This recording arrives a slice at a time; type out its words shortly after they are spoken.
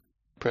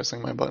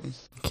pressing my button.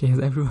 Okay, has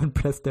everyone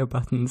pressed their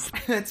buttons?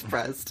 It's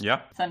pressed. Yeah.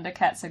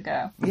 Thundercats a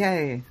go.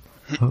 Yay.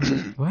 Oh,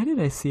 why did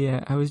I see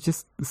it? I was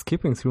just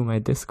skipping through my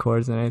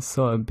Discords and I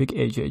saw a big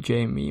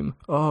AJJ meme.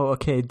 Oh,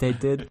 okay, they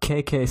did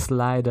KK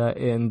Slider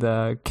in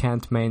the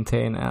Can't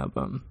Maintain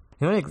album.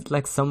 You know,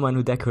 like someone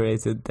who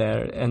decorated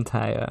their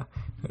entire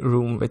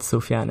room with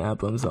Sufjan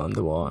albums on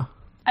the wall.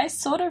 I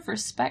sort of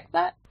respect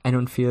that. I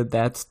don't feel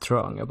that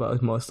strong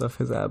about most of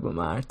his album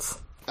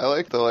arts. I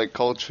like the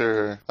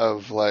culture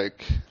of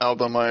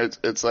album art.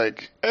 It's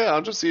like, hey,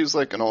 I'll just use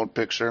an old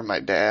picture of my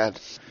dad.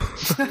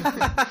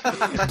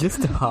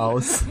 Just a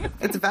house.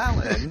 It's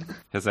valid.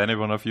 Has any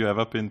one of you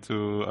ever been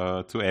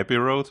to Abbey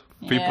Road?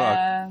 People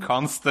Yeah. are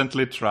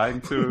constantly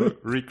trying to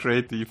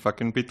recreate the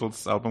fucking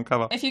Beatles album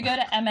cover. If you go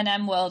to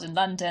M&M World in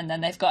London, then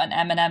they've got an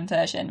M&M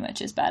version,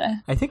 which is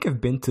better. I think I've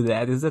been to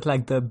that. Is it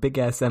the big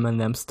ass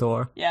M&M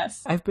store?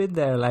 Yes. I've been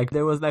there.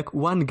 There was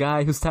one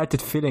guy who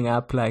started filling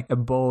up a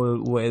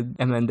bowl with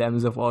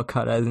M&Ms of all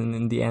colors, and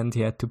in the end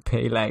he had to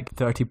pay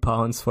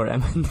 £30 for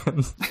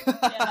M&Ms.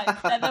 Yeah,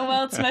 they're the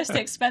world's most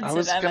expensive I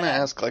was M&M. gonna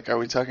ask, are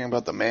we talking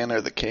about the man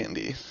or the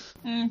candy?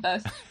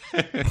 Both.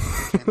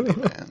 Candy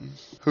man.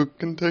 Who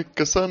can take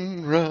a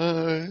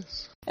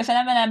sunrise? If an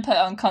M&M put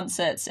on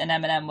concerts in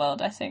M&M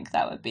World, I think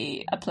that would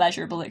be a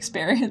pleasurable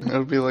experience. It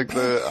would be like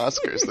the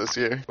Oscars this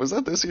year. Was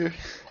that this year?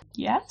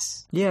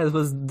 Yes? Yeah, it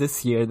was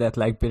this year that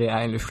Billie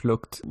Eilish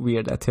looked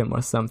weird at him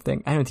or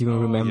something. I don't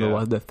even remember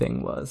what the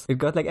thing was. It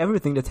got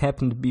everything that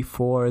happened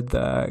before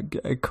the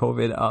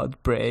COVID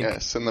outbreak.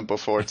 Yes, in the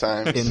before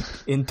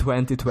times. In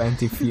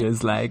 2020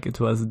 feels like it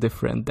was a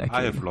different decade.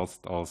 I have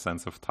lost all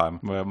sense of time.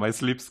 My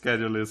sleep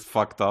schedule is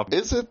fucked up.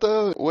 Is it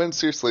though?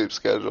 When's your sleep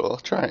schedule?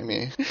 Try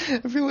me. I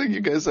feel like you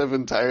guys have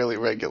entirely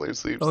regular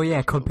sleep Oh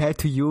yeah, compared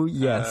to you,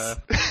 yes.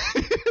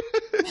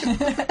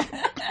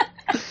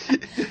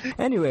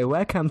 Anyway,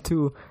 welcome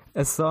to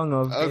a song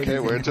of... Okay,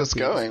 we're just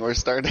going. We're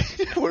starting.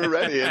 We're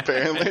ready,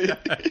 apparently.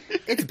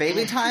 It's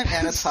baby time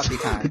and it's puppy You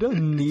time.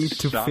 don't need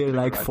to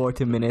fill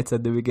 40 minutes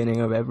at the beginning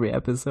of every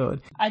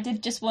episode. I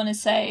did just want to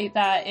say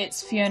that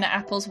it's Fiona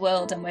Apple's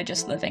world and we're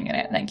just living in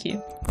it. Thank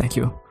you. Thank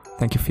you.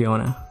 Thank you,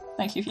 Fiona.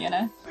 Thank you,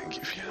 Fiona. Thank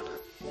you, Fiona.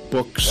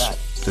 Books.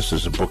 This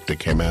is a book that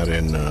came out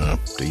in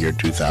the year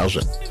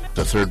 2000.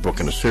 The third book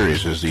in the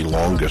series is the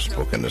longest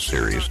book in the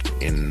series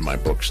in my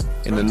books.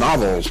 In the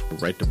novels,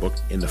 write the book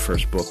in the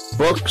first book.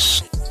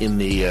 Books. In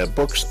the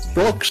books.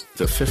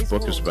 The fifth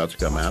book is about to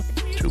come out.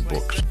 2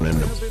 books. And in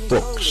the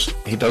books.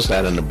 He does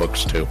that in the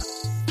books, too.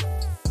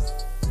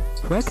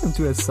 Welcome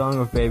to A Song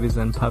of Babies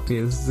and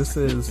Puppies. This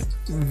is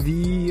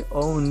the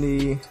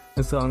only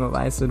A Song of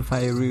Ice and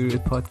Fire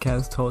Reread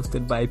podcast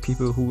hosted by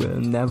people who will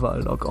never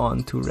log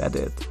on to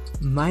Reddit.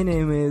 My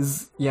name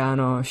is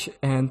Janosch,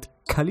 and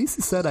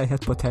Khaleesi said I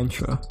had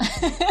potential.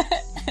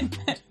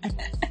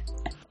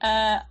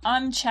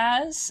 I'm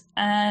Chaz,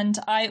 and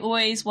I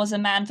always was a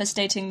man for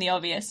stating the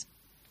obvious.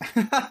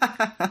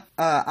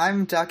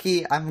 I'm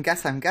Ducky. I'm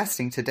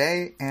guesting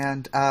today,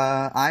 and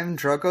I'm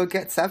Drogo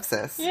Get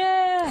Sepsis.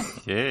 Yeah!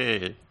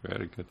 Yay,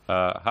 very good.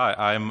 Hi,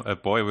 I'm a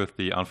boy with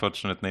the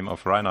unfortunate name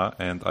of Rainer,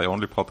 and I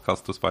only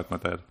podcast to spite my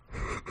dad.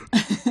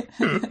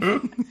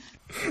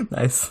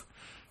 Nice.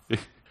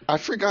 I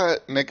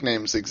forgot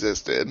nicknames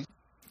existed.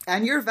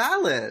 And you're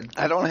valid.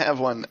 I don't have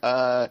one.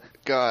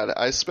 God,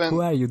 I spent...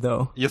 Who are you,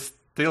 though? You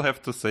still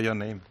have to say your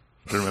name.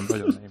 Remember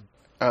your name.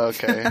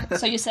 Okay.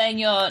 So you're saying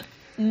your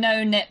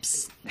no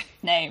nips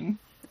name.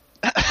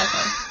 Okay.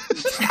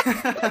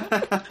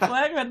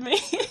 Work with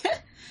me.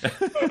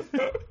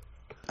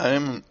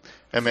 I'm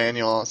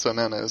Emmanuel, also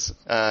known as.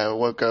 I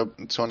woke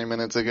up 20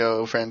 minutes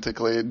ago,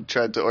 frantically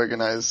tried to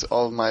organize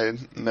all of my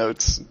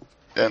notes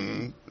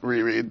and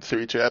reread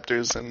 3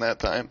 chapters in that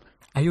time.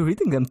 Are you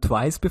reading them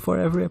twice before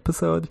every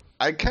episode?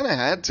 I kind of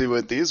had to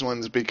with these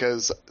ones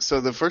because, so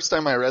the first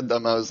time I read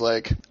them, I was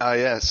like, ah,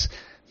 yes,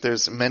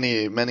 there's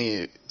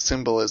many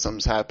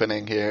symbolisms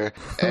happening here,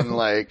 and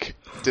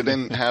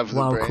didn't have the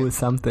wow, brain. cool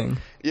something.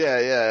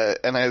 Yeah,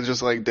 and I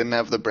just didn't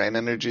have the brain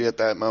energy at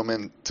that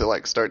moment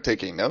to start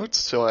taking notes,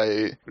 so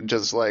I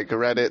just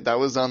read it. That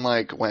was on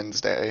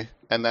Wednesday,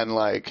 and then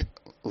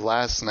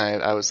last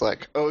night I was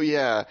like, oh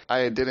yeah,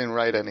 I didn't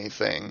write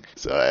anything,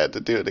 so I had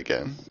to do it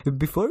again.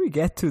 Before we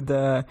get to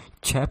the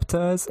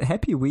chapters,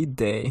 happy weed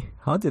day.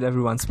 How did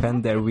everyone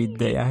spend their weed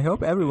day? I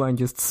hope everyone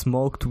just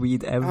smoked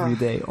weed every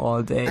day,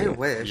 all day. I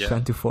wish.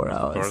 24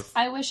 hours.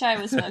 I wish I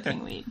was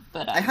smoking weed,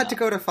 but I had to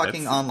go to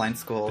fucking online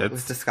school. It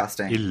was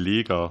disgusting.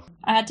 Illegal.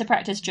 I had to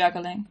practice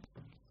juggling.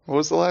 What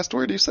was the last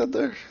word you said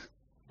there?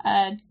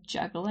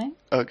 Juggling?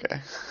 Okay.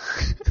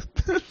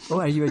 Oh,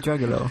 are you a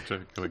juggalo?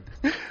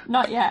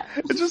 Not yet.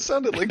 It just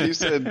sounded like you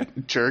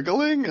said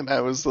jurgling, and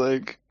I was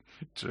like,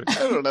 I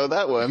don't know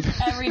that one.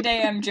 Every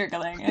day I'm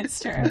juggling, it's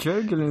true.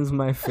 Juggling is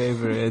my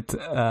favorite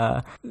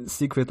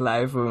Secret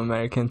Life of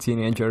American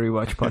Teenager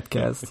rewatch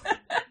podcast.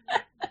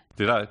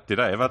 Did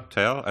I ever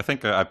tell? I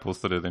think I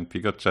posted it in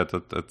Pika Chat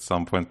at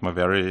some point. My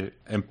very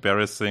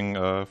embarrassing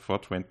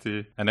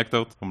 420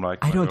 anecdote from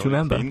like I don't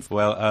remember. Teens.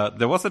 Well,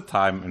 there was a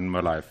time in my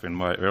life, in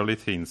my early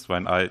teens,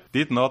 when I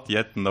did not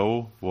yet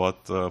know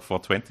what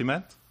 420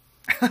 meant.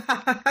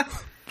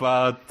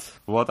 But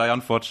what I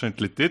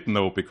unfortunately did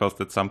know, because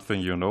that's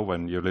something you know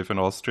when you live in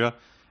Austria,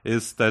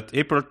 is that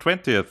April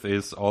 20th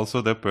is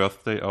also the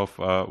birthday of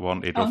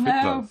one Adolf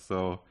Hitler.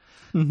 So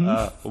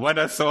when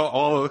I saw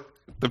all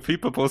the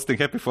people posting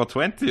Happy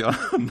 420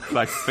 on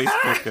like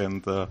Facebook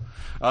and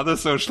other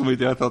social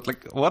media, I thought,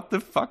 like, what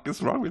the fuck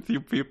is wrong with you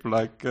people?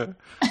 Like,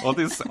 all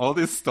these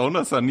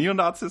stoners are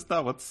neo-Nazis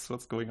now?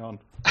 What's going on?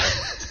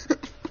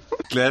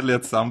 Gladly,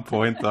 at some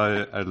point,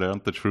 I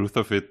learned the truth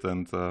of it,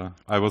 and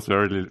I was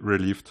very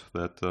relieved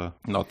that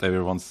not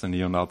everyone's a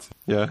neo-Nazi.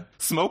 Yeah,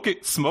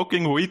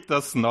 smoking weed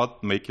does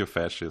not make you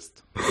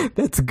fascist.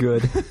 That's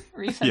good.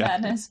 Reefer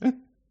madness.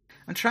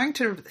 I'm trying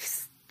to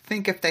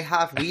think if they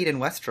have weed in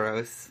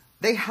Westeros.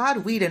 They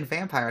had weed in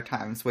vampire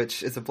times,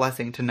 which is a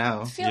blessing to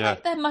know. I feel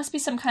like there must be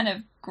some kind of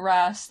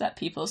grass that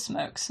people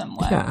smoke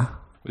somewhere. Yeah.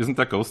 Isn't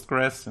there ghost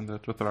grass in the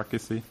Dothraki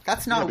Sea?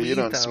 That's not but weed, you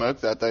don't though. smoke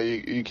that, though.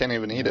 You can't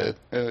even eat it.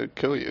 It'll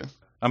kill you.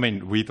 I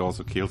mean, weed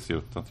also kills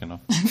you, don't you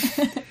know?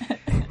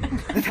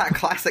 That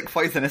classic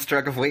poisonous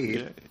drug of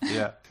weed.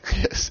 Yeah.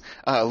 Yes.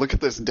 Look at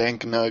this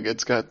dank nug.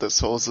 It's got the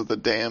souls of the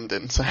damned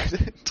inside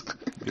it.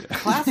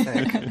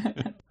 Classic.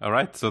 All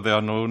right, so there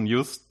are no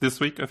news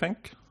this week, I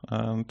think.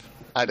 And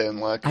I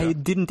didn't look. I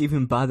didn't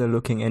even bother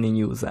looking any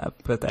news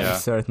up, but I'm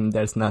certain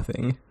there's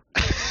nothing.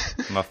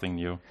 nothing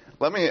new.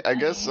 I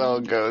guess I'll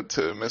go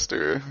to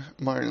Mr.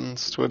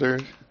 Martin's Twitter.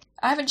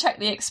 I haven't checked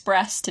the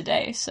Express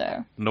today,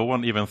 so... No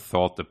one even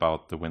thought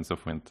about the Winds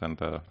of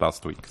Winter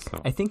last week,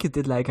 so... I think he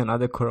did like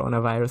another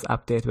coronavirus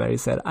update where he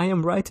said, I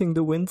am writing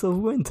the Winds of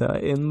Winter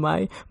in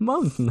my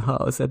mountain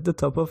house at the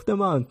top of the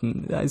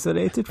mountain,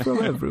 isolated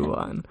from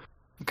everyone.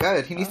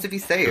 Good, he needs to be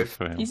safe.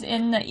 He's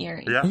in the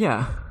Erie.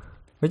 Yeah.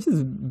 Which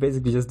is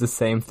basically just the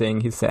same thing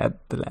he said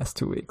the last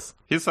 2 weeks.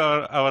 He's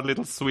our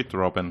little sweet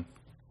Robin,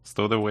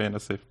 stowed away in a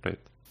safe place.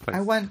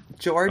 I want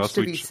George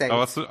to be safe.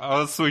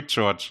 Our sweet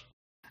George.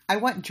 I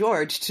want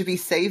George to be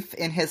safe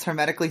in his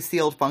hermetically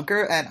sealed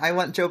bunker, and I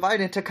want Joe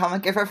Biden to come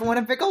and give everyone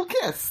a big old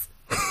kiss.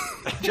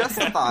 Just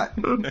a thought.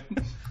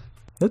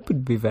 That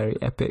would be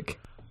very epic.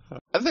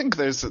 I think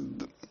there's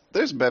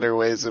better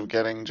ways of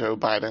getting Joe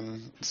Biden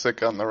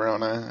sick on the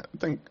Rona.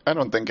 I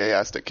don't think he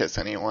has to kiss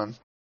anyone.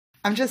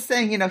 I'm just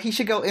saying, he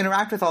should go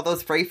interact with all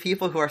those brave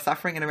people who are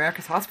suffering in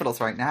America's hospitals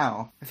right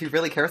now, if he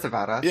really cares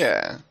about us.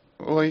 Yeah.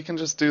 Well, you can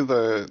just do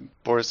the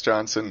Boris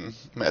Johnson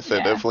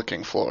method of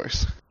licking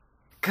floors.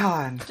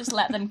 God. Just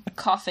let them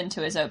cough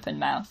into his open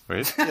mouth.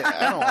 Right? Yeah,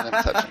 I don't want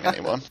him touching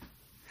anyone.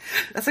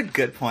 That's a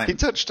good point. He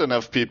touched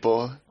enough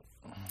people.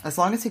 As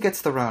long as he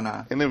gets the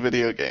Rona. In a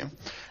video game.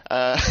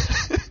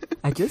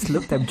 I just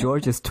looked up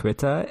George's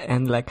Twitter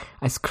and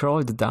I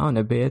scrolled down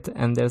a bit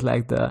and there's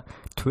the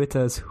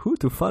Twitter's who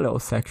to follow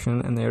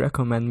section and they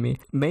recommend me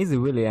Maisie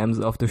Williams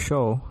of the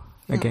show,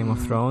 A Game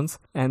of Thrones,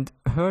 and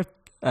her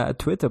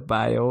Twitter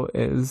bio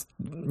is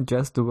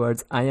just the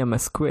words I am a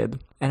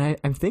squid, and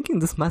I'm thinking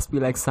this must be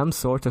some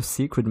sort of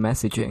secret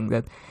messaging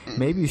that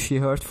maybe she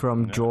heard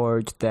from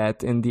George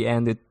that in the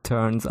end it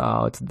turns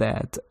out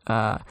that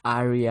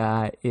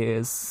Arya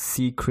is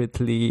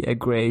secretly a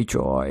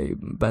Greyjoy,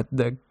 but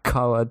the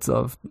cowards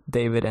of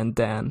David and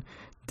Dan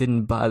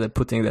didn't bother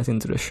putting that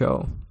into the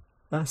show.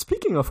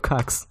 Speaking of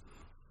cucks,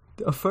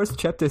 the first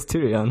chapter is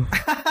Tyrion.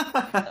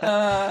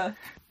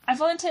 I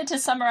volunteered to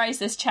summarize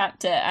this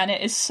chapter, and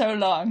it is so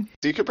long.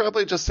 You could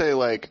probably just say,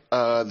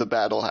 the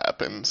battle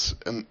happens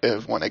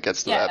when it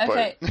gets to that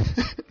part.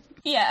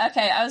 Yeah,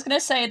 okay. I was going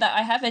to say that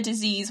I have a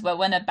disease where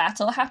when a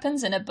battle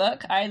happens in a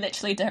book, I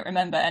literally don't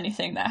remember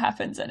anything that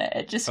happens in it.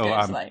 It just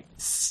goes,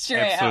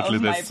 straight out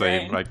of my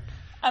brain.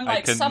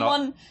 I'm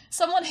someone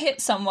hit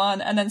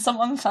someone, and then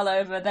someone fell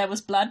over. There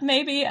was blood,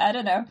 maybe? I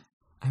don't know.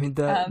 I mean,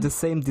 the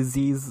same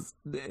disease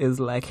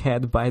is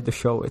had by the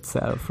show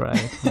itself, right?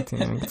 I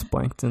think it's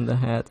pointed in the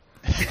head.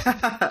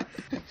 I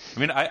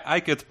mean,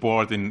 I get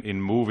bored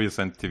in movies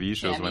and TV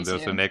shows when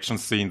there's an action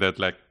scene that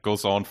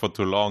goes on for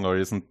too long or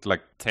isn't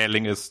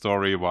telling a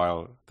story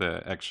while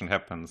the action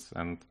happens.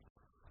 And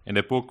in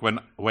a book,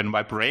 when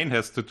my brain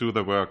has to do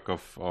the work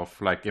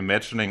of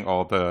imagining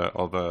all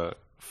the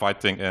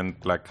fighting and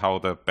how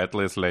the battle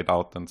is laid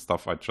out and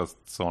stuff, I just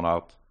zone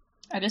out.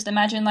 I just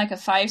imagine a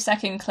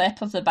 5-second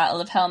clip of the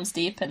Battle of Helm's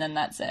Deep, and then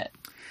that's it.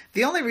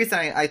 The only reason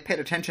I paid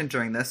attention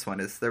during this one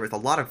is there's a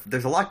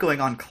lot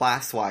going on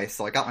class-wise,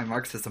 so I got my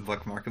Marxism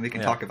bookmark, and we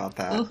can talk about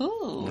that.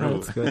 Ooh.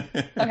 That's good.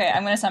 Okay,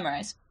 I'm going to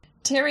summarize.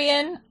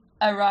 Tyrion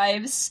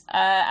arrives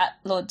at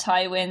Lord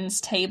Tywin's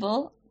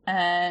table,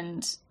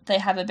 and they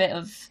have a bit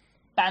of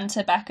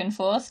banter back and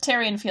forth.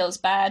 Tyrion feels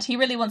bad. He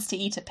really wants to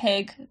eat a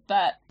pig,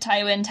 but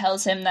Tywin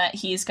tells him that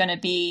he's going to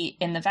be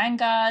in the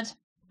vanguard,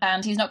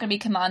 and he's not going to be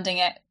commanding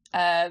it.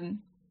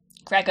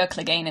 Gregor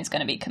Clegane is going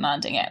to be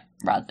commanding it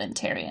rather than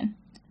Tyrion.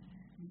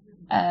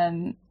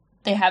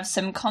 They have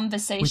some Wait,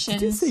 conversations.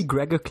 did you say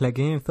Gregor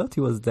Clegane? I thought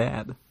he was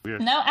dead.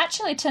 No,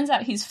 actually, it turns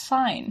out he's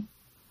fine.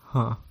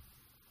 Huh.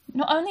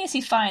 Not only is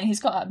he fine, he's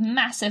got a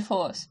massive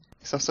horse.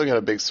 He's also got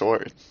a big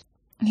sword.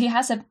 He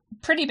has a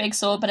pretty big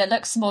sword, but it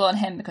looks small on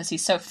him because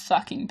he's so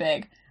fucking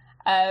big.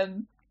 I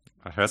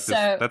heard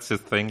that's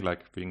his thing,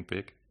 like being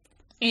big.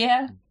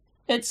 Yeah,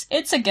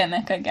 it's a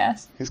gimmick, I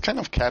guess. He's kind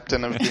of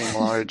captain of being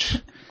large.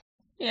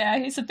 Yeah,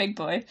 he's a big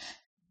boy.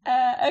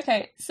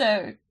 Okay,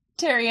 so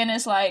Tyrion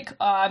is like,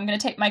 oh, I'm going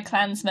to take my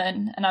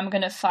clansmen and I'm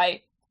going to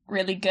fight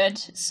really good.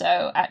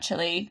 So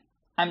actually,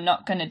 I'm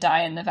not going to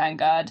die in the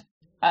vanguard.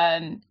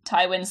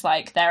 Tywin's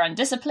like, they're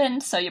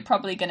undisciplined, so they're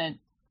probably going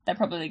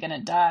to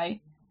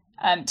die.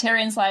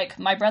 Tyrion's like,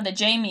 my brother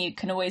Jaime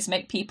can always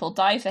make people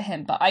die for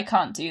him, but I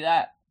can't do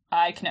that.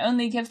 I can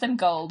only give them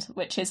gold,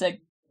 which is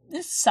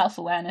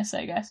self-awareness,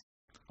 I guess.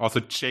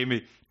 Also,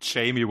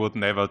 Jaime would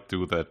never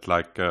do that,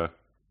 like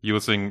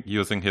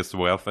using his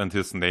wealth and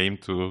his name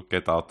to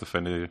get out of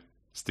any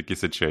sticky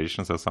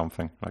situations or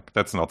something. Like,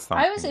 that's not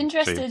something I was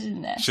interested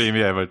in this.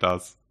 Jaime ever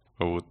does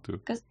or would do.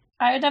 Because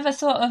I never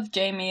thought of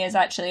Jaime as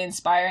actually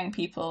inspiring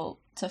people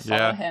to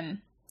follow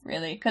him,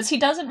 really. Because he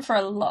doesn't for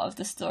a lot of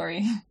the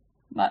story.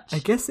 Much. I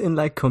guess in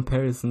like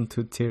comparison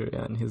to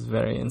Tyrion, he's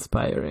very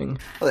inspiring.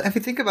 Well, if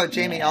you think about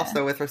Jaime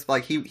also with respect,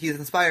 like he's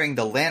inspiring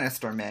the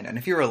Lannister men, and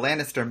if you're a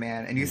Lannister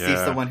man and you see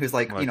someone who's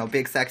like you know,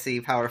 big, sexy,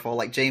 powerful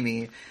like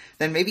Jaime,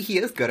 then maybe he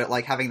is good at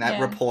like having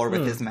that rapport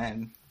with his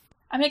men.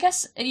 I mean, I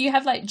guess you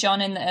have like Jon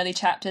in the early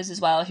chapters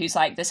as well, who's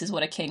like, this is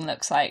what a king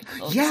looks like,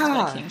 or this is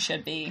what a king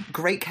should be.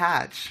 Great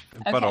catch.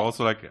 But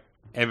also like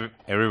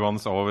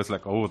everyone's always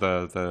like, oh,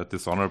 the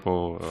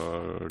dishonorable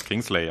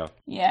Kingslayer.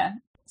 Yeah.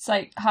 It's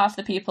like half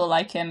the people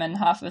like him and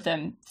half of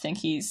them think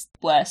he's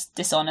worst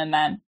dishonor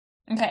man.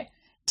 Okay.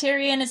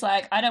 Tyrion is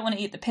like, I don't want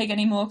to eat the pig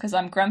anymore because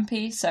I'm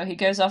grumpy, so he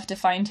goes off to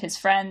find his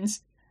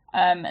friends,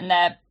 and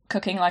they're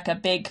cooking like a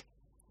big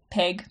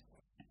pig.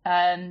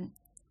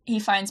 He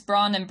finds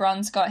Bronn, and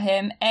Bronn's got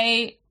him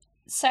a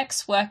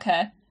sex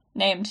worker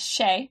named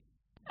Shay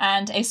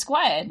and a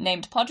squire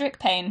named Podrick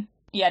Payne.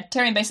 Yeah,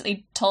 Tyrion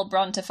basically told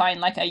Bronn to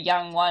find like a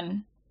young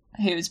one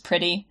who's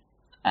pretty.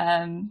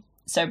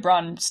 So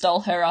Bronn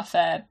stole her off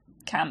a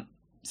camp,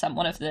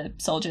 one of the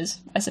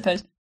soldiers, I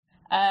suppose.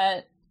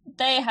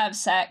 They have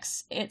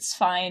sex. It's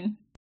fine.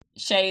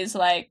 Shay's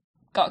like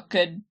got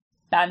good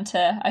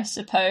banter, I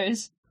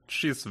suppose.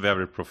 She's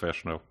very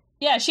professional.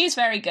 Yeah, she's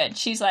very good.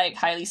 She's like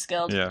highly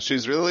skilled. Yeah,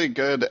 she's really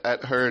good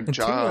at her And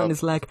job. Tyrion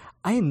is like,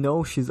 I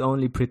know she's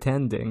only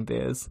pretending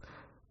this,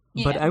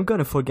 but I'm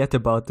gonna forget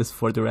about this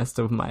for the rest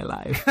of my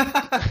life.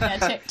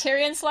 Yeah,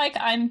 Tyrion's like,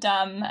 I'm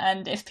dumb,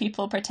 and if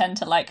people pretend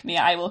to like me,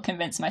 I will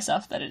convince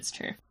myself that it's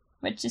true.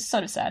 Which is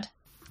sort of sad.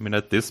 I mean,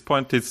 at this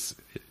point, he's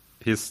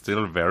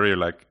still very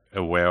like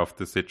aware of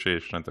the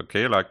situation and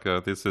okay, like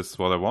this is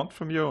what I want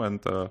from you,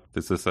 and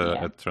this is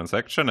a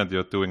transaction, and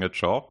you're doing a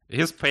job.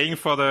 He's paying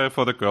for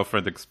the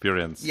girlfriend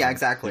experience. Yeah,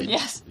 exactly.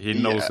 Yes, he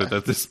knows it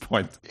at this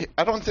point.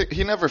 I don't think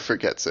he never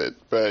forgets it,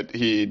 but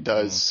he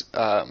does.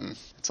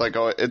 It's like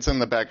it's in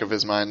the back of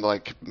his mind,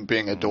 like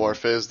being a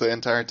dwarf is the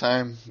entire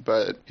time,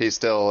 but he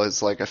still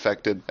is like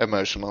affected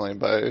emotionally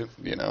by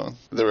the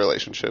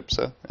relationship.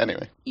 So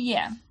anyway,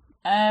 yeah.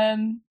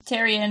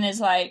 Tyrion is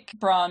like,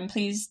 Bronn,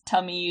 please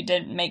tell me you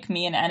didn't make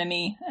me an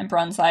enemy. And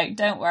Bronn's like,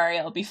 don't worry,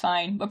 it'll be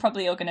fine. We're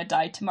probably all gonna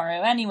die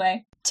tomorrow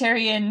anyway.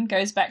 Tyrion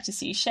goes back to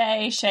see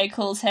Shay. Shay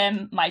calls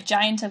him my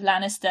giant of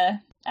Lannister.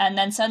 And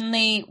then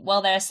suddenly,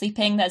 while they're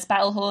sleeping, there's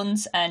battle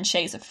horns, and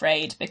Shay's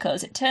afraid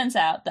because it turns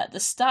out that the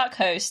Stark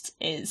host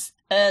is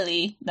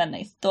early than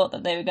they thought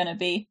that they were gonna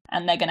be,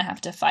 and they're gonna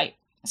have to fight.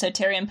 So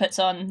Tyrion puts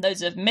on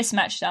loads of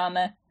mismatched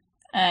armor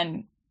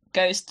and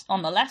goes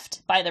on the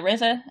left by the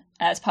river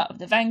as part of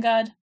the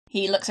vanguard.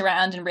 He looks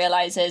around and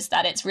realizes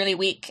that it's really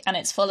weak and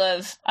it's full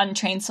of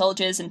untrained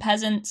soldiers and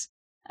peasants.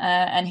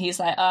 And he's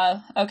like,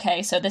 oh,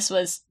 okay, so this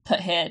was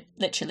put here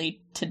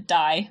literally to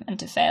die and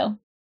to fail.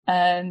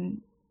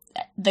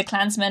 The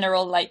clansmen are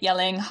all like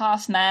yelling,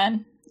 half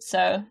man,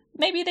 so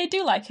maybe they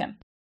do like him.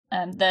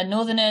 The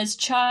Northerners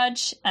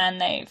charge and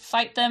they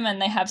fight them,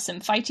 and they have some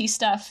fighty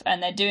stuff,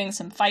 and they're doing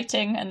some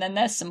fighting, and then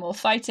there's some more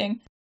fighting.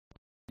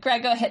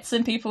 Gregor hits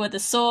some people with a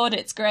sword.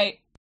 It's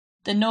great.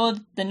 The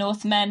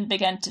Northmen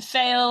begin to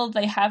fail.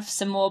 They have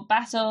some more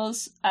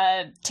battles.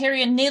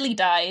 Tyrion nearly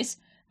dies,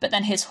 but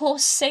then his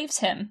horse saves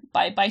him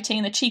by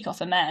biting the cheek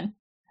off a man.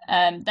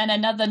 Then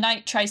another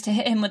knight tries to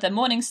hit him with a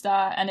morning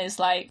star and is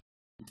like,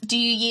 do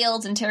you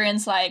yield? And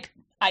Tyrion's like,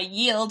 I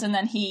yield. And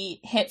then he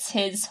hits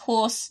his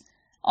horse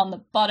on the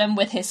bottom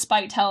with his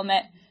spiked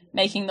helmet,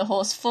 making the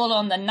horse fall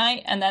on the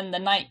knight, and then the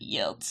knight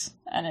yields.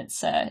 And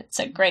it's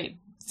a great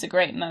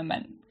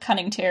moment.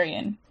 Cunning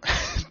Tyrion.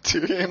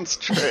 Tyrion's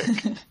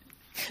trick.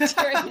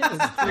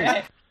 Tyrion's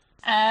trick.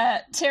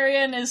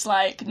 Tyrion is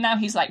like, now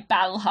he's like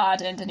battle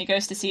hardened, and he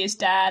goes to see his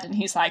dad, and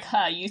he's like,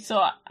 you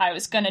thought I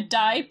was gonna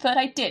die, but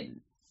I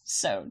didn't.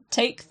 So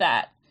take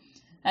that.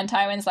 And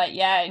Tywin's like,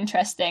 yeah,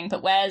 interesting,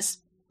 but where's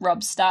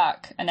Robb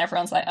Stark? And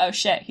everyone's like, oh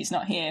shit, he's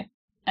not here.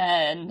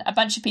 And a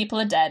bunch of people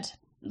are dead.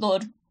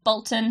 Lord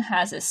Bolton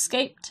has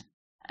escaped.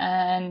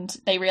 and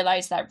they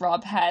realize that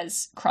Robb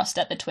has crossed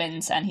at the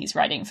twins and he's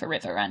riding for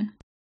River Run.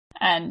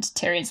 And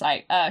Tyrion's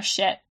like, oh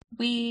shit,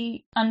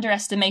 we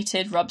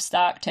underestimated Robb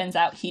Stark. Turns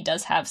out he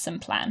does have some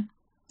plan.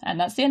 And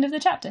that's the end of the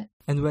chapter.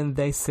 And when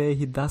they say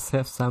he does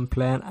have some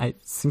plan, I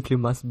simply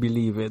must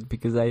believe it,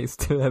 because I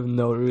still have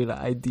no real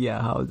idea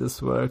how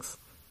this works.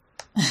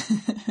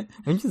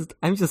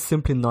 I'm just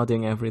simply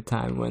nodding every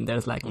time when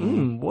there's like,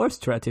 war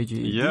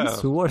strategy. Yeah.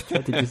 These war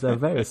strategies are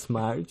very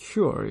smart.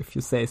 Sure, if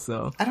you say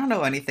so. I don't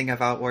know anything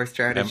about war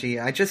strategy.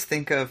 I just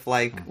think of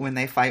like when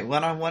they fight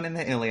one-on-one in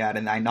the Iliad,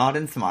 and I nod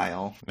and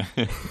smile.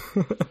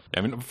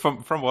 I mean,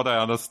 from what I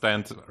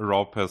understand,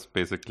 Robb has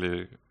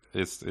basically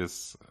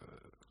is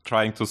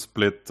trying to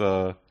split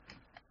the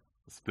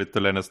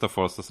Lannister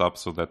forces up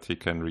so that he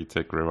can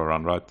retake River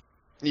Run, right?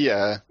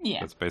 Yeah.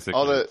 That's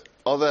basically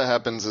all that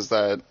happens is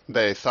that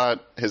they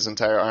thought his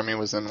entire army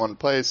was in one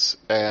place,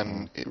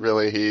 and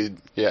really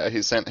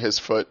he sent his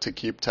foot to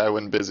keep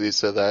Tywin busy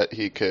so that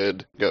he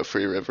could go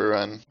free River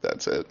Run.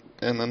 That's it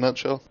in a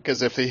nutshell.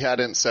 Because if he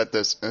hadn't sent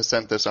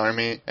this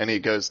army and he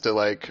goes to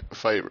like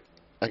fight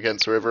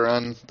against River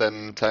Run,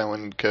 then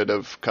Tywin could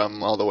have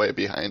come all the way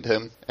behind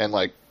him and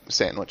like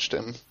sandwiched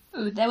him.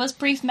 Ooh, there was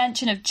brief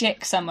mention of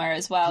Jick somewhere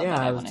as well. Yeah,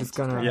 I was just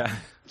gonna... Yeah.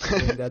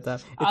 That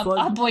up.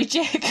 Our boy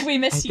Jick, we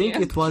miss you. I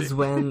think it was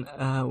when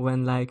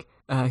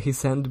he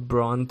sent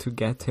Bronn to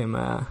get him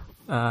a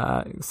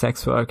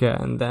sex worker,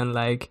 and then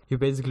like you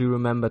basically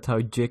remembered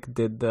how Jick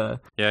did the...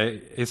 Yeah,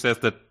 he says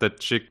that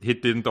Jick, he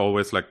didn't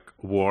always like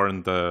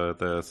warn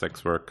the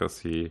sex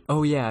workers. that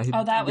was it.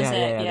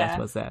 Yeah, that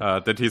was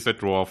that. That he's a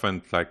dwarf,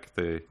 and like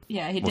they...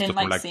 Yeah, he most didn't of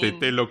them, like seeing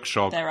they look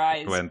shocked their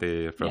eyes. when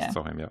they first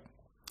saw him, yeah.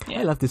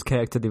 I love this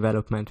character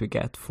development we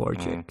get for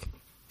Jick.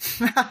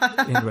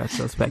 In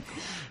retrospect.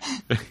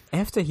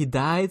 After he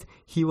died,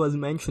 he was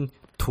mentioned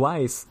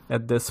twice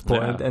at this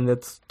point, and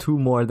that's 2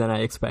 more than I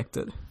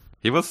expected.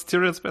 He was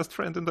Tyrion's best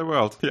friend in the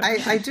world. Yeah.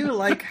 I do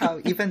like how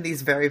even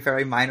these very,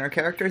 very minor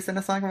characters in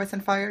A Song of Ice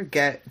and Fire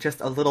get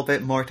just a little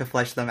bit more to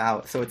flesh them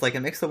out. So it's like it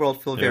makes the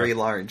world feel very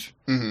large.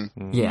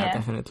 Mm-hmm. Yeah,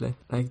 definitely.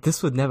 Like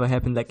this would never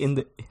happen. Like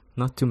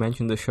not to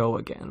mention the show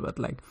again, but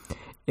like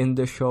in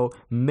the show,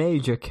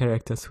 major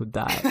characters who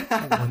die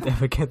won't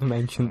ever get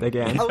mentioned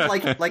again. Oh,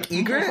 like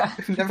Egret,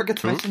 who never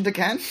gets mentioned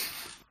again?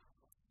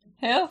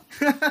 Who?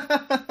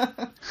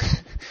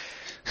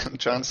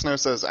 Jon Snow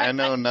says, I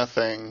know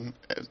nothing,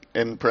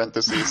 in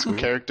parentheses,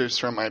 characters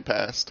from my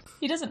past.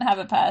 He doesn't have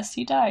a past.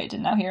 He died,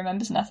 and now he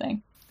remembers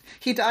nothing.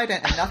 He died,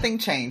 and nothing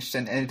changed,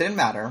 and it didn't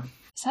matter.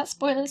 Is that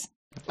spoilers?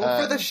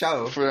 Well, for the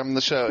show. From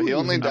the show. He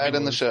only died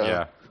in the show.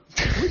 Yeah.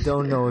 We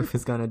don't know if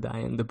he's gonna die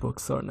in the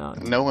books or not.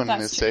 No one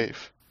That's is true.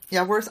 safe.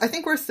 Yeah, I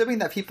think we're assuming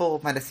that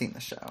people might have seen the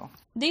show.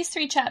 These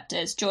 3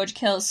 chapters, George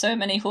kills so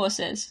many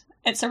horses.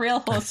 It's a real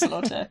horse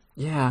slaughter.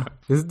 Yeah,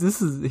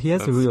 this is he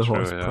has a real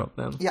horse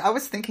problem. Yeah, I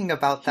was thinking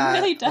about that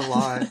really a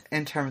lot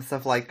in terms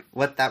of like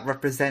what that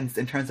represents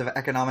in terms of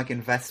economic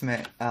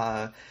investment.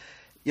 To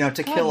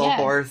kill a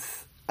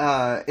horse.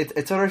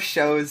 It sort of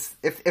shows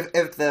if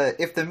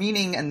the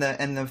meaning and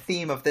the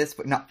theme of this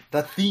book, not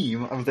the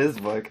theme of this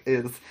book,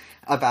 is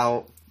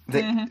about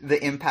the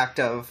impact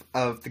of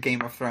the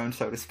Game of Thrones,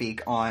 so to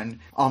speak, on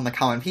the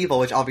common people,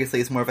 which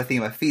obviously is more of a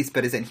theme of Feast,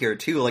 but isn't here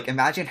too. Like,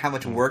 imagine how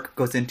much work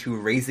goes into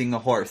raising a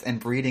horse and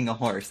breeding a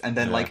horse, and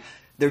then like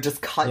they're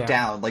just cut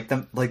down, like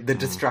the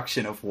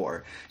destruction of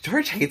war.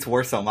 George hates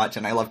war so much,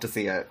 and I love to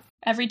see it.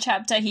 Every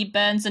chapter, he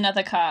burns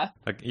another car.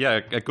 Like,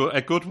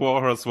 a good war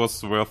horse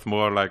was worth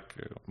more like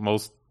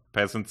most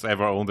peasants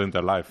ever owned in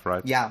their life,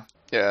 right? Yeah.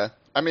 Yeah.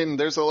 I mean,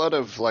 there's a lot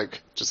of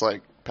like just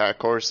like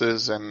pack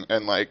horses and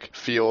like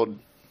field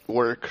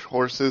work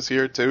horses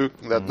here too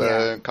that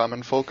the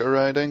common folk are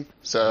riding,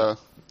 so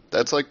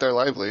that's like their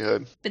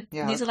livelihood. But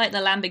these are like the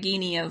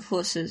Lamborghini of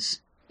horses.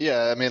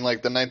 Yeah, I mean,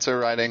 like the knights are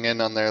riding in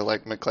on their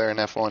like McLaren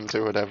F1s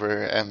or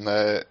whatever, and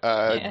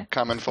the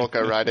common folk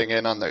are riding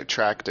in on their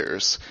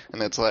tractors,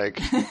 and it's like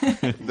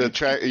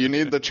you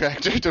need the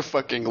tractor to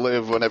fucking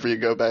live whenever you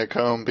go back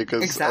home,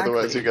 because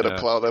otherwise you gotta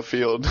plow the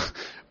field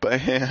by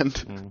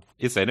hand.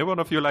 Is any one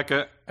of you like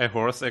a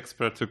horse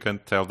expert who can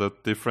tell the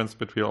difference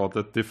between all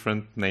the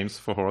different names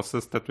for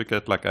horses that we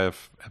get? Like, I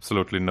have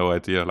absolutely no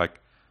idea. Like,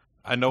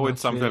 I know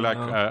it's something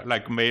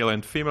like male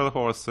and female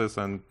horses,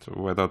 and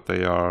whether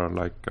they are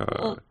like...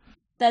 Well,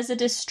 there's a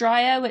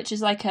Destroyer, which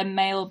is like a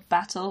male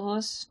battle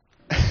horse.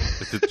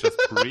 Is it just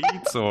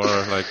breeds, or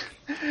like...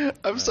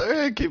 I'm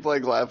sorry I keep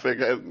like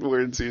laughing at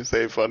words you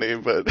say funny,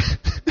 but...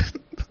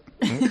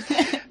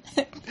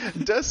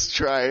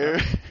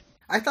 Destroyer.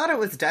 I thought it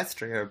was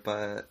Destrier,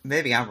 but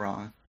maybe I'm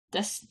wrong.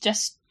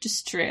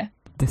 Destroyer.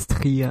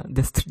 Destrier.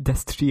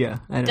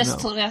 I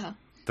don't know.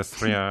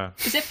 Destroyer.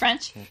 Is it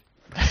French?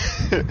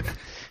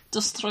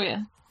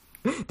 Destroyer.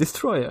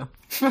 Destroyer.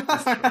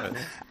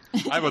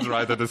 I would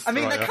ride a Destroyer. I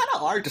mean, they kind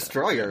of are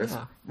destroyers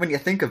when you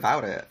think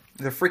about it.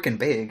 They're freaking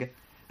big.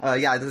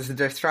 There's the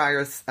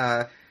Destroyers,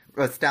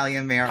 a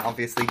stallion mare,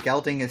 obviously.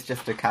 Gelding is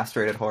just a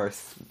castrated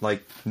horse,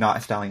 like, not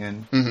a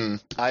stallion. Mm-hmm.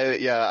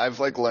 I've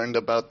like learned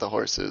about the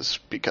horses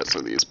because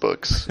of these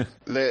books.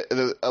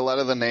 A lot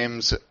of the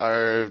names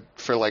are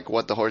for like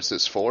what the horse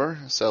is for.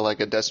 So like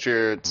a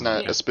destrier, it's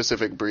not a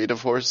specific breed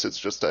of horse. It's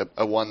just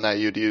a one that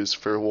you'd use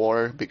for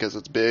war because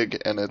it's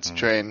big and it's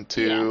trained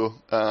to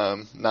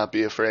not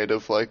be afraid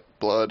of like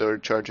blood or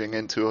charging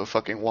into a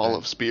fucking wall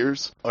of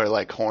spears or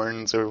like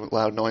horns or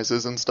loud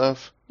noises and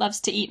stuff.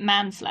 Loves to eat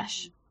man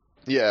flesh.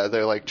 Yeah,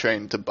 they're like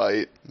trained to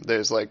bite.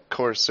 There's like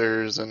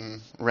coursers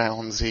and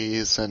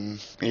roundsies and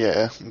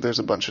there's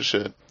a bunch of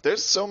shit.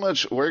 There's so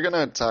much. We're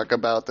gonna talk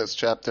about this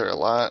chapter a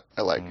lot.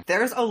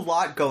 There's a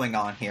lot going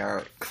on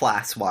here,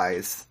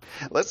 class-wise.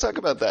 Let's talk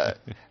about that.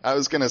 I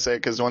was gonna say,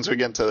 because once we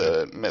get to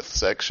the myth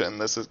section,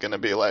 this is gonna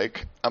be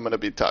like, I'm gonna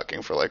be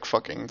talking for like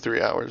fucking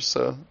 3 hours,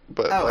 so,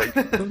 but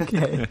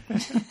Okay.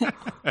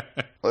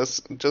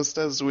 let's, just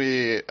as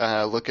we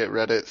look at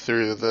Reddit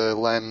through the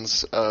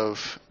lens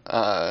of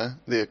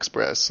the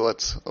Express,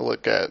 let's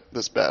look at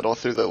this battle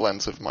through the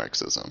lens of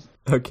Marxism.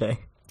 Okay.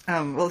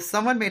 Well,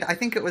 someone made, I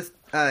think it was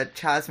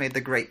Chaz made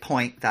the great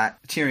point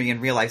that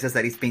Tyrion realizes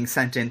that he's being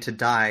sent in to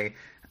die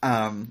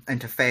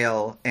and to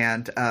fail,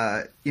 and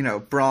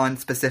Bronn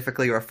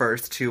specifically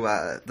refers to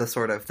the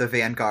sort of the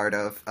vanguard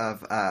of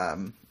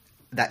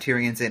that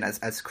Tyrion's in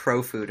as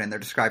crow food, and they're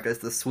described as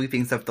the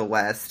sweepings of the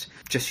West,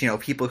 just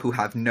people who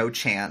have no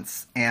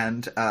chance.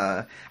 And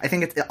I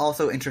think it's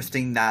also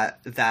interesting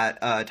that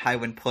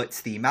Tywin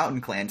puts the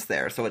mountain clans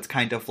there, so it's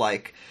kind of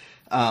like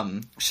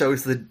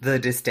shows the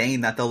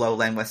disdain that the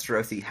lowland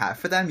Westerosi have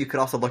for them. You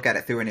could also look at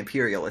it through an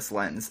imperialist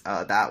lens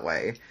that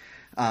way,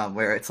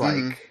 where it's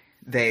like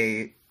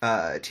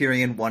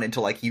Tyrion wanted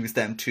to like use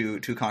them to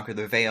conquer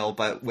the Vale,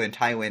 but when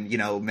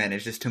Tywin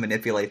manages to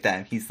manipulate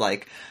them, he's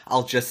like,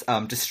 I'll just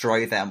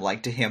destroy them.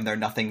 Like, to him they're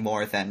nothing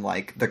more than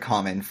like the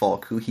common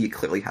folk who he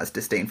clearly has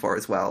disdain for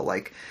as well.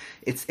 Like,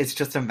 it's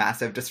just a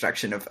massive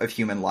destruction of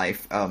human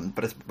life,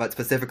 but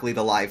specifically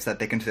the lives that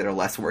they consider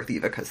less worthy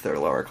because they're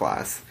lower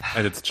class.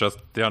 And it's just,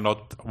 they are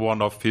not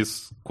one of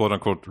his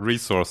quote-unquote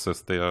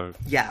resources. They are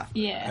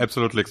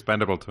absolutely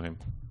expendable to him.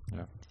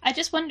 Yeah. I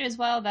just wonder as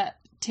well that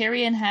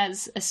Tyrion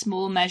has a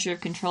small measure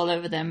of control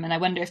over them, and I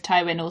wonder if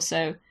Tywin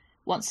also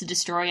wants to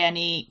destroy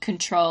any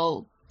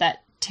control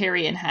that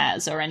Tyrion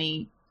has, or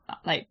any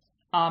like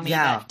army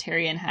that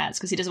Tyrion has,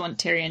 because he doesn't want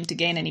Tyrion to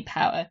gain any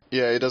power.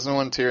 Yeah, he doesn't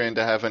want Tyrion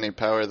to have any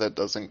power that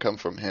doesn't come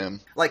from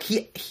him. Like,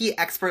 he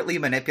expertly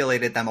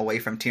manipulated them away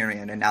from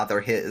Tyrion, and now they're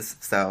his,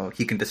 so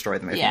he can destroy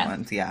them if he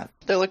wants. Yeah,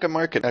 they're like a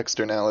market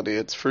externality.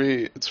 It's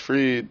free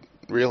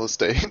real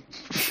estate.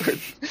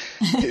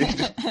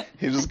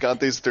 He just got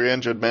these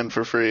 300 men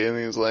for free, and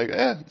he was like,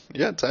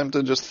 time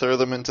to just throw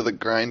them into the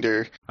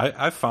grinder.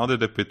 I found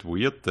it a bit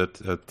weird that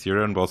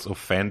Tyrion was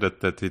offended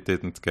that he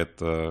didn't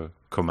get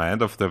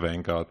command of the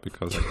Vanguard,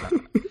 because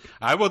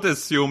I would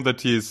assume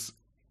that he's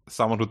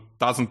someone who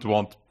doesn't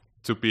want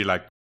to be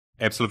like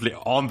absolutely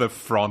on the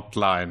front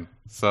line.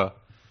 So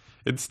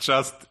it's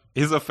just,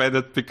 he's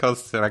offended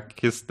because like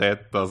his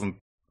dad doesn't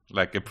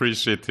like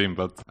appreciate him,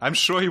 but I'm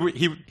sure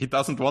he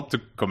doesn't want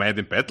to command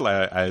in battle,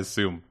 I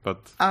assume,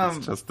 but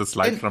it's just a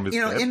slight from his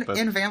dad.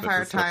 In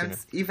vampire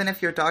times, even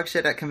if you're dog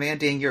shit at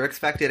commanding, you're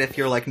expected, if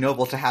you're like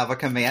noble, to have a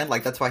command.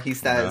 Like, that's why he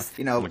says,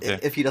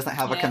 if he doesn't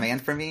have a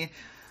command for me,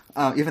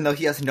 even though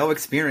he has no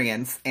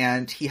experience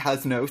and he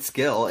has no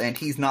skill and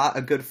he's not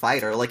a good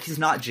fighter, like, he's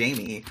not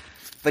Jaime,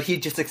 but he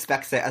just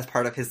expects it as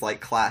part of his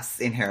like class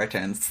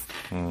inheritance.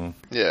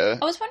 Yeah.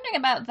 I was wondering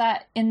about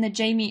that in the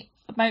Jaime.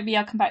 Maybe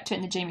I'll come back to it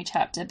in the Jaime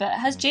chapter, but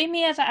has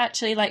Jaime ever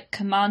actually like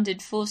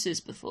commanded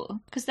forces before?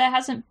 Because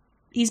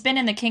he's been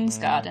in the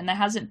Kingsguard, and there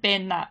hasn't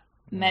been that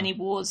many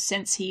wars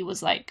since he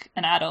was like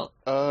an adult.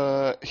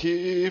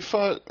 He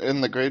fought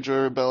in the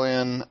Greyjoy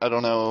Rebellion. I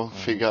don't know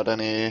if he got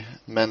any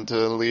men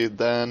to lead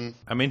then.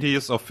 I mean, he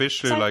is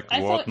officially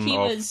Warden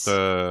of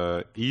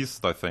the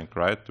East, I think,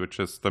 right? Which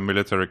is the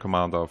military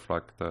commander of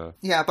like the...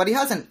 Yeah, but he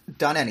hasn't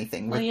done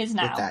anything with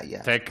now. That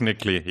yet.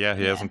 Technically, he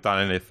hasn't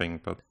done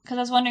anything, but... Because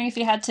I was wondering if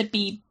he had to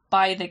be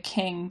by the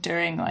king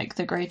during like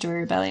the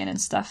Greyjoy Rebellion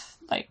and stuff,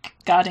 like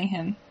guarding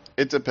him.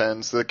 It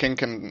depends. The king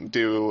can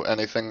do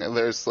anything.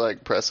 There's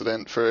like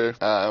precedent for,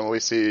 we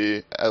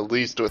see at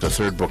least with the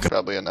third book,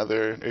 probably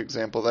another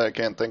example that I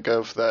can't think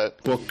of, that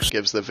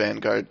gives the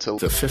vanguard to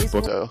the fifth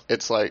book. So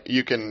it's like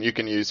you can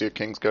use your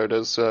Kingsguard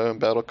as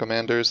battle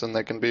commanders, and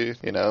they can be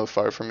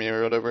far from you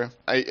or whatever.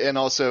 And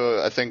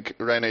also I think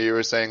Raina, you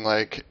were saying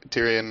like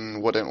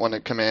Tyrion wouldn't want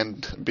to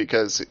command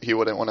because he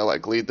wouldn't want to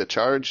like lead the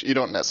charge. You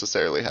don't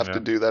necessarily have to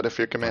do that if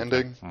you're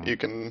commanding. You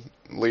can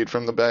lead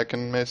from the back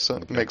and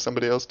make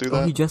somebody else do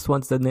that. He just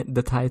wants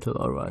the title,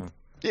 or what?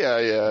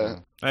 Yeah.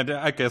 And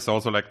I guess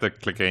also like the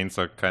Cleganes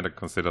are kind of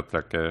considered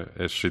like a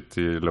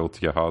shitty low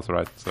tier house,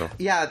 right? So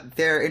yeah,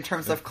 they're in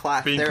terms of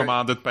class. Being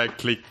commanded by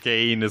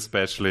Clegane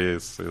especially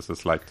is a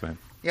slight to him.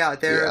 Yeah,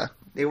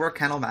 they were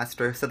kennel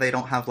master, so they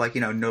don't have like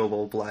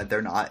noble blood.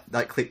 They're not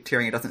like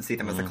Tyrion doesn't see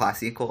them as a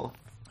class equal.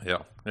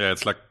 Yeah,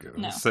 it's like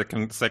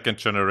second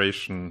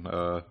generation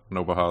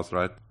noble house,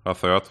 right? Or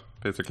third,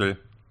 basically.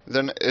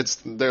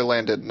 They're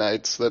landed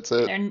knights. That's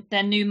it.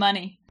 They're new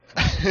money.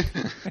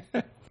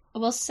 I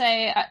will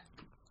say,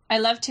 I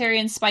love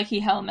Tyrion's spiky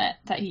helmet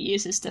that he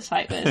uses to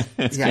fight with.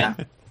 It's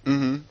good.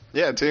 Mm-hmm.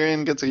 Yeah,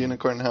 Tyrion gets a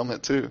unicorn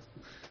helmet too.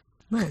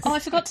 Nice. Oh, I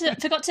forgot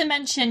to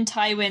mention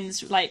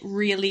Tywin's like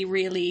really,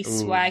 really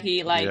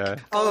swaggy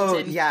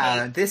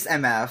this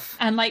MF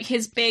and like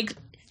his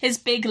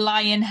big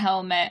lion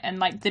helmet and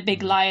like the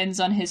big lions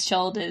on his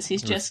shoulders.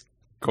 He's just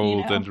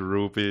gold and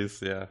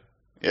rubies. Yeah.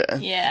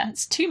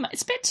 It's too much.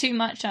 It's a bit too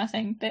much. I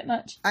think bit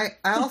much. I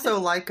also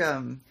like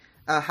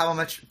how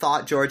much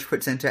thought George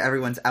puts into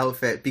everyone's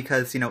outfit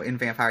because in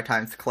Vampire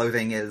Times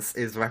clothing is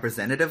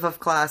representative of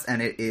class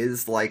and it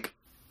is like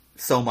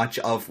so much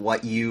of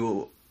what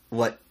you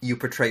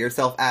portray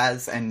yourself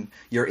as, and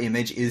your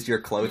image is your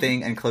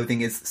clothing, and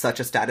clothing is such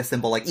a status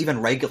symbol, like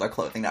even regular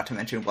clothing, not to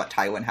mention what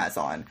Tywin has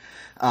on.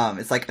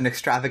 It's like an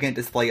extravagant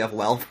display of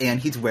wealth, and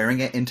he's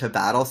wearing it into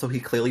battle, so he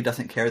clearly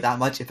doesn't care that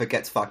much if it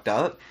gets fucked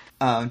up.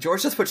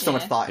 George just puts so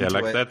much thought into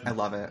it. I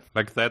love it.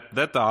 Like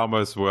that armor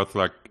is worth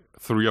like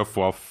 3 or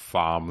 4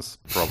 farms,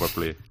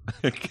 probably.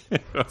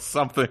 Or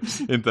something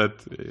in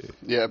that.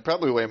 Yeah,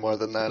 probably way more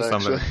than that,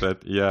 something actually. like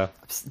that, yeah.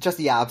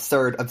 Just,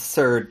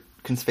 absurd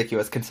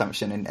conspicuous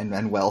consumption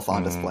and wealth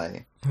on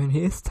display. I mean,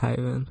 he is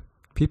Tywin.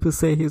 People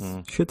say he's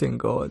shitting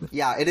gold.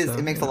 Yeah, it is. So,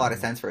 it makes a lot of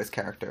sense for his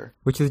character.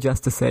 Which is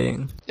just a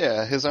saying.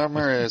 Yeah, his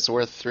armor is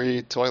worth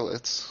 3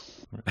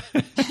 toilets.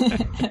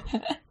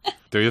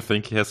 Do you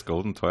think he has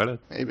golden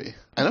toilet? Maybe.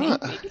 I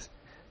don't know.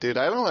 Dude,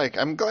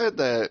 I'm glad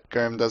that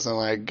Gurm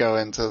doesn't go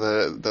into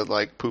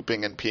the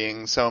pooping and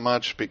peeing so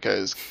much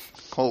because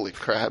holy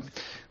crap.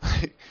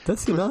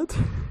 Does he not?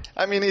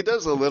 I mean, he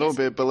does a little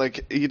bit,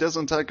 but he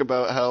doesn't talk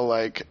about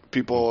how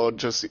people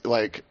just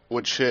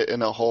would shit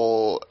in a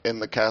hole in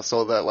the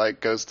castle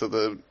that goes to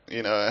the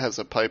it has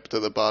a pipe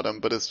to the bottom,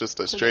 but it's just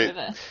a straight.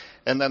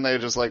 And then they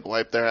just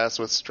wipe their ass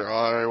with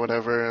straw or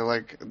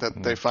whatever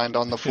that they find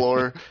on the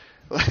floor.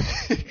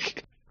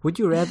 Would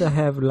you rather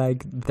have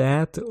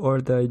that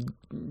or the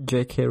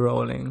J.K.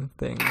 Rowling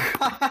thing?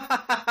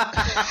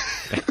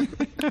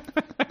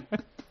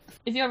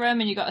 If you're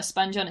Roman, you got a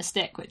sponge on a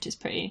stick, which is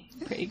pretty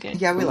good.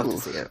 Yeah, we love to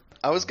see it.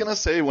 I was gonna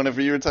say, whenever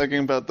you were talking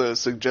about the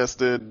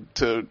suggested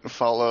to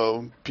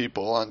follow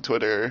people on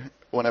Twitter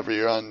whenever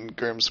you're on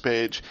Gurm's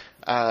page,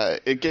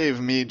 it gave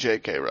me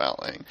J.K.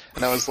 Rowling,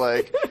 and I was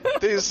like,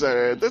 that's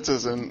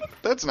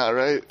not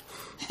right.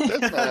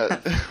 That's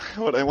not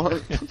what I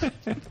want.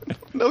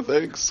 No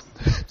thanks.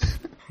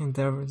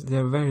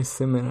 They're very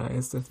similar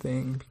is the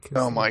thing.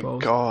 Oh my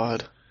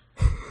god.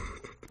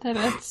 They're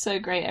both so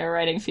great at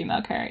writing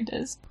female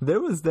characters.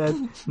 There was that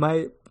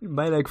my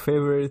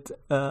favorite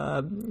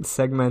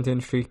segment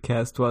in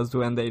Shriekcast was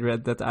when they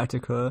read that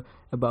article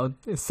about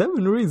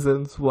 7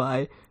 reasons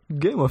why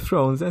Game of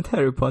Thrones and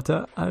Harry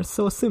Potter are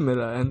so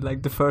similar, and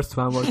the first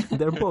one was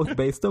they're both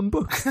based on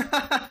books.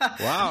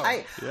 Wow.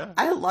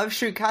 I love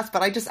Shriekcast,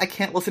 but I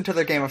can't listen to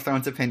their Game of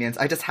Thrones opinions.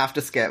 I just have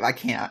to skip. I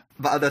can't.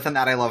 But other than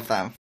that, I love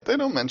them. They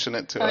don't mention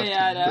it too often.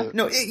 Yeah, I know. But...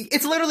 No,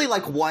 it's literally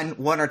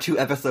one or 2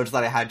 episodes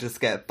that I had to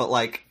skip, but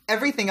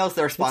everything else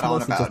they're spot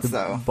on about. Just a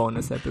so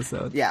bonus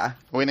episode. Yeah,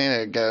 we need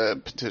to get a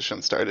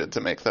petition started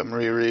to make them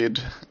reread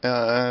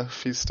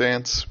Feast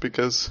Dance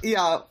because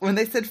when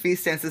they said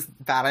Feast Dance is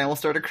bad, I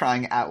almost started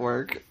crying at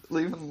work.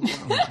 Leave them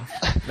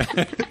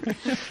alone.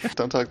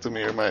 Don't talk to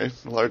me or my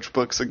large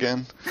books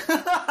again.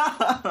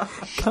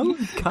 Come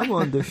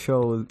on the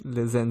show,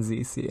 Liz and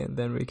ZC, and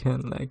then we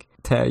can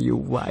tell you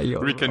why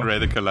you're We can wrong.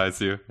 radicalize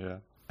you, yeah.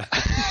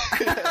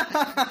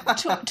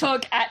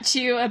 Talk at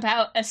you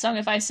about A Song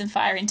of Ice and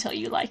Fire until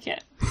you like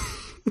it.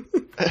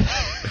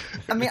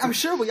 I mean, I'm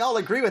sure we all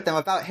agree with them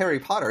about Harry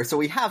Potter, so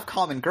we have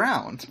common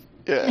ground.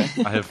 Yeah.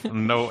 I have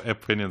no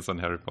opinions on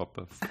Harry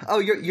Potter. Oh,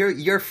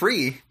 you're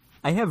free.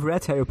 I have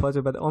read Harry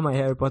Potter, but all my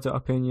Harry Potter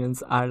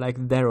opinions are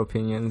their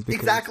opinions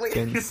because it's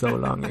been so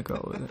long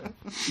ago.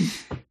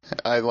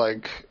 I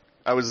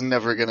was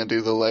never gonna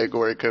do the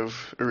legwork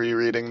of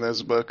rereading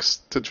those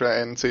books to try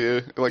and see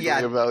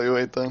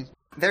reevaluate them.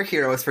 They're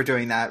heroes for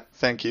doing that.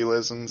 Thank you,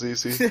 Liz and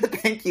ZC.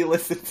 Thank you,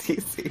 Liz and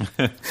ZC.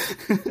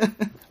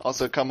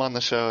 Also, come on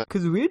the show.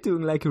 Because we're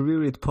doing a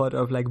reread pod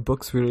of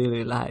books we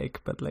really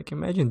like, but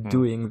imagine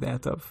doing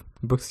that of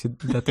books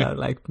that are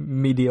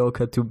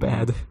mediocre to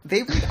bad.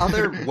 They read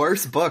other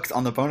worse books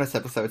on the bonus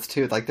episodes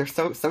too. They're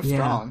so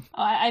strong.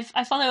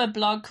 I follow a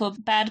blog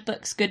called Bad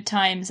Books Good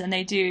Times, and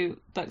they do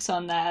books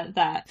on there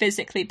that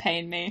physically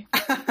pain me.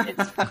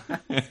 It's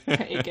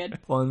pretty good.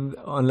 On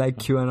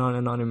QAnon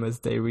Anonymous,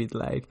 they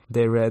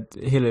read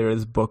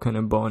Hillary's book on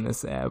a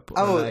bonus app.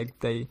 Or,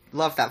 they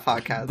love that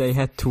podcast. They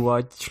had to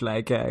watch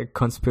a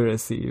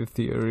conspiracy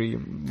theory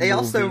they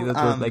also movie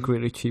that was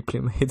really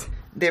cheaply made.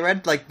 They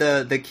read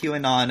the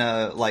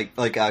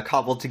QAnon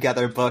cobbled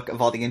together book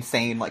of all the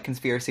insane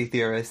conspiracy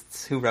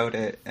theorists who wrote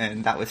it,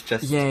 and that was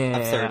just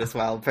absurd as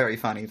well. Very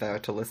funny though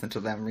to listen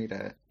to them read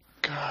it.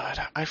 God,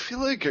 I feel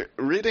like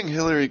reading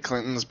Hillary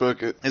Clinton's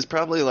book is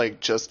probably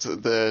just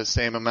the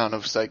same amount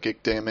of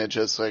psychic damage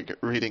as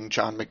reading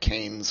John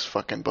McCain's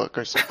fucking book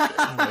or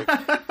something.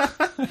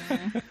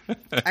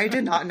 I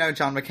did not know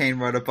John McCain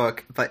wrote a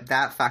book, but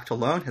that fact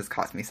alone has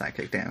caused me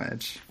psychic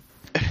damage.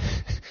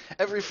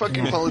 Every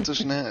fucking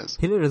politician has.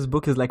 Hillary's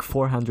book is like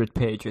 400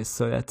 pages,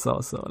 so that's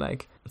also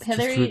like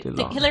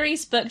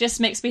Hillary's book just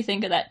makes me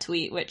think of that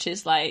tweet, which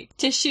is like,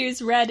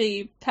 tissues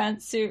ready,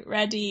 pantsuit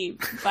ready,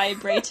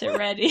 vibrator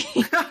ready.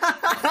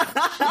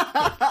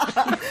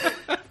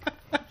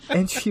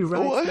 And she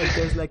writes like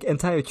there's like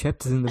entire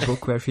chapters in the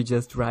book where she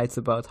just writes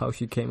about how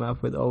she came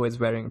up with always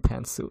wearing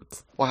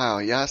pantsuits. Wow,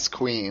 yes,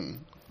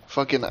 queen.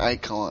 Fucking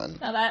icon.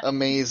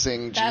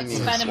 Amazing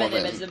genius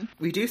woman.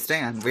 We do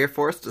stand. We are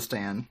forced to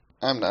stand.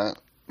 I'm not.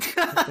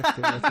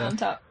 On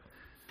top.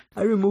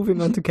 Are we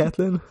moving on to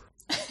Catelyn?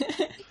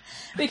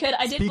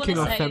 Speaking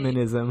of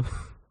feminism.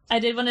 I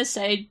did want to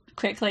say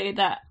quickly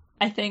that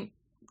I think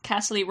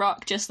Castle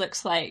Rock just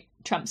looks like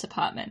Trump's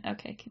apartment.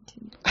 Okay,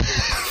 continue.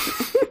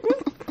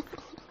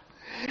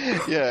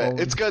 Yeah,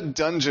 it's got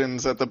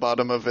dungeons at the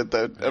bottom of it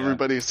that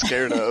everybody's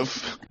scared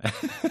of.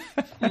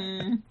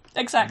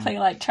 Exactly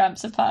like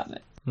Trump's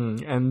apartment.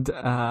 And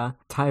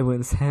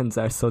Tywin's hands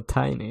are so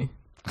tiny.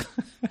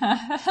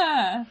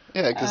 Yeah,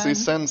 because he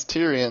sends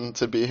Tyrion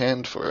to be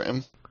hand for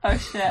him. Oh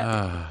shit.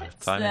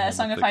 It's the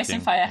Song of Ice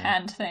and Fire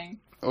hand thing.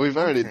 We've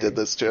already did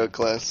this joke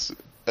last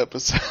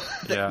episode.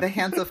 The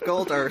hands of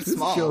gold are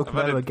small. Joke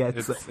never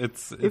gets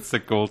it's a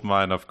gold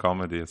mine of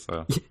comedy,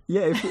 so...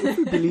 Yeah, if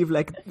you believe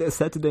like the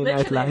Saturday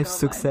Night Live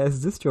success,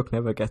 this joke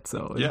never gets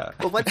old. Yeah.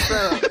 Well, what's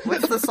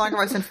the Song of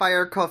Ice and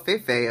Fire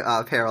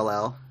Covfefe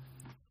parallel?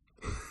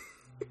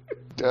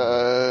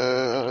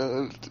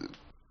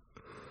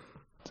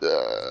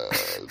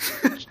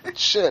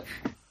 Shit.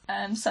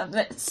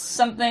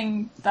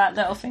 Something that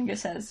Littlefinger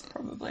says,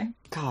 probably.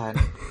 God.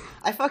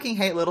 I fucking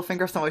hate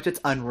Littlefinger so much it's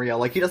unreal.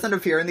 Like, he doesn't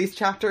appear in these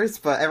chapters,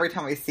 but every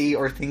time I see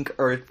or think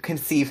or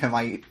conceive him,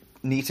 I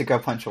need to go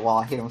punch a wall.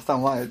 I hate him so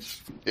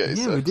much.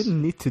 Yeah, we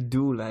didn't need to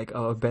do, like,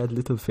 our bad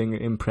Littlefinger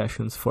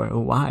impressions for a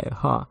while,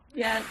 huh?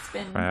 Yeah, it's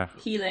been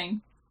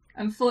healing.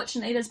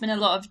 Unfortunately, there's been a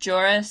lot of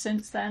Jorah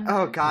since then.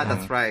 Oh god,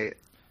 that's right.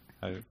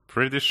 I'm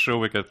pretty sure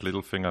we get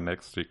Littlefinger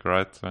next week,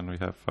 right? When we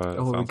have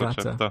Sansa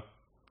chapter.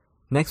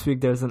 Next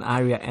week there's an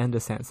Arya and a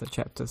Sansa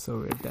chapter, so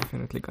we're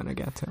definitely gonna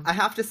get him. I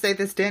have to say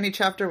this Dany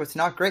chapter was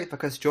not great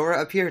because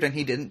Jorah appeared and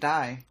he didn't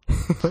die.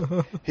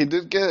 He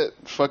did get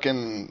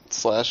fucking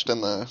slashed in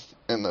the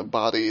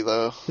body,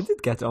 though. He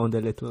did get owned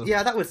a little.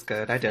 Yeah, that was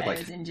good. I did like.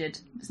 He was injured.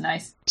 It was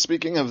nice.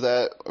 Speaking of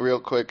that, real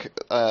quick,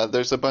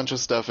 there's a bunch of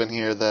stuff in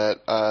here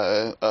that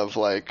of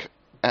like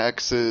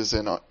axes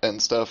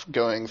and stuff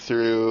going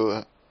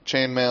through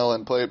chainmail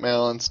and plate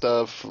mail and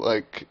stuff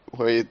like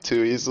way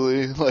too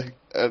easily. Like,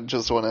 I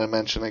just want to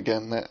mention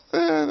again that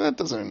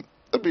that'd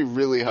be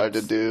really hard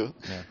to do.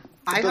 Yeah.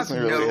 I doesn't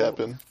have really no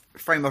happen.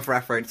 Frame of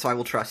reference, so I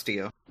will trust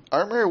you.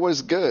 Armor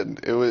was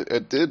good.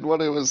 It did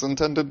what it was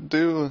intended to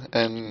do,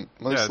 and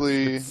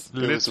mostly it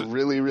was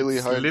really, really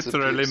hard to It's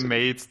literally pierce.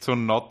 made to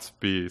not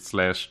be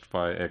slashed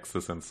by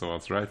axes and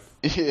swords, right?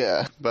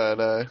 Yeah,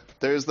 but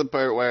there's the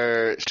part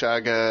where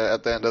Shagga,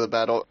 at the end of the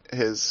battle,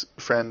 his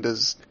friend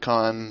is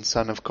Khan,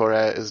 son of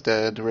Korat, is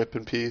dead, rip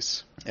in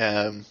peace.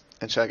 And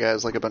Shagga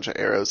has like a bunch of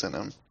arrows in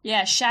him.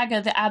 Yeah,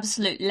 Shagga, the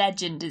absolute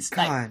legend, is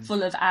like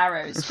full of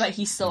arrows, but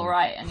he's still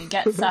right, and he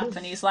gets up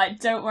and he's like,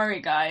 "Don't worry,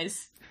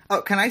 guys."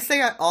 Oh, can I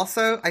say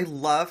I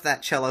love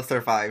that Chella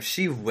survives.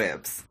 She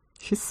whips.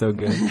 She's so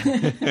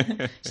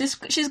good.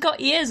 She's got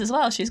ears as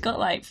well. She's got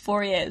like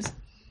 4 ears.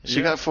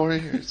 She got 4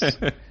 years.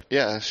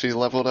 Yeah, she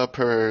leveled up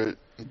her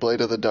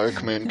Blade of the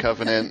Dark Moon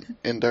Covenant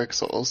in Dark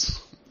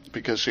Souls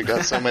because she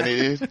got so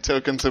many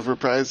tokens of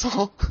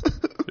reprisal.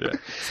 Yeah.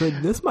 So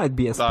this might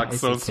be a Dark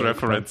Souls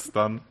reference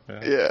done.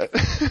 Yeah.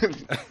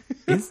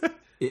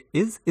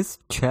 Is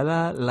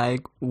Chella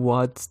like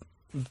what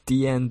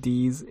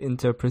D&D's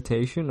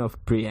interpretation of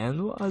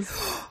Brienne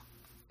was?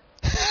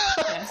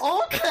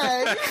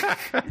 Okay.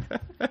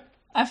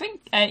 I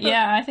think,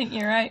 I think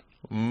you're right.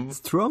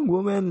 Strong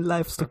woman,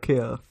 lives to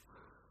kill.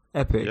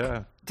 Epic.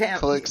 Yeah.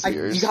 Damn,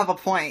 you have a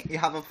point. You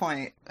have a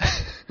point.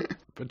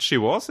 But she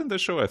was in the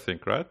show, I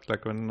think, right?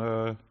 Like when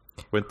Tyrion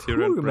Who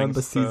remember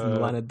brings, season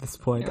 1 at this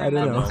point? I I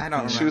don't know. I don't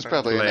remember. She was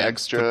probably an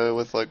extra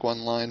with like one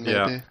line,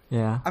 maybe.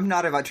 Yeah. I'm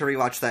not about to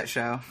rewatch that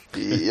show.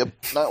 Yep,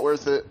 not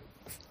worth it.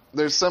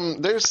 There's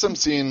some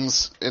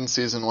scenes in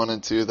season 1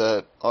 and 2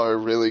 that are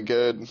really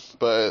good,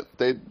 but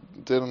they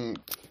didn't.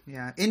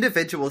 Yeah,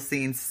 individual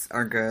scenes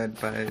are good,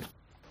 but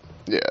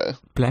Yeah,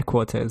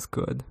 Blackwater is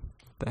good.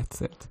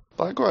 That's it.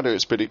 Blackwater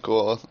is pretty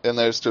cool, and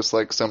there's just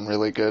like some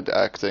really good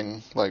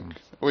acting. Like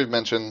we've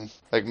mentioned,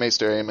 like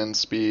Maester Aemon's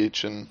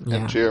speech and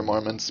Jeor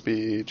Mormont's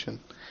speech and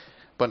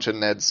a bunch of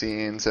Ned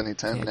scenes.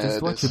 Anytime Yeah, Ned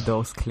just watch is...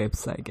 those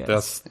clips, I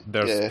guess.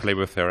 There's Play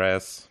With Her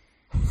Ass.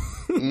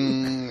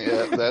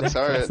 yeah, that's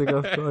alright. Classic,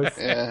 of course.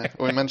 Yeah,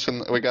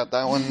 we got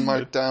that one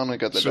marked down. We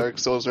got the Dark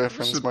Souls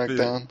reference marked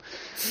down.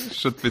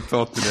 Should be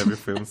taught in every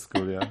film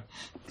school, yeah.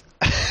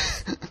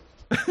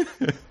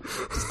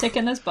 Just tick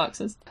in those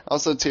boxes.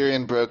 Also,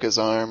 Tyrion broke his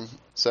arm,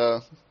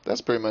 so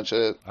that's pretty much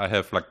it. I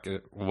have like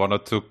 1 or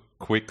 2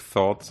 quick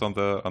thoughts on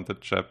the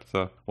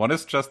chapter. One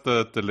is just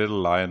the little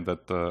line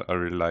that I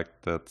really like.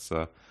 That's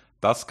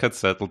dusk had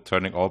settled,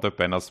 turning all the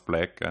banners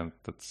black, and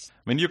that's.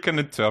 I mean, you can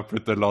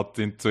interpret a lot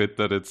into it.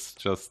 That it's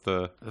just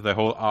the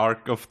whole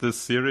arc of this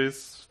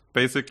series,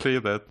 basically.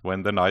 That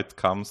when the night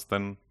comes,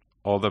 then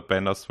all the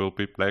banners will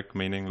be black,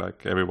 meaning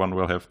like everyone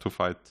will have to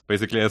fight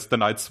basically as the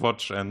Night's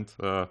Watch, and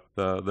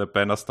the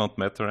banners don't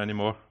matter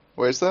anymore.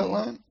 Where's that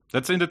line?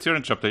 That's in the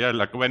Tyrion chapter, yeah.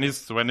 Like when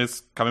he's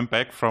coming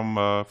back from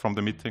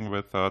the meeting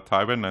with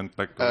Tywin and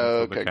like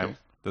going to the camp. Okay.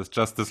 There's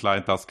just this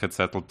line: "Dusk had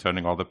settled,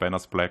 turning all the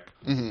banners black."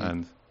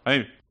 And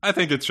I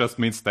think it just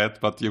means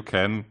that, but you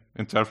can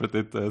interpret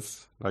it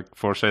as like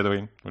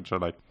foreshadowing, which I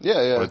like.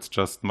 Yeah. Or it's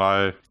just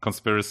my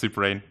conspiracy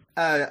brain.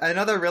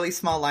 Another really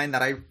small line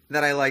that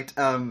I liked,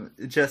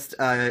 just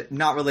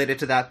not related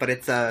to that, but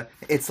it's a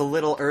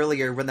little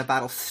earlier when the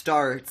battle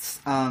starts,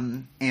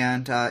 and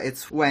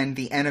it's when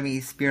the enemy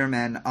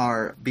spearmen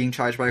are being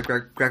charged by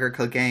Gregor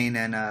Clegane,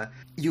 and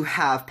you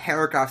have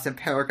paragraphs and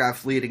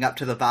paragraphs leading up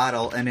to the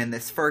battle, and in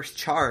this first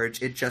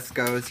charge, it just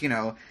goes,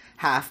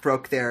 half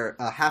broke their,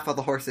 half of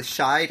the horses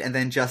shied, and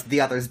then just the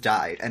others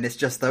died. And it's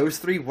just those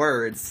three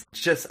words,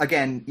 just,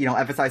 again,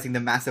 emphasizing the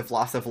massive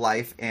loss of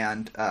life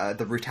and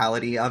the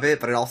brutality of it,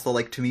 but it also,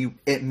 like, to me,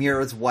 it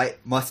mirrors what it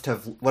must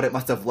have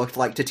looked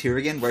like to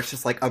Tyrion, where it's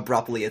just, like,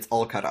 abruptly it's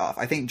all cut off.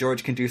 I think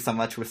George can do so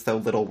much with so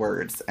little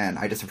words, and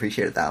I just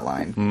appreciated that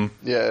line.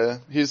 Yeah,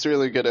 he's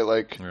really good at,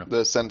 like,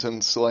 the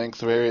sentence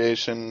length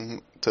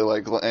variation to,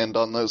 like, end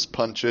on those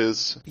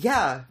punches.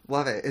 Yeah,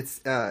 love it.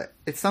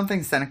 It's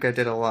something Seneca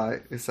did a lot.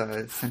 It's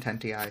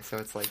Sententii, so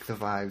it's like the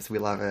vibes. We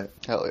love it.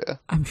 Hell yeah.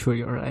 I'm sure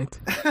you're right.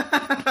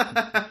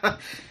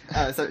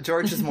 So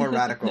George is more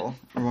radical,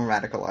 or more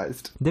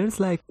radicalized. There's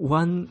like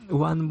one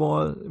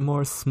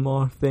more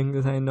small thing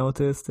that I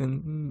noticed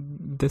in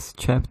this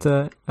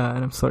chapter,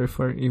 and I'm sorry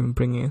for even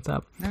bringing it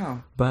up.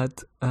 No.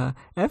 But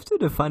after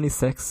the funny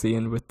sex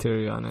scene with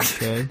Tyrion,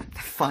 okay?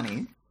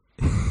 Funny?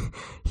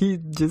 he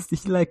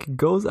like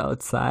goes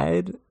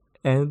outside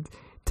and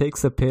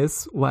takes a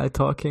piss while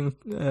talking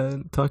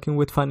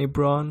with Funny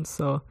Braun.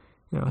 So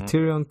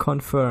Tyrion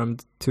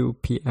confirmed to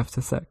pee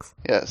after sex.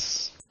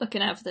 Yes.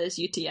 Looking out for those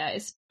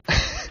UTIs.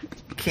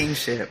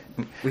 Kingship.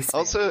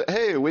 Also,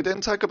 hey, we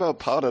didn't talk about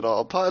Pod at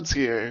all. Pod's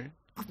here.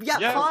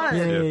 Yeah, Pod.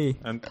 Yay.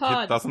 And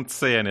Pod. He doesn't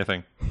say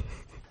anything.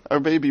 Our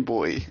baby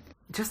boy.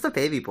 Just a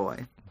baby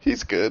boy.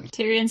 He's good.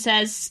 Tyrion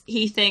says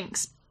he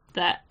thinks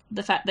that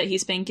the fact that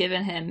he's been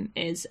given him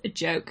is a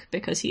joke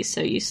because he's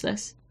so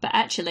useless. But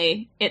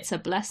actually, it's a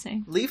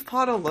blessing. Leave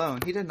Pod alone.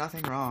 He did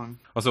nothing wrong.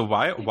 Also,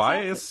 why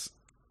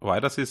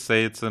does he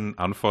say it's an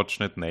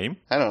unfortunate name?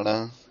 I don't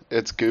know.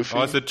 It's goofy.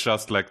 Or is it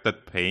just like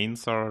that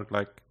pains are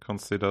like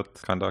considered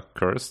kind of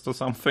cursed or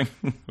something?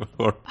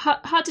 Or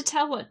hard to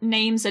tell what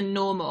names are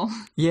normal.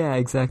 Yeah,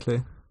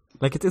 exactly.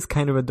 Like, it is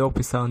kind of a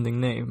dopey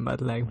sounding name,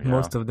 but like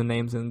most of the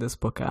names in this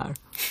book are.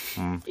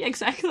 Yeah,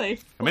 exactly.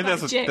 I mean,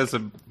 there's a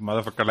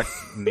motherfucker like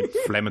named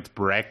Flemeth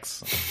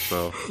Brax.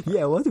 So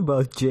yeah, what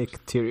about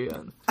Jake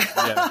Tyrion?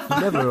 Yeah.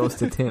 You never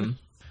roasted him.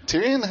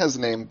 Tyrion has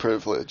name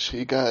privilege.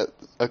 He got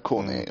a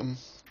cool name.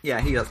 Yeah,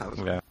 he does have.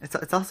 Yeah.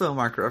 It's also a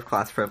marker of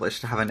class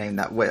privilege to have a name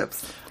that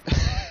whips.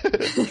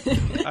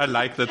 I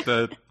like that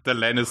the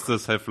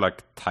Lannisters have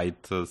like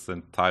Titus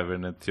and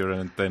Tywin and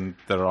Tyrion, and then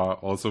there are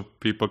also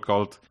people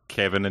called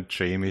Kevin and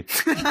Jamie.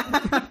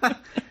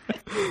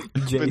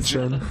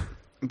 Jason.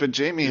 But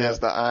Jamie has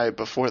the I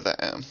before the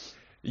M.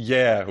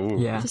 Yeah. Ooh.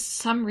 Yeah. For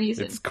some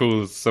reason. It's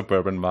cool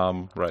suburban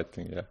mom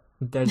writing, yeah.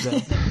 There's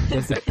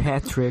a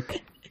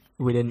Patrick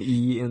with an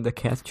E in the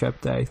cat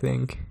chapter, I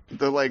think.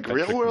 The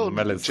real world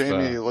Melissa.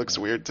 Jamie looks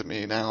weird to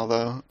me now,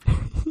 though.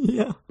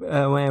 Yeah.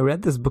 When I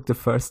read this book the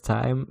first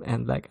time,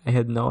 and I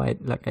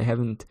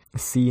haven't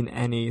seen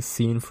any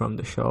scene from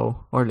the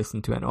show, or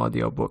listened to an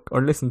audiobook,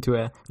 or listened to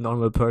a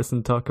normal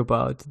person talk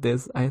about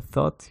this, I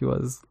thought he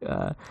was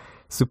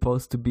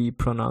supposed to be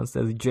pronounced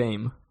as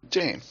Jame.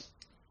 Jame.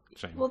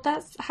 Well,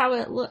 that's how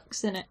it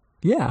looks, isn't it?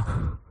 Yeah.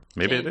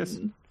 Maybe it is.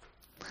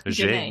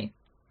 Jame.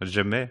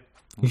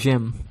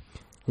 Jim.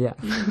 Yeah.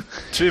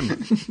 Jim.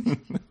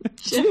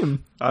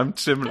 Jim. I'm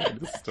Jim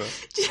Lannister.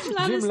 Jim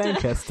Lannister. Jim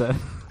Lancaster.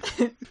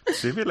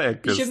 Jimmy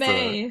Lancaster.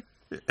 Jame.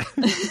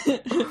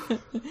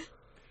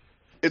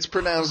 It's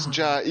pronounced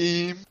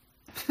Jaim.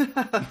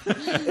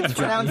 It's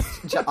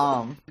pronounced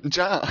Ja'am.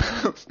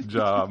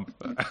 Jam.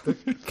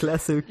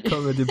 Classic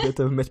comedy bit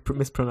of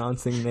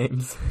mispronouncing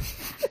names.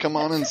 Come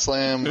on and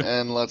slam,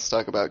 and let's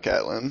talk about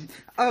Catelyn.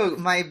 Oh,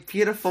 my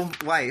beautiful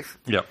wife.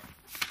 Yep.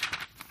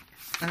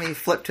 Let me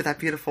flip to that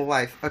beautiful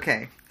wife.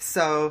 Okay,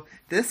 so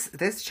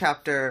this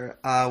chapter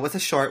was a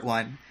short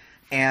one,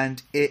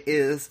 and it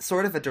is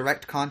sort of a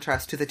direct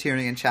contrast to the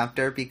Tyrion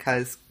chapter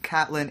because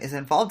Catelyn is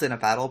involved in a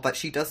battle, but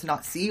she does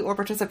not see or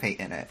participate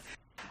in it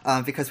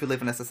because we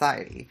live in a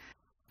society.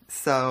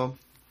 So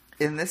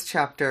in this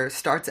chapter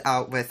starts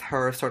out with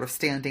her sort of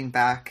standing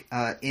back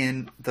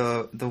in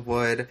the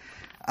wood,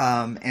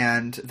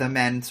 and the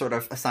men sort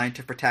of assigned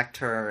to protect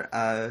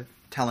her,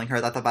 telling her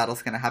that the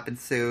battle's going to happen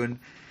soon.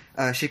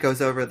 she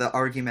goes over the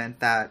argument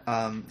that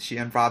she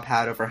and Rob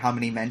had over how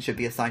many men should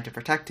be assigned to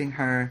protecting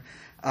her.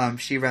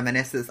 She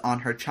reminisces on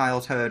her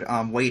childhood,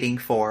 waiting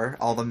for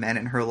all the men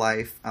in her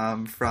life,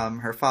 from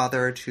her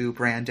father to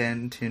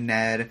Brandon to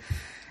Ned,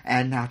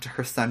 and now to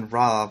her son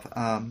Rob.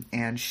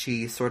 And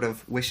she sort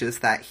of wishes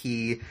that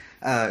he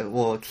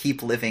will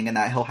keep living and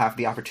that he'll have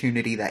the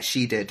opportunity that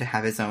she did to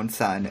have his own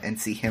son and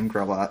see him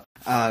grow up.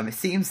 It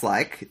seems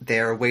like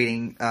they're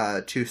waiting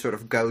to sort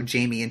of go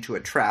Jaime into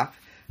a trap.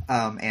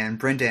 And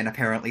Brynden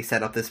apparently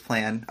set up this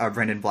plan,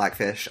 Brynden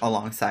Blackfish,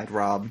 alongside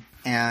Rob.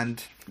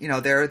 And, you know,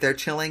 they're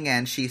chilling,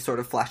 and she sort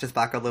of flashes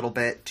back a little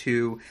bit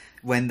to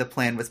when the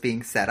plan was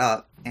being set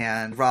up.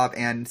 And Rob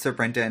and Sir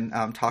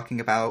Brynden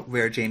talking about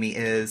where Jaime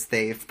is.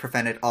 They've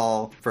prevented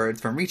all birds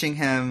from reaching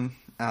him.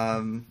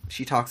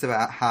 She talks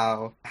about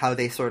how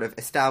they sort of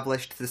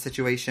established the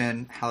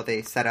situation, how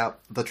they set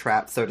up the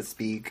trap, so to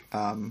speak,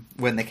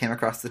 when they came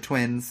across the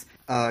twins.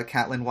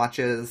 Catelyn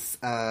watches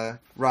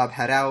Rob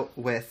head out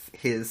with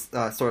his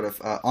sort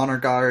of honor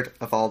guard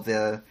of all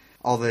the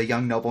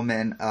young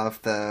noblemen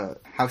of the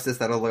houses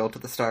that are loyal to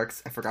the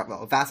Starks. I forgot,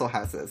 vassal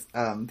houses.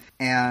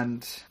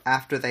 And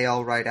after they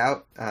all ride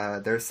out,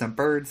 there's some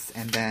birds,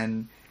 and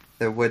then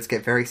the woods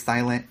get very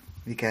silent.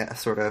 We get a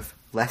sort of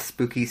less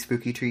spooky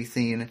tree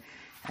scene.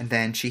 And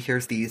then she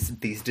hears these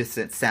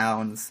distant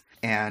sounds,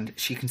 and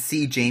she can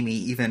see Jaime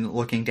even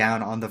looking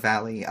down on the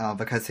valley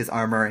because his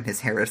armor and his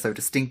hair is so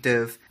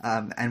distinctive.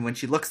 And when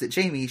she looks at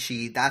Jaime,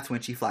 that's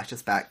when she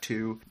flashes back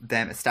to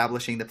them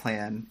establishing the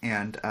plan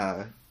and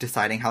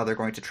deciding how they're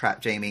going to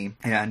trap Jaime.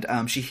 And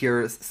she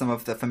hears some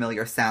of the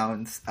familiar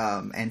sounds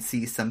and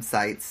sees some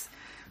sights.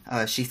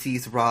 She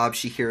sees Rob,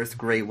 she hears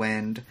Grey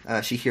Wind,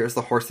 she hears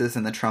the horses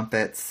and the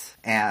trumpets,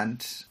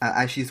 and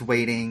as she's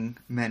waiting,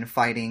 men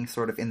fighting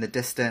sort of in the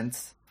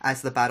distance.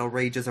 As the battle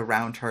rages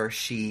around her,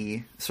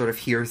 she sort of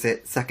hears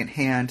it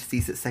secondhand,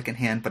 sees it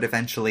secondhand, but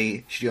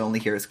eventually she only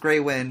hears Grey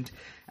Wind,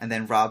 and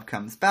then Rob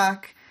comes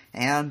back,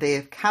 and they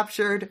have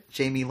captured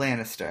Jaime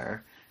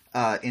Lannister,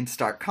 in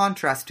stark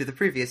contrast to the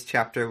previous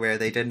chapter where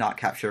they did not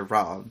capture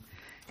Rob.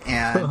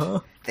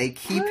 And they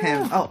keep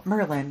him... Oh,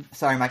 Merlin.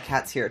 Sorry, my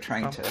cat's here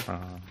trying to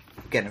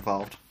get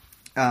involved.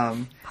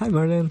 Hi,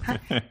 Merlin.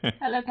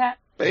 Hello, cat.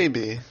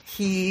 Baby.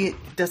 He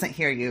doesn't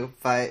hear you,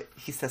 but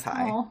he says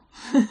hi.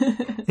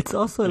 It's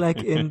also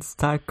like in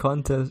stark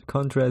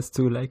contrast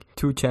to like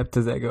 2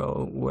 chapters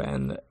ago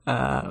when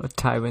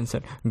Tywin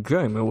said,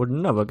 Jaime would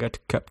never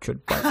get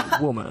captured by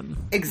a woman.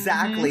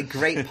 Exactly.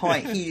 Great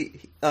point.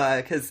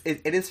 Because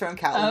it is from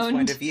Catelyn's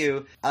point of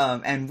view,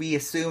 and we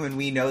assume and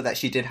we know that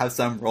she did have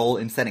some role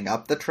in setting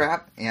up the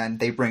trap, and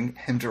they bring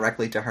him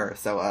directly to her,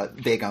 so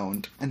big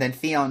owned. And then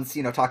Theon's,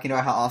 talking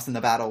about how awesome the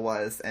battle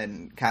was,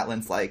 and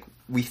Catelyn's like,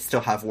 we still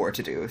have war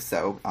to do,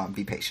 so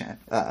be patient.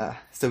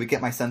 So we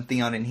get my son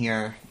Theon in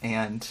here,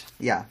 and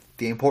yeah,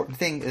 the important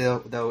thing,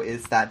 though,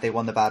 is that they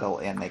won the battle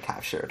and they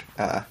captured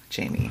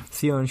Jaime.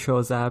 Theon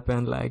shows up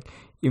and, like,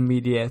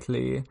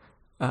 immediately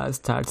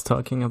starts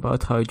talking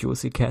about how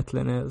juicy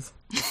Catelyn is.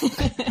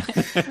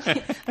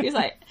 He's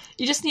like,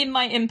 you just need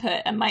my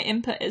input, and my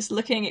input is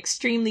looking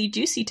extremely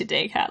juicy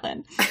today,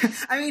 Catelyn.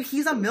 I mean,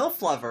 he's a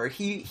MILF lover.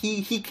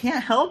 He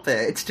can't help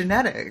it. It's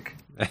genetic.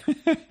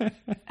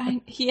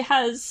 And he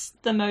has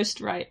the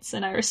most rights,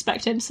 and I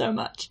respect him so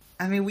much.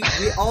 I mean, we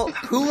all,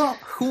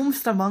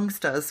 whomst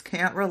amongst us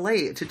can't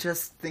relate to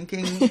just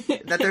thinking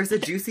that there's a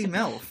juicy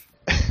MILF.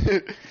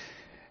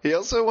 He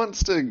also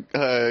wants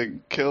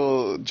to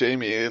kill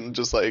Jaime and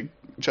just, like,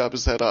 chop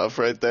his head off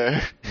right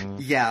there.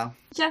 Yeah.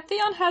 Yeah,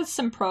 Theon has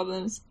some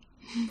problems.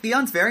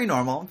 Theon's very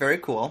normal, very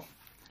cool.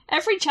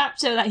 Every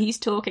chapter that he's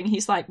talking,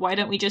 he's like, why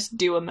don't we just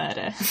do a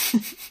murder?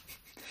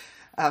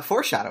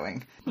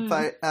 Foreshadowing.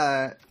 But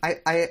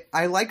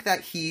I like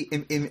that he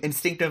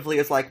instinctively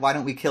is like, why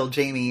don't we kill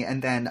Jaime?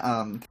 And then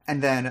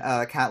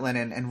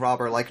Catelyn and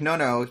Rob are like,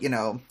 no,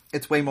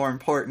 it's way more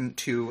important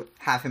to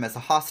have him as a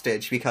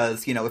hostage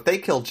because, if they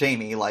kill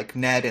Jaime, like,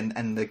 Ned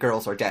and the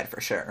girls are dead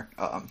for sure.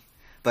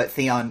 But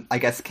Theon, I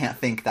guess, can't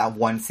think that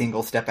one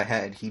single step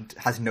ahead. He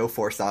has no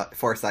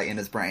foresight in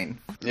his brain.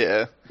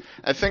 Yeah.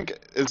 I think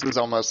this is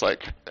almost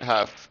like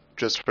half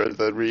just for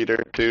the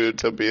reader, too,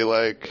 to be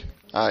like...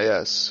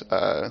 yes,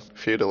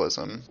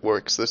 feudalism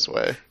works this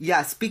way.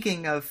 Yeah,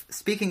 speaking of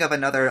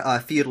another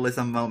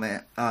feudalism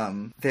moment,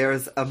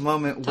 there's a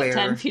moment where...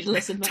 Top 10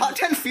 feudalism moments. Top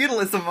 10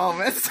 feudalism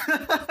moments!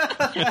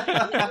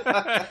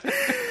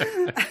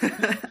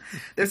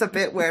 There's a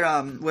bit where,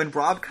 when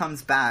Rob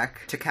comes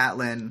back to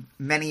Catelyn,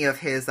 many of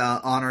his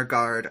honor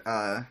guard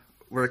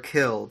were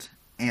killed.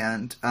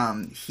 And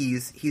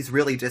he's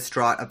really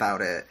distraught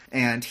about it,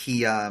 and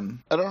he I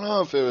don't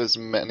know if it was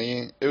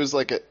many. It was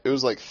like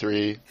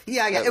 3.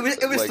 Yeah, it was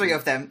like, 3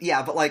 of them.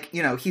 Yeah, but like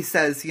he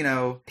says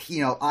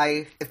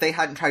if they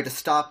hadn't tried to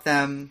stop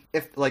them,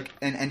 if like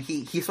and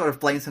he sort of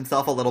blames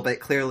himself a little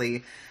bit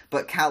clearly,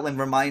 but Catelyn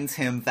reminds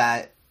him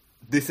that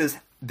this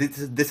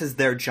is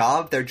their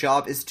job. Their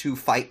job is to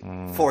fight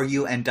for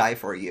you and die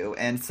for you,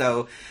 and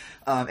so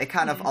it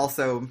kind of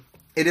also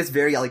it is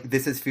very, like,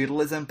 this is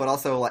feudalism, but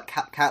also, like,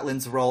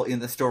 Catelyn's role in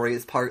the story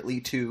is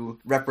partly to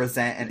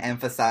represent and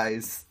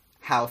emphasize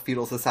how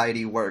feudal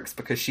society works,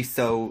 because she's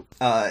so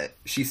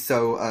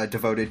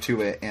devoted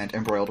to it and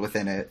embroiled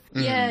within it.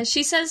 Yeah,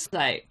 she says,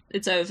 like,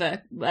 it's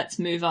over, let's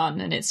move on,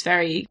 and it's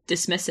very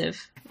dismissive.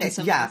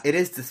 Yeah, it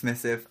is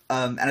dismissive,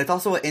 and it's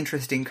also an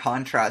interesting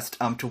contrast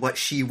to what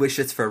she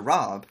wishes for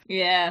Robb.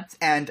 Yeah,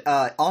 and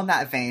on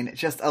that vein,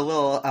 just a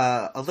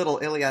little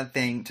Iliad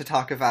thing to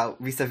talk about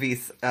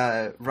vis-a-vis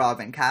Robb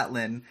and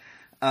Catelyn,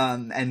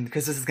 and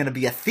because this is going to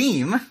be a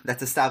theme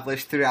that's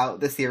established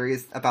throughout the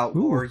series about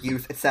war,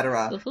 youth,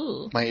 etc.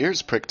 My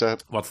ears pricked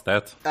up. What's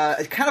that?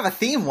 It's kind of a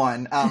theme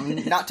one,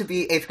 not to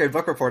be 8th grade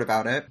book report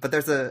about it, but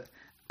there's a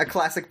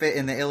classic bit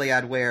in the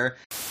Iliad where...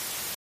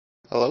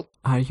 Hello?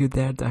 Are you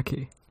there,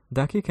 Ducky?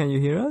 Ducky, can you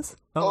hear us?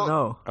 Oh,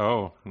 no.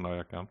 Oh, no,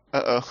 I can't.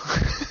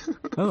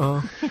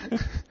 Uh-oh.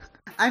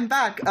 I'm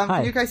back.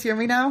 Can you guys hear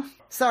me now?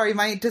 Sorry,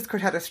 my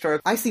Discord had a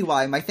stroke. I see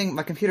why. My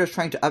computer's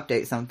trying to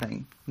update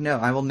something. No,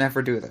 I will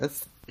never do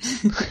this.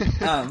 You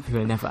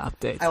will never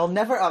update. I will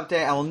never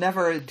update. I will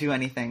never do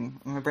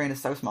anything. My brain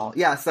is so small.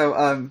 Yeah, so,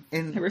 I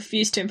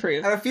refuse to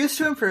improve. I refuse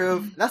to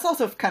improve. That's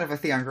also kind of a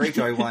Theon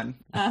Greyjoy one.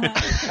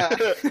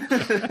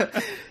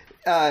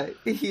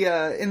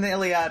 In the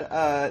Iliad,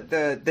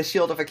 the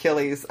Shield of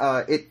Achilles,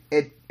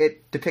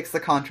 it depicts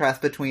the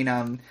contrast between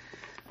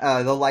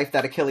the life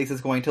that Achilles is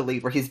going to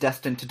lead, where he's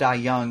destined to die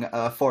young,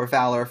 for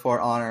valor,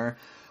 for honor,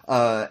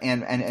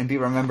 and be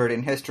remembered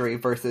in history,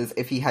 versus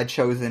if he had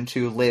chosen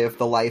to live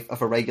the life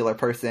of a regular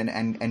person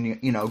and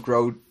you know,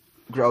 grow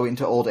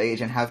into old age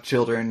and have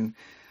children,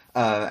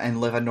 and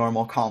live a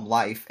normal, calm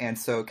life. And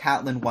so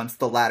Catelyn wants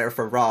the latter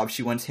for Robb.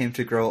 She wants him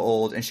to grow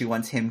old, and she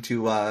wants him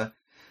to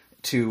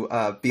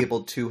be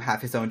able to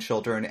have his own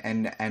children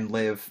and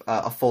live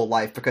a full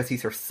life because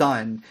he's her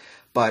son.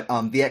 But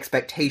the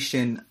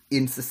expectation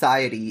in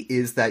society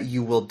is that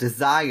you will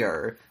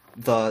desire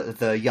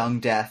the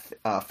young death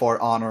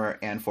for honor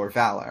and for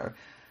valor.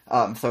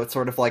 So it's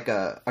sort of like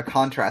a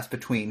contrast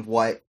between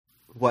what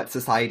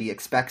society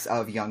expects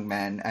of young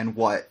men and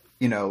what,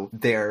 you know,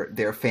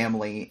 their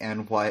family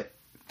and what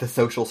the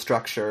social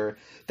structure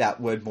that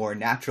would more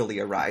naturally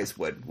arise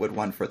would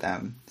want for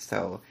them.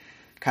 So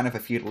kind of a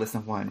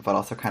feudalism one, but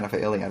also kind of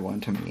an Iliad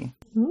one to me.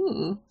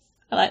 Ooh,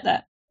 I like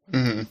that.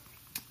 Mm-hmm.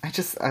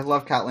 I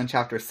love Catelyn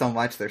chapters so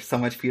much. There's so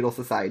much feudal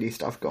society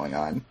stuff going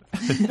on.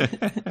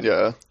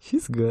 Yeah.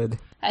 She's good.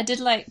 I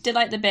did like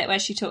the bit where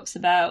she talks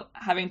about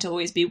having to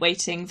always be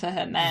waiting for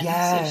her men.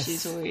 Yes. So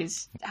she's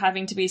always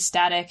having to be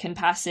static and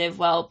passive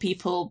while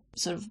people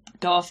sort of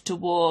go off to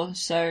war.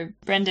 So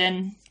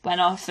Brendan went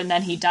off and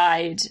then he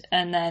died,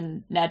 and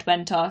then Ned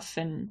went off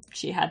and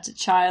she had a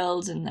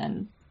child, and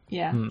then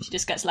she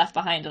just gets left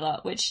behind a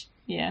lot, which...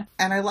 Yeah.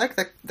 And I like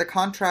the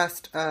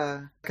contrast,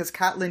 because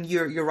Catelyn,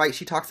 you're right,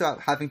 she talks about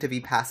having to be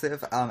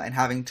passive, and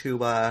having to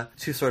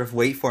sort of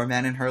wait for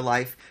men in her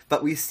life,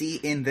 but we see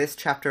in this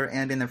chapter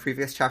and in the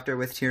previous chapter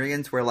with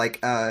Tyrion's where,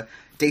 like,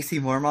 Daisy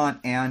Mormont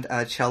and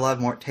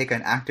Chella take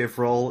an active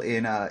role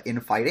in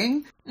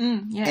fighting,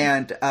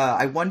 and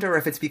I wonder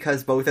if it's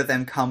because both of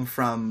them come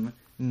from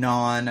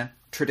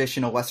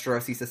non-traditional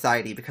Westerosi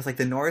society, because, like,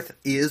 the North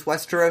is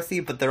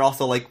Westerosi, but they're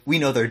also, like, we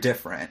know they're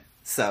different.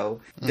 So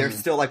they're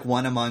still, like,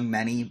 one among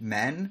many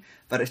men,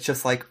 but it's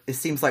just, like, it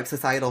seems like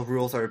societal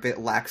rules are a bit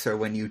laxer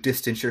when you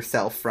distance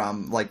yourself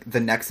from, like, the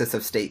nexus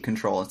of state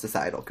control and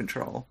societal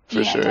control.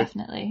 For sure.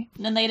 Definitely.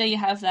 And then later you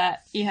have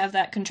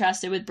that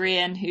contrasted with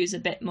Brienne, who's a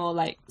bit more,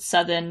 like,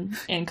 southern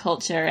in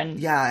culture, and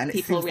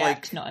people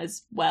react not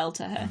as well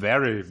to her.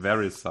 Very,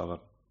 very southern.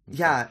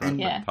 Yeah,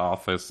 and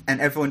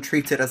everyone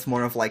treats it as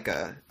more of, like,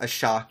 a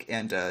shock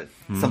and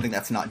something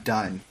that's not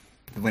done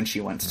when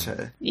she wants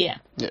to. Yeah.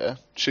 Yeah.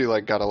 She,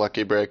 like, got a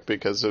lucky break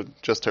because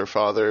of just her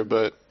father,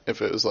 but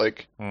if it was,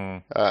 like,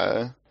 the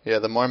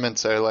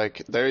Mormonts are,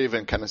 like, they're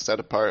even kind of set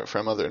apart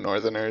from other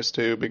Northerners,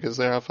 too, because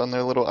they're off on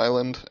their little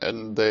island,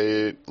 and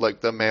they,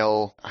 like, the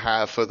male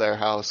half of their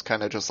house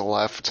kind of just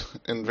left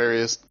in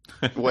various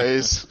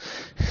ways,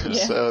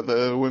 so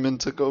the women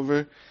took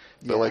over.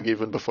 But like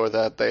even before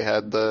that, they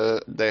had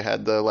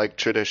the like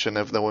tradition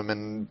of the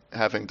women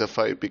having to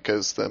fight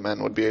because the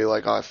men would be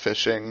like off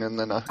fishing, and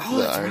then the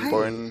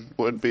Ironborn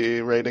would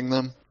be raiding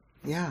them.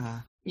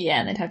 Yeah.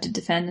 Yeah, and they'd have to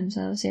defend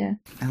themselves. Yeah,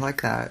 I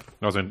like that.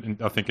 Also,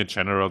 I think in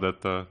general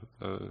that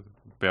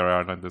Bear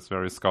Island is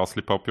very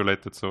scarcely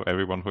populated, so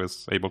everyone who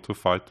is able to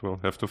fight will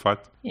have to fight.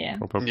 Yeah.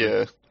 Probably.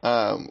 Yeah.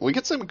 We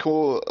get some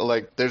cool,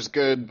 like, there's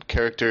good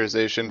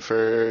characterization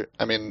for,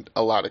 I mean,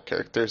 a lot of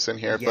characters in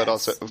here,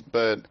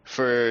 but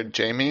for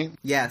Jaime.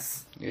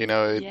 Yes. You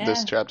know,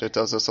 this chapter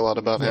tells us a lot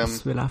about him.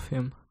 Yes, we love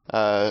him.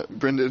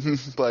 Brendan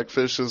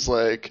Blackfish is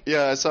like,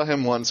 yeah, I saw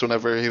him once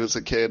whenever he was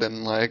a kid,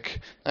 and,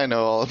 like, I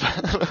know all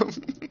about him.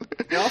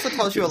 It also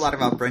tells you a lot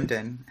about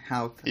Brendan,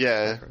 how...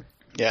 Yeah,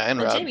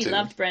 and Rob, Jaime too.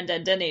 loved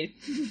Brendan, didn't he?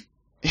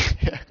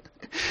 Yeah.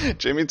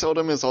 Jaime told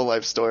him his whole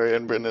life story,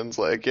 and Brendan's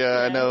like,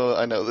 I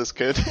know this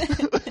kid.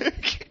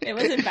 It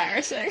was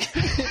embarrassing.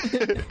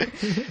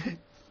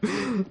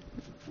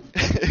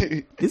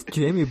 Is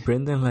Jaime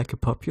Brynden like a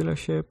popular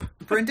ship?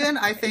 Brynden,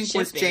 I think,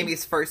 was be.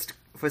 Jaime's first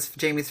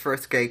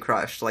gay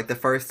crush, like the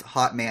first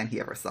hot man he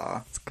ever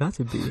saw. It's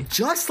gotta be.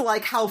 Just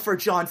like how for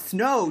Jon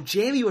Snow,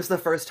 Jaime was the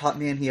first hot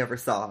man he ever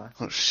saw.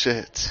 Oh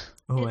shit.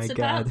 Oh It's my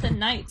about god. the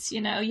knights,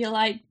 you know. You're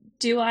like,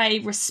 do I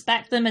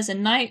respect them as a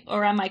knight,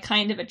 or am I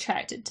kind of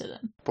attracted to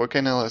them? ¿Por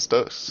qué no las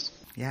dos?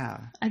 Yeah.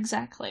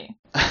 Exactly.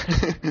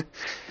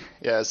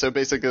 Yeah, so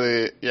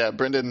basically, yeah,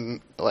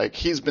 Brynden, like,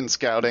 he's been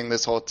scouting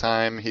this whole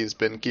time. He's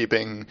been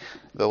keeping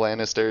the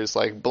Lannisters,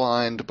 like,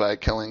 blind by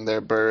killing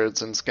their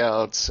birds and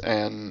scouts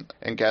and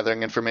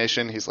gathering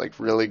information. He's, like,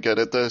 really good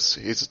at this.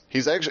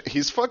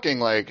 He's fucking,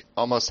 like,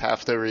 almost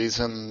half the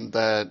reason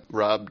that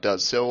Robb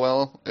does so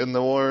well in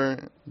the war.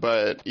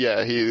 But,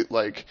 yeah,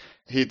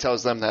 he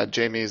tells them that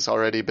Jaime's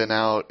already been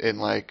out in,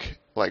 like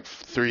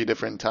 3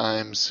 different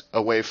times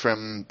away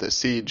from the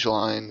siege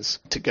lines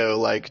to go,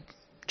 like,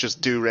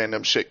 just do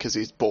random shit because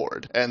he's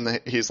bored.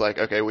 And he's like,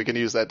 okay, we can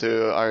use that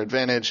to our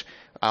advantage.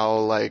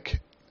 I'll, like,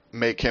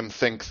 make him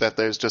think that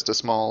there's just a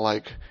small,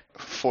 like,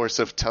 force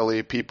of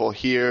Tully people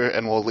here,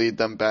 and we'll lead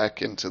them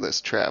back into this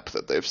trap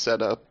that they've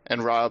set up.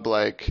 And Robb,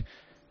 like,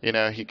 you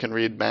know, he can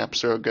read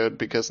maps real good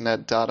because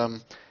Ned taught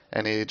him,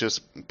 and he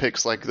just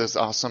picks, like, this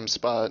awesome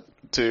spot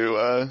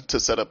to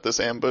set up this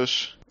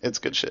ambush. It's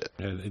good shit.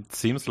 Yeah, it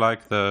seems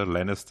like the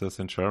Lannisters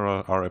in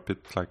general are a bit,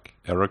 like,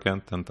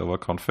 arrogant and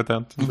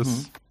overconfident in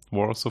this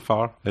war so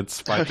far.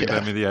 It's biting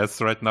them in the ass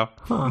right now.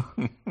 Huh.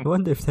 I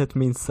wonder if that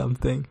means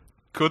something.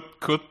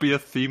 Could be a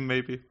theme,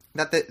 maybe.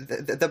 That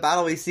the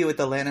battle we see with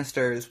the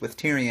Lannisters with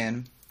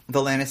Tyrion, the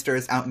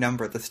Lannisters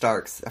outnumber the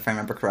Starks, if I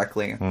remember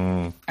correctly.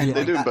 And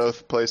they do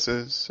both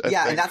places. I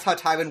think. And that's how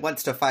Tywin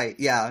wants to fight.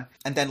 Yeah,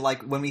 and then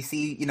like when we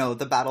see, you know,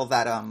 the battle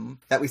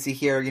that we see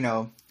here, you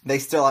know, they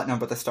still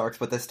outnumber the Starks,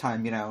 but this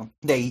time, you know,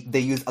 they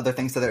use other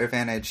things to their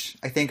advantage.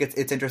 I think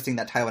it's interesting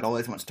that Tywin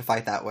always wants to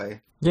fight that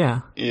way.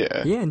 Yeah.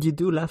 Yeah. Yeah, and you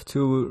do love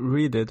to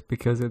read it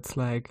because it's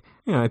like,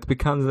 you know, it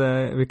becomes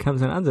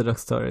an underdog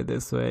story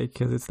this way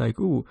because it's like,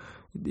 ooh,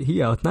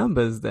 he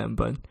outnumbers them,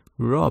 but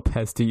Robb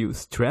has to use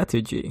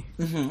strategy.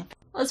 Mm-hmm.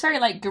 Well, it's very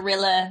like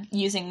guerrilla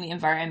using the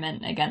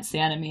environment against the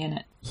enemy in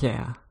it.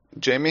 Yeah.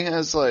 Jaime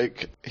has,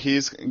 like,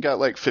 he's got,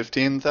 like,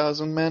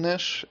 15,000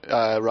 men-ish.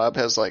 Robb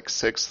has, like,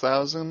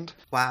 6,000.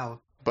 Wow.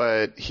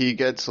 But he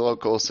gets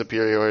local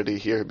superiority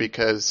here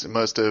because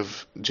most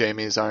of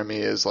Jaime's army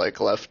is, like,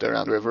 left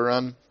around River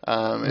Run.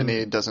 And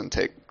he doesn't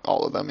take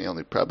all of them. He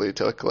only probably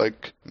took,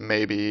 like,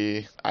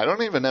 maybe... I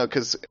don't even know,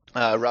 because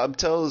Robb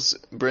tells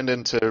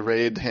Brynden to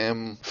raid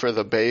him for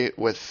the bait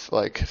with,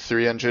 like,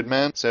 300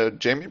 men. So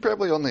Jaime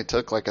probably only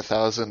took, like,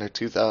 1,000 or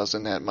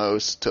 2,000 at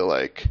most to,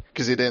 like...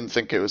 Because he didn't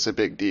think it was a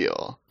big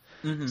deal.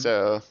 Mm-hmm.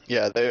 So,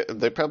 yeah,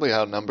 they probably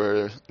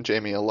outnumber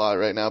Jaime a lot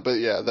right now. But,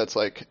 yeah, that's,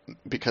 like,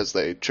 because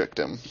they tricked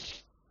him.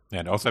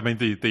 And also, I mean,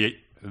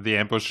 the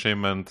ambush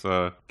him and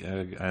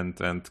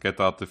get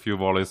out a few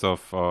volleys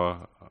of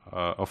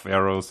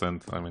arrows,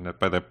 and I mean,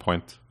 by that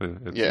point,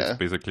 it's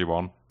basically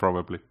won,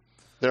 probably.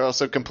 They're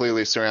also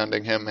completely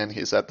surrounding him, and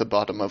he's at the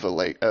bottom of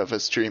a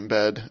stream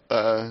bed.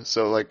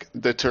 So, like,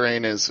 the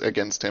terrain is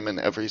against him in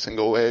every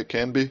single way it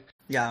can be.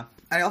 Yeah.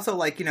 I also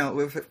like, you know,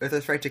 with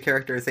respect to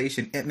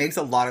characterization, it makes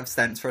a lot of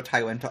sense for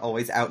Tywin to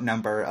always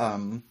outnumber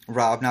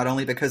Robb, not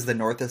only because the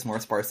North is more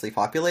sparsely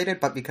populated,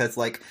 but because,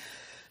 like,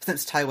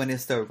 since Tywin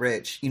is so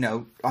rich, you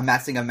know,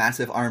 amassing a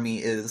massive army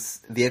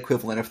is the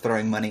equivalent of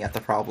throwing money at the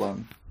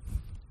problem.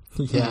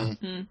 Yeah.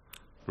 Mm-hmm.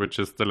 Which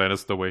is the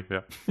Lannister way,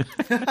 yeah.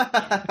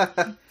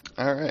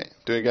 All right.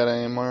 Do we got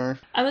any more?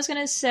 I was going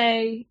to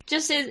say,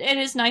 just it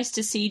is nice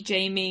to see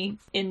Jaime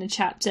in the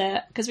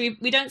chapter, because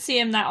we don't see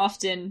him that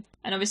often,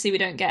 and obviously we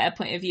don't get a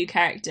point of view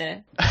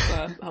character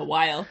for a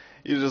while.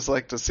 You just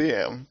like to see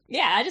him.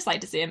 Yeah, I just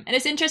like to see him. And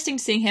it's interesting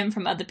to see him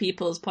from other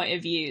people's point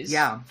of views.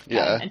 Yeah.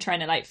 And trying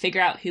to, like,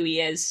 figure out who he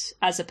is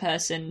as a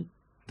person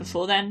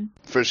before then.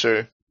 For sure.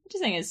 I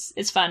just think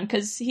it's fun,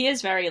 because he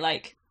is very,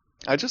 like...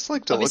 I just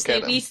like to look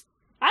at him.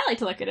 I like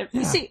to look at him. Yeah.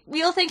 You see,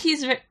 we all think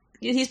he's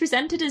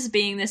presented as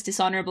being this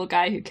dishonorable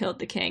guy who killed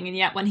the king, and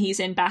yet when he's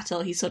in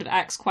battle, he sort of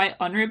acts quite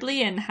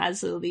honorably and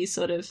has all these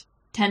sort of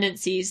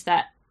tendencies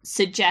that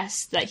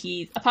suggest that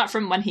he, apart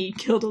from when he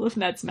killed all of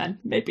Ned's men,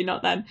 maybe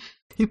not then.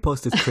 He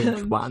posted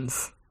cringe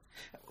once.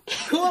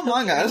 Who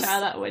among us? Out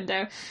that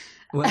window.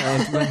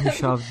 Well, when he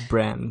shoved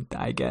Bran,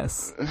 I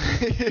guess.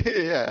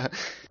 Yeah.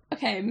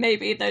 Okay,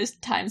 maybe those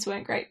times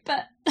weren't great,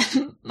 but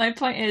my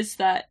point is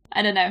that,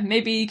 I don't know,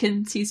 maybe you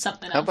can see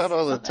something else. How about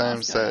all the something else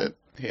times going on. that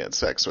he had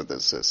sex with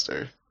his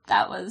sister?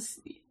 That was...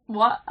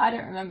 What? I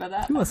don't remember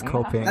that. He was That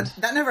never coping. happened.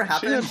 That never She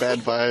happened. had bad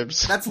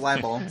vibes. That's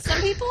libel.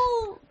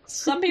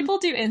 Some people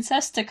do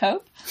incest to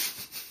cope.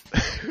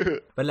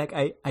 But, like,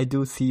 I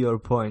do see your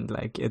point.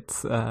 Like,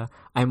 it's...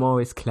 I'm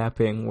always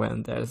clapping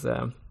when there's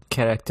a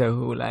character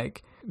who,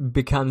 like,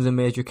 becomes a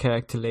major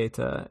character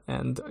later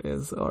and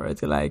is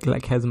already,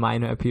 like has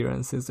minor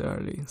appearances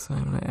early. So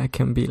I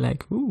can be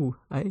like, ooh,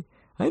 I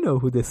know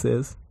who this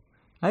is.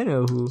 I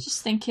know who.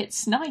 Just think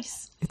it's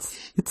nice.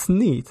 It's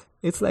neat.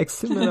 It's like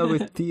similar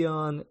with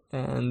Theon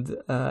and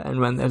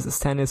when there's a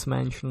Stannis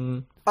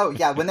mention. Oh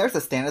yeah, when there's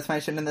a Stannis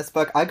mention in this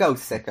book, I go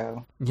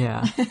sicko.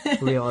 Yeah,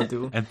 we all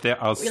do. And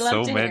there are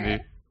so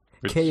many.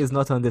 Kay is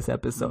not on this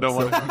episode. No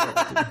one.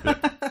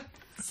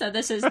 So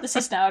this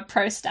is now a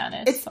pro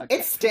Stannis.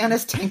 It's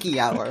Stannis Tanky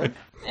Hour.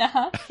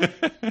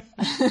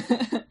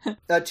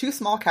 Two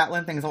small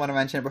Catelyn things I want to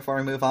mention before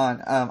we move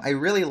on. I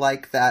really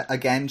like that,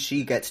 again,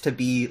 she gets to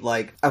be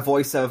like a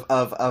voice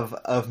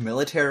of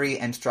military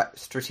and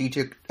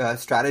strategic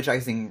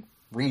strategizing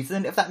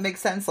reason, if that makes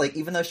sense. Like,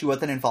 even though she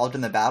wasn't involved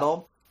in the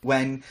battle,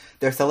 when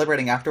they're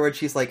celebrating afterwards,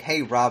 she's like,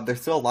 hey, Rob,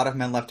 there's still a lot of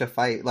men left to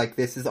fight. Like,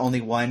 this is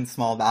only one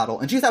small battle.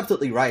 And she's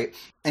absolutely right.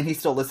 And he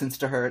still listens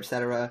to her,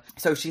 etc.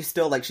 So she's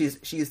still, like,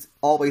 she's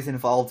always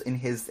involved in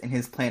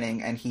his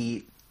planning, and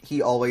he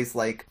always,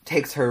 like,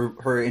 takes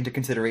her into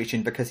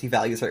consideration because he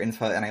values her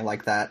input, and I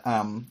like that.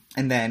 And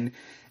then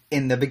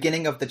in the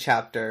beginning of the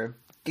chapter,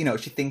 you know,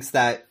 she thinks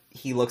that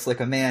he looks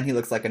like a man, he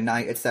looks like a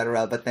knight,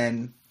 etc. But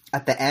then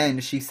at the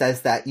end, she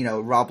says that, you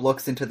know, Rob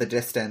looks into the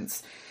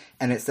distance,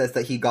 and it says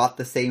that he got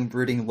the same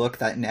brooding look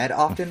that Ned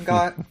often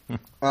got.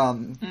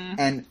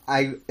 And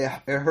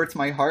it hurts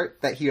my heart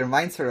that he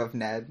reminds her of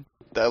Ned.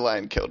 That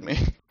line killed me.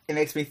 It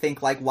makes me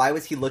think, like, why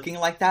was he looking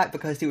like that?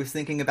 Because he was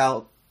thinking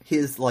about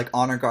his, like,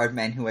 honor guard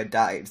men who had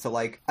died. So,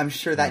 like, I'm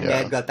sure that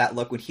Ned got that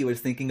look when he was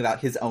thinking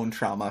about his own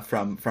trauma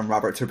from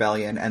Robert's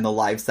Rebellion and the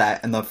lives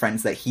and the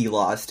friends that he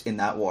lost in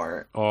that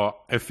war. Or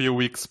a few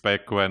weeks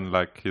back when,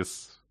 like,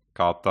 his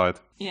guard died.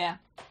 Yeah.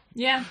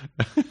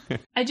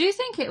 I do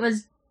think it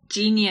was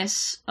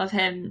genius of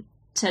him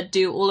to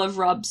do all of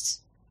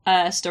Rob's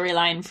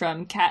storyline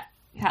from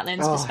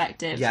Catelyn's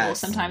perspective, or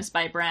sometimes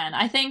by Bran.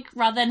 I think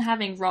rather than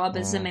having Rob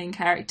as the main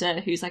character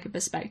who's like a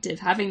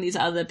perspective, having these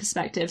other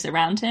perspectives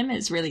around him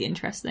is really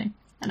interesting,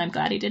 and I'm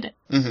glad he did it.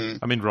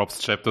 Mm-hmm. I mean, Rob's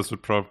chapters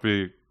would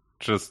probably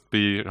just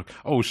be,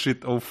 oh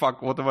shit, oh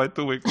fuck, what am I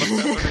doing? What's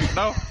happening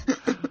now?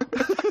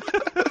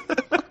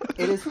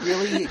 It is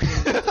really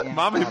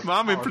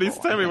Mommy, please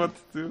tell me what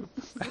to do.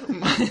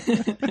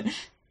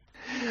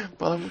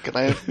 Mom, can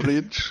I have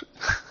bridge?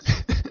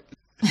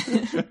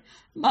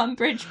 Mom,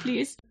 bridge,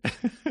 please.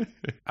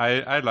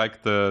 I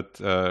like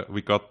that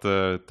we got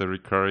the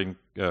recurring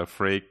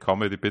Frey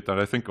comedy bit, and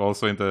I think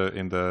also in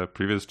the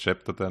previous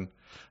chapter then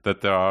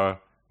that there are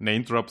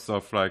name drops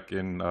of, like,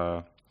 in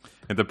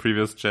the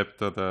previous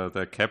chapter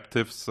the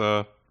captives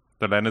the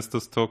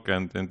Lannisters took,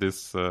 and in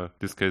this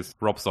case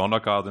Rob's honor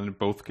guard, and in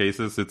both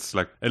cases it's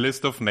like a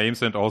list of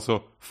names and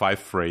also 5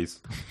 Freys.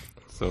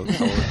 So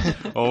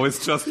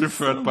always just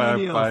referred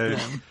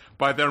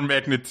by their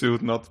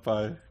magnitude, not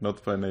by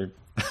name.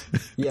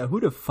 Yeah, who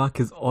the fuck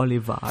is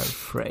Oliver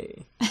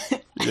Frey?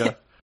 Yeah,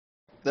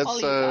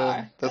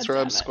 that's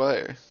Rob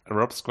Squire.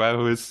 Rob Squire,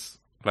 who is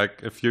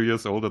like a few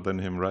years older than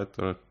him, right?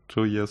 Or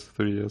 2 years,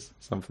 3 years,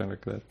 something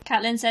like that.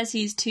 Catelyn says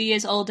he's 2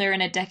 years older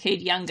and a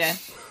decade younger.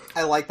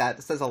 I like that.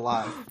 It says a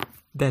lot.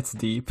 That's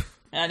deep.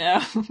 I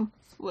know.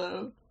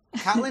 Whoa.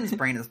 Catelyn's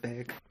brain is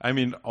big. I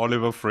mean,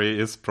 Oliver Frey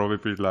is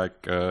probably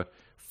like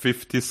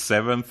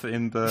 57th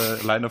in the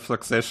line of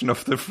succession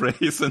of the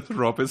Freys, and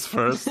Rob is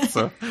first.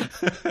 So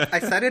I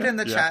said it in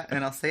the chat,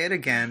 and I'll say it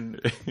again.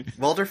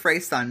 Walder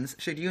Frey's sons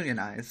should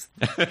unionize.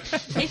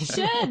 They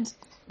should.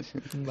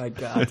 Oh my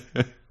god.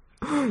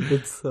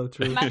 It's so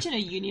true. Imagine a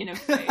union of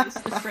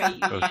Freys, the Frey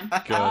Union.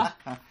 Oh, God.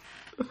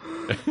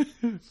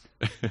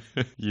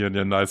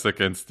 Unionize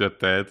against their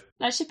dad.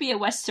 That should be a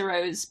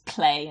Westeros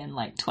play in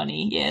like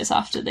 20 years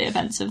after the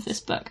events of this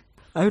book.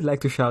 I would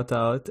like to shout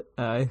out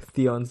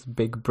Theon's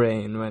big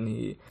brain when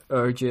he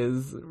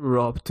urges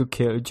Rob to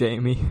kill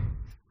Jaime.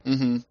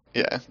 Mm-hmm.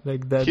 Yeah.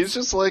 Like that. He's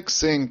just like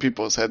seeing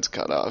people's heads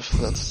cut off.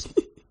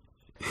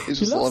 He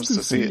just loves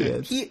to see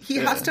it. He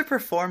has to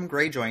perform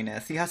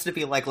Greyjoyness. He has to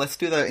be like, let's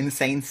do the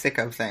insane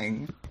sicko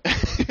thing.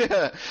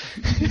 Yeah.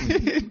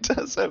 He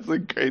does have the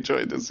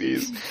Greyjoy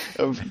disease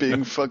of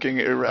being fucking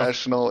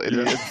irrational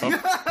idiot.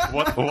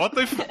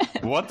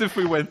 What if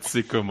we went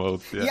sicko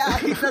mode? Yeah,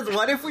 he says,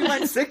 what if we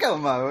went sicko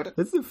mode?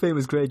 That's the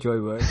famous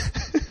Greyjoy word.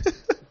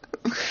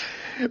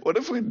 What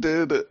if we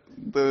did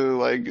the,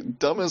 like,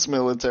 dumbest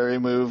military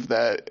move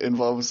that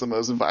involves the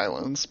most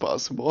violence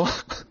possible?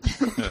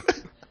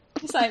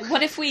 It's like,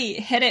 what if we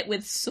hit it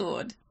with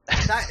sword?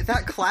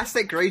 That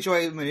classic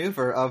Greyjoy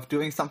maneuver of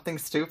doing something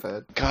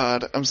stupid.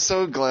 God, I'm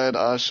so glad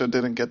Asha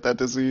didn't get that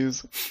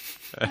disease.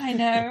 I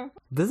know.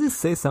 Does it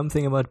say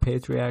something about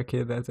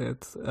patriarchy that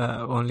it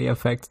only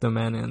affects the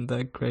men in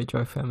the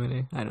Greyjoy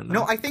family? I don't know.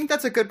 No, I think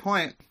that's a good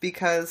point,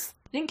 because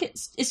I think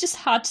it's just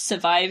hard to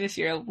survive if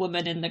you're a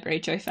woman in the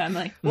Greyjoy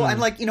family. Well,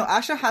 and like, you know,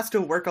 Asha has to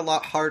work a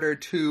lot harder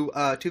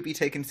to be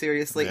taken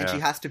seriously, and she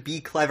has to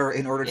be clever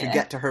in order to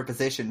get to her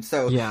position.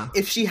 So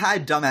if she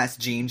had dumbass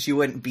genes, she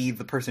wouldn't be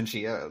the person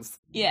she is.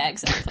 Yeah,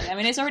 exactly. I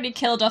mean, it's already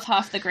killed off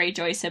half the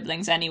Greyjoy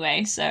siblings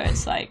anyway, so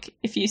it's like,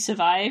 if you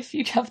survive,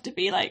 you have to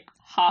be like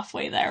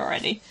halfway there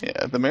already.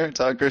 Yeah, the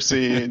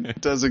meritocracy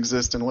does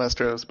exist in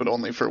Westeros, but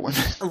only for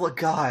women. Oh,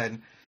 God.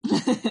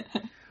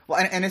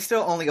 Well, and it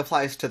still only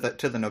applies to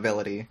the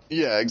nobility.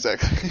 Yeah,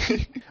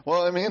 exactly.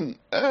 Well, I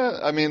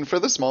mean, for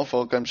the small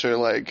folk, I'm sure,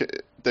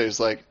 like, there's,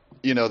 like,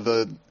 you know,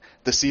 the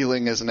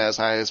ceiling isn't as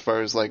high as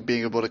far as, like,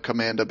 being able to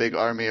command a big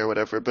army or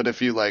whatever, but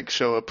if you, like,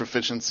 show a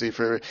proficiency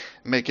for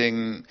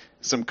making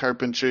some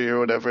carpentry or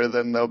whatever,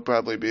 then they'll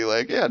probably be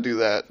like, yeah, do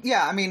that.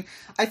 Yeah, I mean,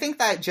 I think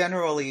that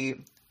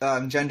generally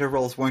gender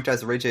roles weren't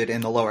as rigid in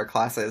the lower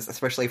classes,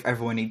 especially if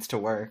everyone needs to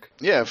work.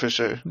 Yeah, for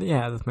sure.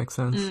 Yeah, that makes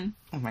sense.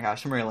 Oh my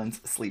gosh,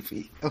 Merlin's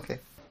sleepy. Okay.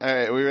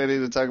 Alright, we ready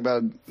to talk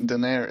about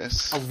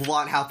Daenerys? A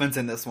lot happens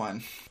in this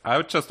one. I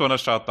would just want to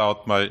shout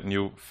out my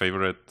new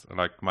favorite,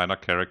 like, minor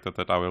character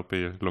that I will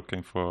be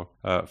looking for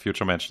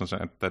future mentions,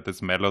 and that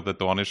is Mello the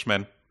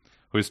Dornishman,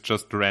 who is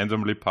just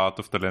randomly part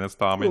of the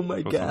Lannister army Oh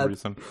my for god. some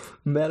reason.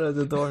 Mello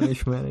the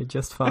Dornishman, I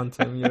just found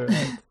him, you're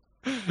right.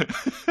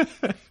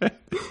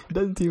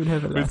 Doesn't even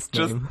have a last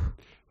just name.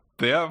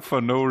 there for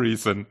no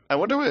reason. I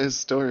wonder what his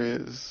story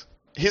is.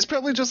 He's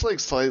probably just, like,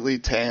 slightly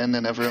tan,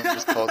 and everyone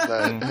just calls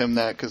him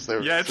that because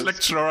they're... Yeah, it's like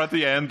Jorah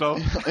the Andal.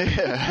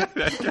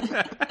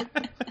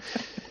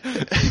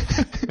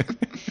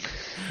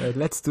 Yeah.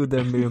 Let's do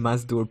the Mir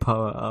Mazdur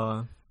power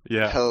hour.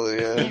 Yeah. Hell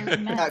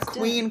yeah.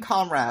 Queen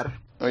Comrade.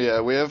 Oh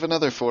yeah, we have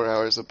another 4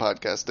 hours of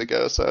podcast to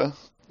go, so...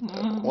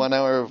 1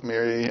 hour of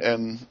Miri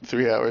and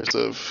 3 hours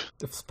of...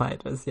 Of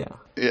spiders, yeah.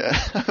 Yeah,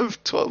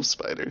 of 12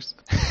 spiders.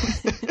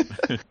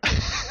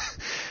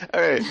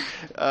 Alright,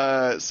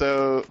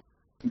 so...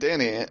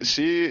 Dany,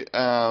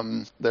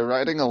 they're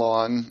riding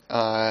along,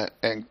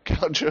 and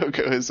Khal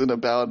Drogo is in a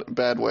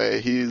bad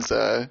way. He's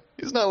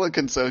not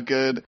looking so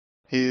good.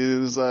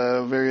 He's,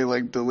 very,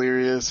 like,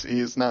 delirious.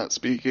 He's not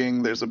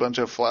speaking. There's a bunch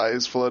of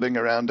flies floating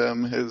around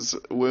him. His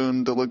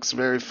wound looks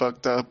very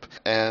fucked up,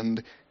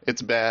 and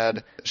it's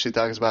bad. She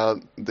talks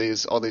about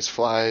all these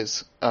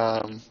flies.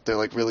 They're,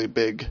 like, really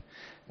big,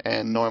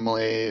 and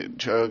normally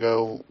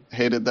Drogo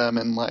hated them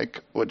and,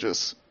 like, would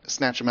just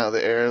snatch them out of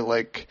the air,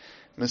 like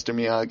Mr.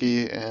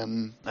 Miyagi,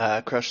 and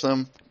crush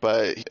them,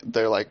 but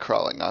they're like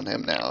crawling on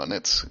him now, and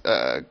it's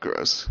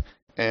gross.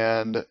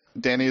 And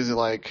Dany's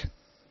like,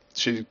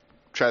 she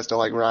tries to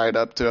like ride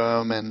up to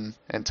him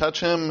and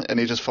touch him, and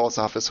he just falls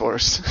off his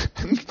horse.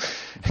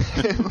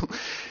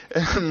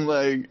 and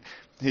like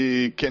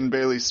he can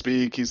barely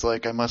speak. He's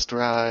like, I must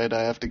ride,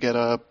 I have to get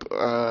up,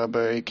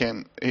 but he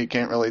can't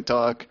really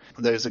talk.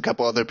 There's a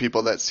couple other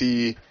people that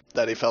see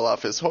that he fell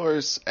off his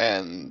horse,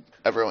 and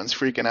everyone's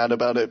freaking out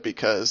about it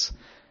because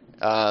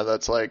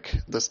that's like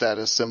the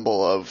status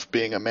symbol of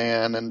being a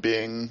man and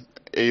being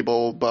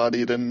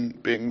able-bodied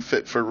and being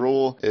fit for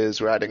rule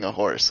is riding a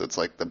horse. It's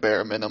like the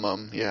bare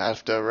minimum. You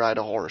have to ride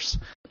a horse.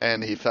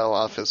 And he fell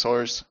off his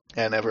horse,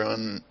 and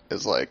everyone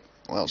is like,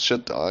 well,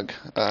 shit, dog.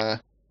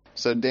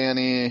 So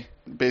Dany,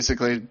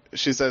 basically,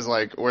 she says,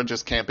 like, we're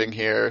just camping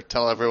here.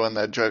 Tell everyone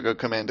that Drogo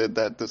commanded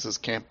that this is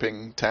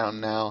camping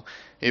town now,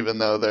 even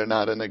though they're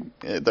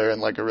in,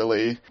 like, a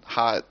really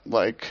hot,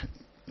 like,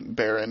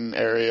 barren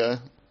area.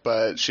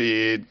 But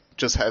she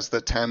just has the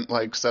tent,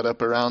 like, set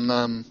up around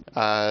them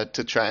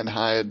to try and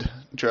hide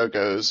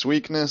Drogo's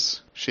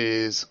weakness.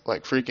 She's,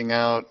 like, freaking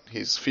out.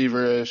 He's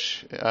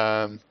feverish.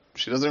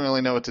 She doesn't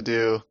really know what to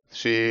do.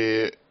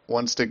 She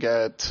wants to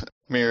get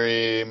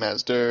Miri,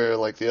 Mazdur,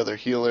 like the other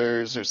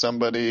healers or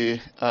somebody.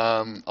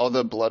 All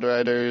the Blood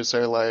Riders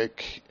are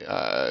like,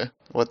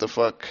 what the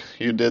fuck?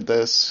 You did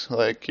this.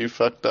 Like, you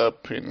fucked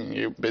up and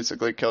you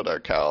basically killed our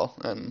Khal,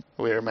 and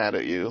we are mad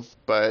at you.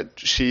 But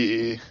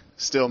she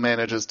still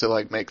manages to,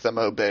 like, make them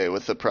obey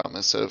with the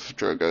promise of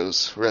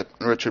Drogo's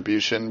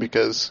retribution,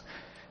 because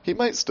he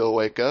might still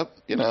wake up.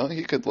 You know,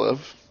 he could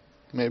live.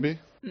 Maybe.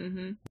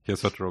 Mm-hmm.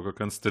 Yes, but Drogo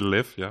can still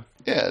live, yeah.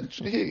 Yeah,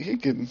 he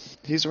could.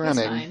 He's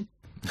running.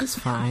 It's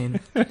fine.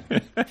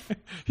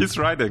 He's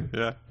riding,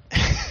 yeah.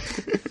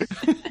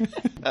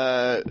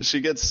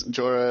 She gets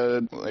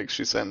Jorah, like,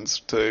 she sends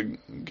to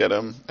get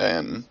him,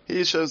 and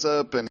he shows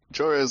up, and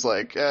Jorah's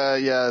like,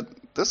 yeah,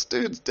 this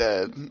dude's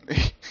dead.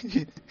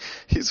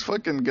 He's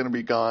fucking gonna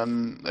be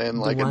gone in,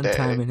 like, a day. The one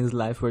time in his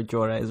life where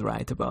Jorah is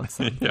right about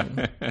something.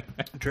 Yeah.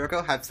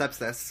 Drogo had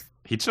sepsis.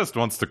 He just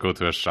wants to go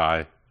to a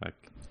shy. Like,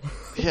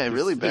 yeah,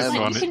 really bad.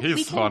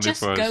 We can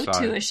just go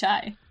to a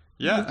shy.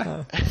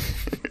 Yeah.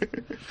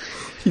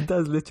 He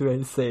does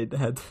literally say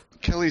that.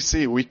 Kelly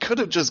C, we could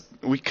have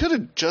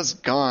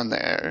just gone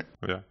there.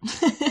 Yeah.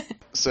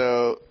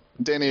 So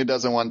Dany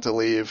doesn't want to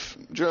leave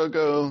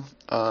Drogo.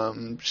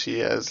 She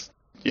has,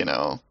 you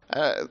know,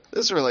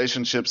 this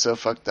relationship's so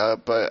fucked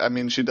up, but I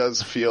mean, she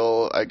does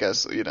feel, I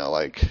guess, you know,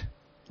 like,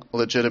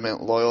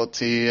 legitimate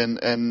loyalty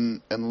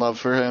and love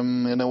for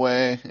him in a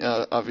way.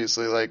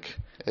 Obviously, like,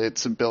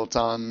 it's built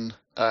on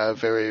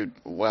very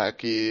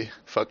wacky,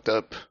 fucked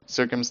up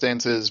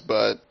circumstances,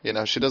 but, you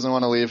know, she doesn't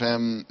want to leave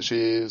him.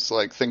 She's,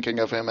 like, thinking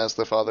of him as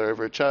the father of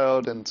her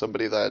child and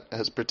somebody that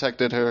has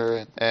protected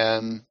her,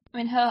 and... I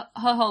mean, her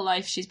whole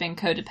life she's been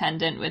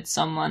codependent with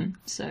someone,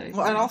 so...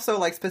 Well, and also,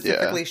 like,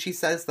 specifically, she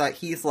says that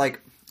he's,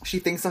 like, she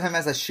thinks of him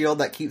as a shield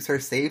that keeps her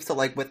safe, so,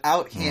 like,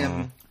 without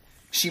him,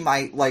 she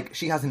might, like,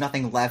 she has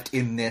nothing left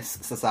in this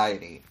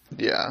society.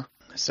 Yeah.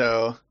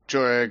 So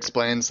Jorah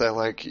explains that,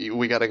 like,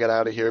 we gotta get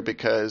out of here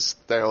because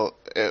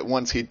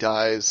once he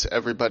dies,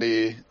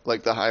 everybody,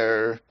 like, the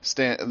higher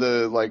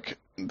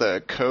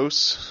the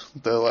Kos,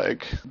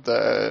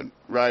 the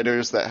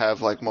riders that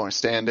have, like, more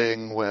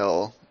standing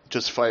will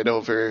just fight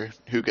over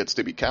who gets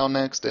to be Cal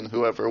next, and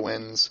whoever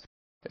wins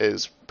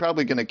is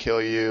probably going to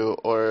kill you,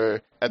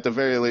 or at the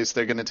very least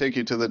they're going to take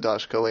you to the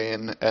Dosh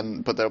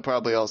Khaleen, but they'll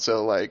probably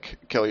also, like,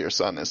 kill your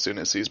son as soon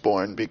as he's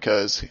born,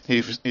 because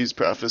he's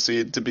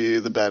prophesied to be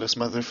the baddest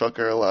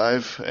motherfucker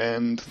alive,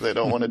 and they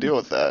don't want to deal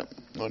with that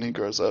when he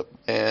grows up.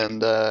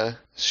 And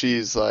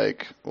she's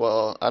like,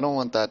 well, I don't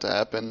want that to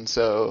happen,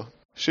 so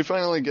she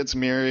finally gets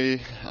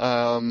Miri.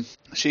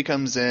 She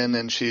comes in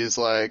and she's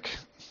like,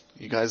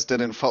 you guys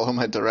didn't follow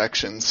my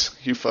directions.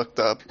 You fucked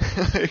up.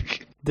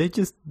 They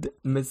just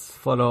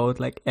misfollowed,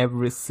 like,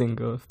 every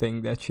single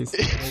thing that she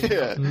said.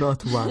 Yeah.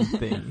 Not one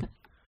thing.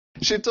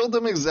 She told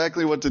them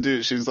exactly what to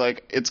do. She's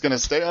like, it's going to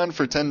stay on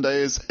for 10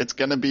 days. It's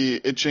going to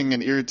be itching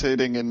and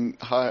irritating and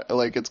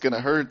like, it's going to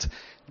hurt.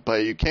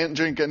 But you can't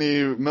drink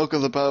any milk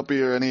of the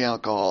puppy or any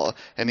alcohol.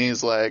 And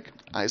he's like,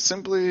 I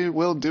simply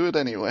will do it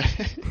anyway.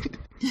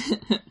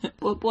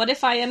 Well, what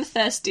if I am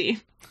thirsty?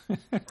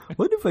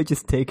 What if I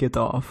just take it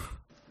off?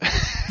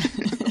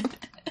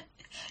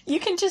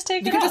 You can just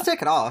take it off. You can just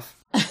take it off.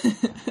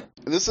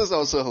 This is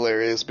also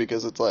hilarious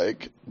because it's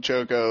like,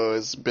 Joko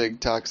is big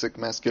toxic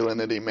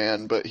masculinity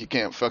man, but he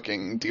can't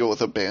fucking deal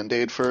with a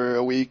Band-Aid for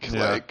a week.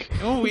 Yeah. Like,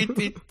 oh,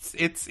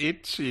 it's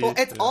itchy. Well,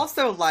 it's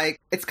also like,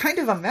 it's kind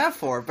of a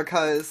metaphor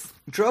because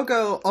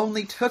Drogo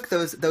only took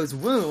those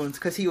wounds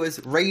because he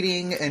was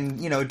raiding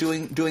and, you know,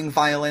 doing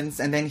violence,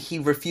 and then he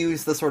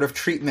refused the sort of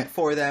treatment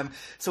for them.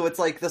 So it's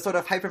like the sort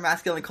of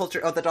hypermasculine culture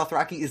of the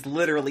Dothraki is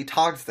literally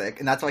toxic,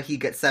 and that's why he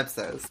gets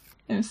sepsis.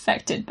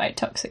 Infected by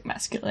toxic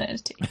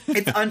masculinity.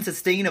 It's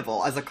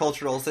unsustainable as a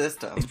cultural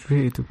system. It's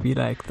really to be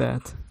like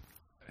that.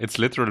 It's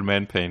literal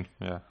man pain,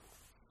 yeah.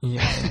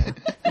 Yeah.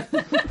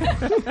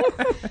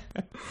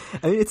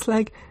 I mean, it's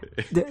like,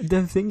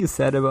 the thing you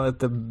said about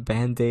the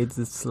Band-Aids,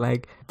 it's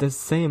like the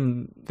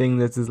same thing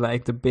that is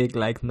like the big,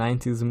 like,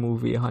 90s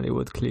movie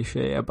Hollywood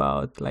cliche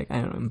about, like,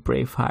 I don't know,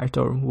 Braveheart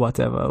or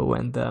whatever,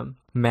 when the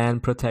man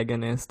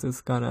protagonist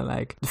is gonna,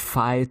 like,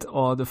 fight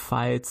all the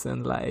fights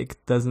and,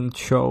 like, doesn't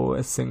show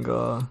a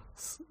single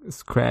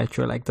scratch,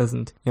 or, like,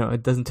 doesn't, you know,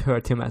 it doesn't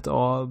hurt him at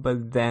all.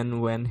 But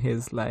then when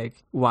his,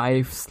 like,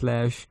 wife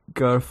 /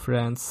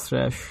 girlfriend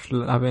 /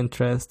 love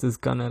interest is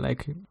gonna,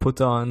 like,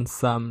 put on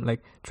some,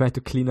 like, try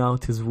to clean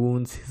out his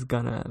wounds, he's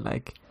gonna,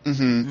 like,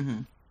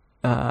 you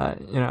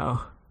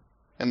know,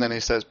 and then he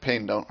says,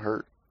 pain don't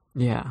hurt.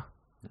 yeah.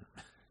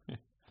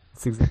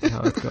 That's exactly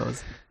how it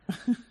goes.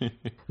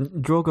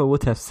 Drogo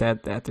would have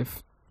said that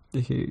if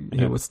he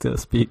would still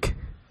speak.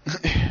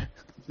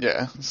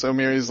 Yeah, so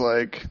Miri's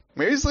like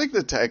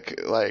the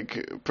tech,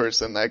 like,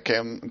 person that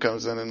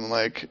comes in and,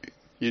 like,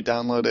 you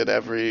downloaded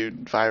every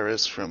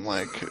virus from,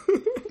 like,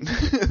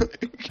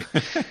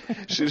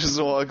 she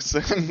just walks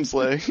in and is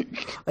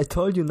like, I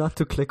told you not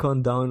to click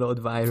on download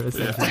virus.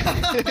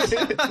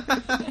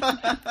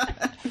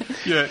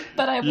 Yeah,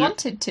 but I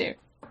wanted to.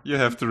 You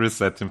have to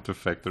reset him to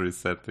factory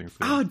settings.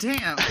 Yeah. Oh,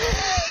 damn.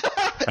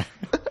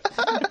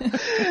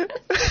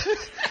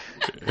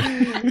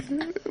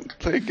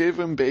 they gave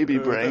him baby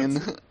brain.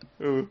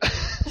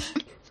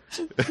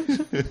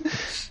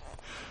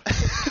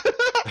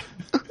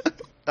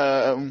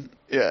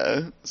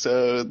 Yeah,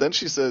 so then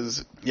she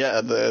says,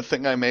 yeah, the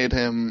thing I made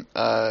him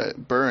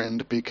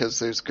burned because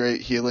there's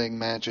great healing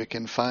magic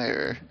in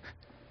fire.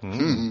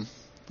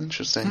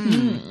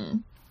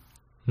 Interesting.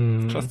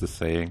 Just a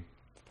saying.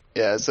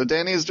 Yeah, so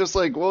Dany's just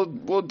like, we'll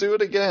do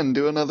it again,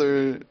 do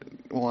another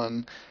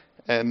one.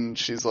 And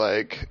she's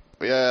like,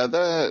 yeah,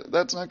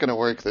 that's not gonna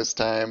work this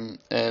time.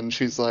 And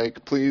she's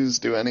like, please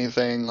do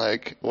anything,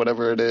 like,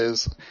 whatever it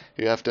is.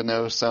 You have to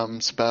know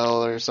some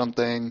spell or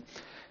something.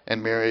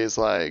 And Miri's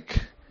like,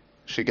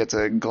 she gets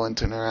a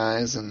glint in her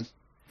eyes, and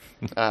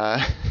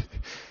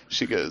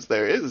she goes,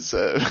 there is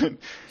a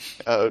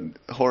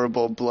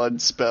horrible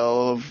blood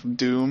spell of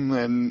doom,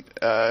 and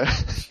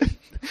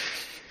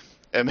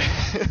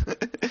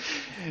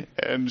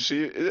and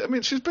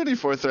she's pretty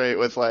forthright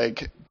with,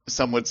 like,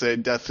 some would say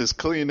death is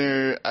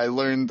cleaner. I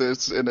learned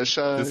this in a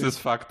show. This is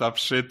fucked up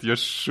shit. You're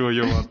sure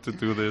you want to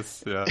do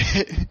this? Yeah.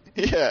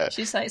 Yeah.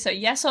 She's like, so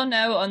yes or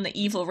no on the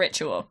evil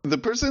ritual? The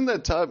person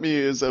that taught me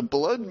is a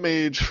blood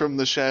mage from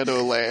the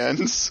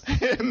Shadowlands,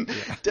 and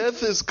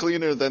death is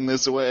cleaner than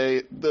this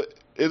way.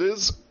 It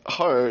is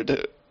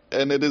hard,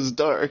 and it is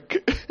dark.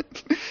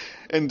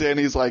 And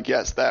Danny's like,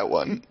 yes, that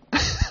one.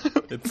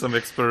 It's some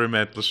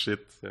experimental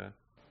shit, yeah.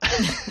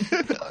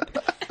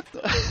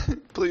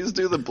 Please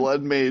do the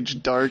blood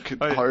mage dark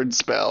hard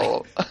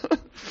spell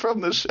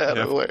from the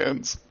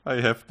Shadowlands. I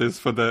have this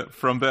from the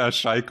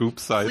Ashai Goop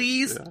side.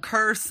 Please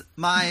curse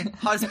my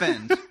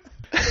husband.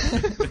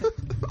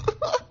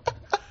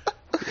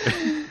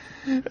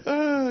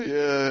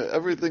 Yeah,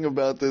 everything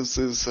about this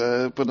is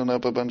putting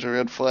up a bunch of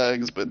red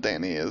flags, but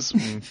Danny is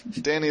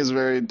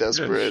very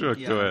desperate. Yeah, sure,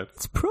 go ahead.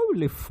 It's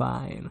probably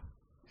fine.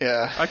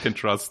 Yeah. I can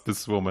trust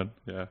this woman,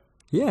 yeah.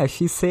 Yeah,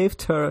 she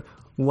saved her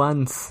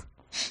once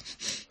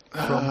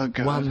from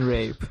one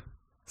rape.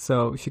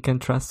 So she can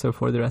trust her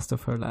for the rest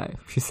of her life.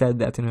 She said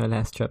that in her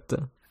last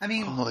chapter. I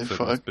mean, holy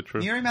fuck.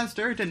 Miri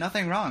Mazdur did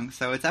nothing wrong,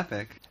 so it's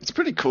epic. It's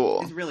pretty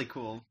cool. It's really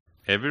cool.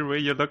 Every way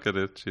you look at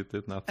it, she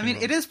did nothing I mean,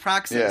 wrong. it is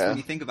praxis when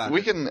you think about it.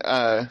 We can,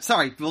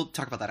 Sorry, we'll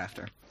talk about that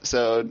after.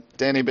 So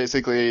Danny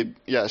basically,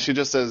 she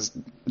just says,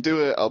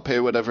 do it, I'll pay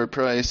whatever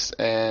price,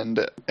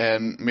 and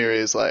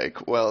Miri's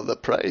like, well, the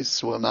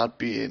price will not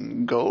be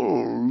in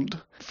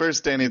gold.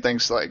 First, Danny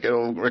thinks, like,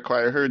 it'll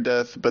require her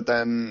death, but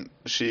then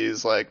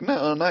she's like,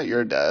 no, not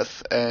your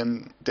death,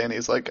 and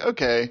Danny's like,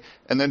 okay,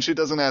 and then she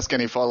doesn't ask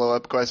any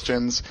follow-up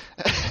questions,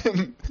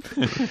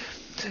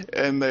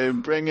 and they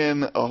bring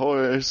in a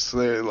horse.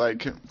 They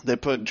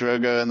put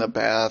Drogo in the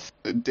bath.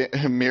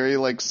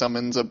 Miri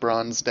summons a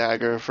bronze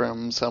dagger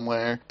from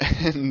somewhere,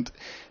 and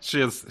she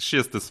has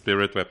the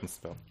spirit weapon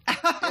spell.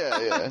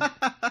 Yeah.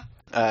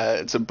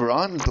 It's a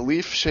bronze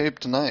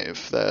leaf-shaped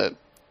knife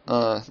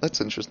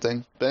that's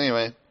interesting. But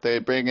anyway, they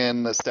bring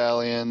in the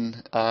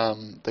stallion.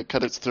 They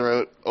cut its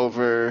throat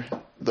over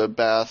the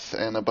bath,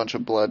 and a bunch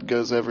of blood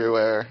goes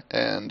everywhere.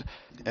 And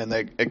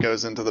it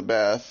goes into the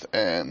bath,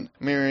 and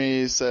Miri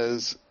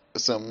is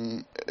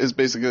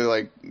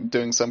basically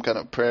doing some kind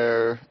of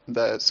prayer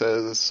that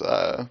says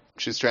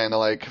she's trying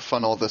to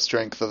funnel the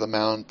strength of the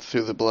mount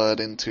through the blood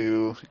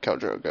into Khal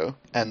Drogo,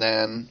 and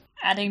then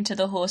adding to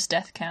the horse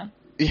death count.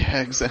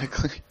 Yeah,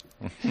 exactly.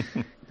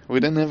 We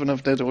didn't have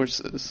enough dead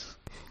horses.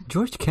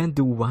 George can't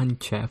do one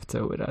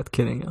chapter without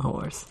killing a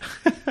horse.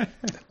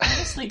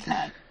 Honestly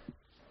can't.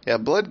 Yeah,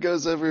 blood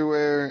goes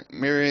everywhere.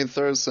 Miri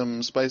throws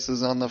some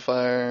spices on the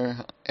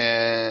fire,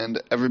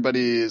 and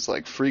everybody is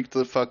freaked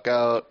the fuck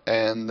out,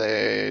 and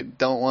they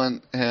don't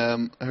want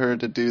her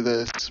to do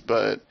this,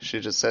 but she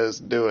just says,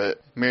 do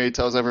it. Miri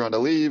tells everyone to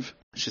leave.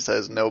 She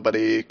says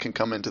nobody can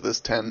come into this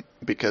tent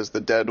because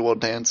the dead will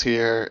dance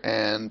here,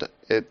 and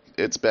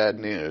it's bad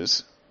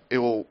news.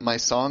 My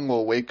song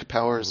will wake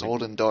powers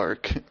old and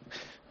dark.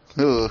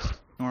 Ugh.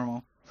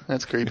 Normal.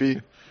 That's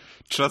creepy.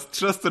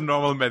 Just a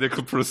normal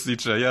medical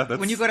procedure, yeah.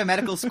 When you go to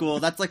medical school,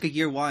 that's a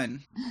year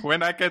one.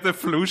 When I get a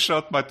flu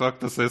shot, my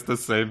doctor says the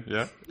same,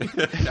 yeah.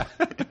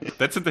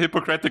 That's in the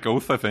Hippocratic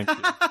Oath, I think.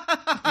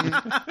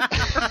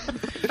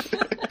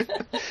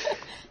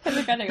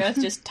 Hippocratic Oath,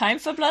 just time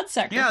for blood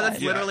sacrifice. Yeah,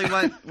 that's literally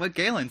what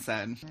Galen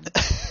said.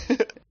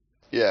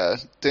 Yeah,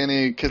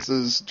 Danny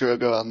kisses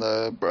Drogo on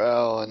the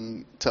brow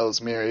and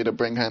tells Miri to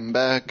bring him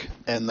back,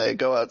 and they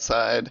go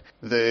outside.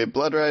 The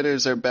Blood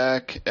Riders are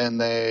back, and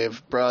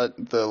they've brought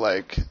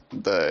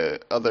the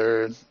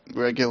other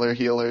regular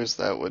healers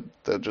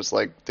they're just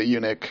the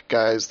eunuch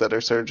guys that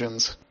are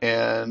surgeons.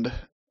 And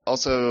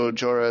also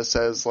Jorah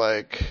says,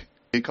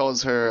 he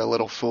calls her a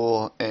little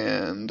fool,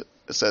 and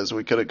says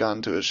we could have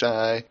gone to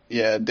Ashai.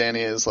 Yeah,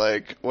 Danny is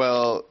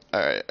well,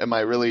 alright, am I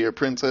really your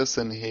princess?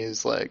 And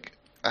he's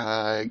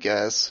I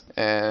guess.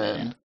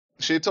 And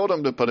she told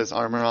him to put his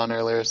armor on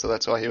earlier, so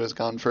that's why he was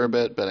gone for a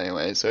bit. But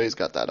anyway, so he's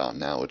got that on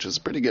now, which is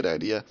a pretty good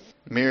idea.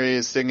 Miri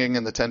is singing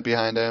in the tent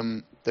behind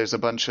him. There's a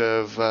bunch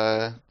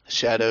of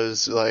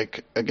shadows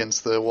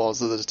against the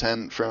walls of the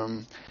tent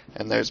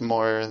and there's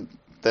more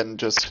than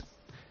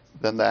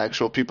the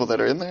actual people that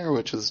are in there,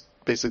 which is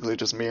basically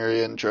just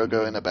Miri and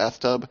Drogo in a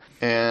bathtub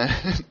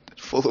and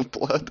full of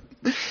blood.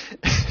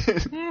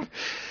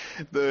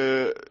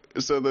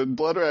 So the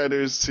Blood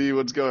Riders see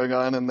what's going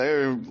on, and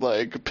they're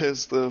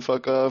pissed the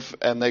fuck off,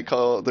 and they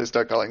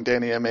start calling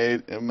Danny a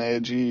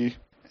Meiji,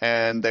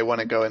 and they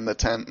want to go in the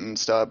tent and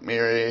stop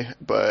Miri,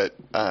 but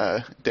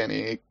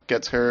Danny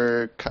gets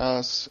her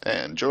Cass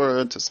and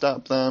Jorah to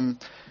stop them.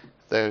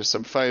 There's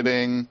some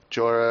fighting.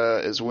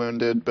 Jorah is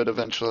wounded, but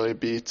eventually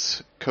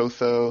beats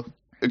Kotho.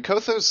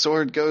 Kotho's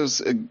sword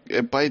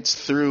it bites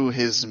through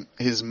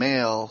his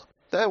mail.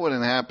 That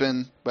wouldn't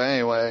happen, but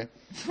anyway.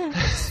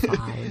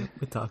 Fine,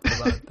 we talked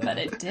about that. But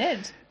it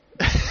did.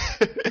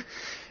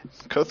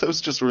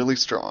 Kotho's just really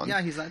strong.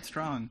 Yeah, he's that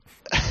strong.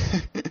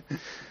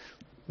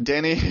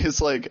 Danny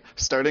is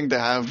starting to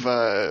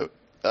have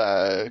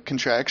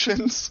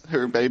contractions.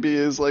 Her baby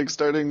is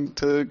starting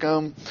to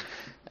come,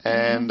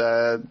 and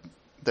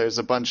there's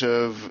a bunch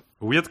of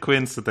weird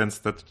coincidence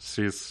that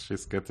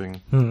she's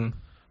getting right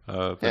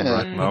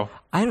now.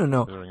 I don't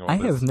know. I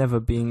have never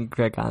been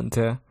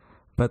Gregante,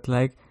 but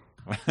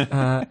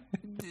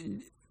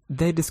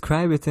they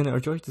describe it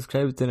George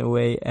described it in a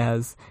way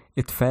as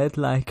it felt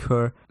like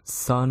her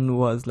son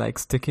was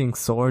sticking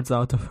swords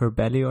out of her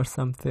belly or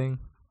something.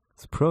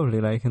 It's probably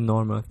a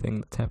normal thing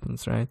that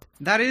happens, right?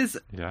 That is,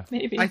 yeah.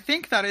 Maybe. I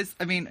think that is,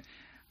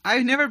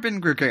 I've never been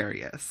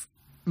gregarious,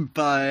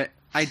 but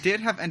I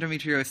did have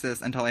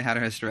endometriosis until I had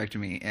a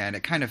hysterectomy, and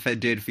it kind of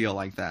did feel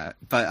like that,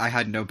 but I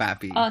had no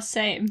bappy. Oh,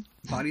 same.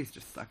 Bodies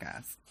just suck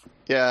ass.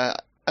 Yeah,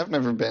 I've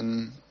never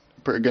been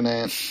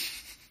pregnant.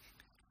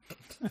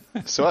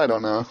 So I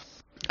don't know.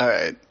 All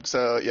right,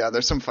 so yeah,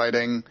 there's some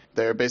fighting.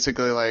 They're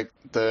basically like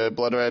the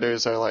Blood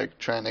Riders are like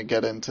trying to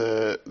get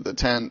into the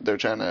tent. They're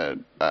trying to.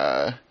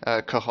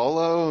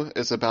 Kaholo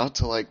is about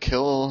to like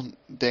kill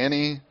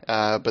Danny,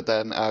 but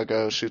then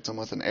Algo shoots him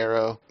with an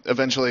arrow.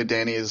 Eventually,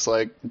 Danny's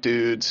like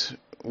dudes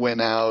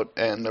win out,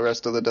 and the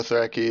rest of the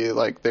Dothraki,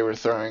 like, they were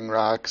throwing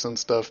rocks and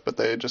stuff, but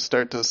they just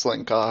start to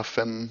slink off,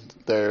 and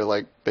they're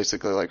like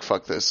basically like,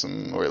 fuck this,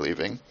 and we're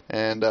leaving.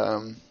 And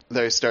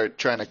they start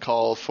trying to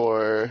call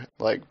for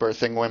like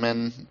birthing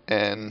women,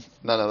 and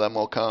none of them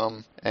will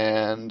come.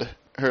 And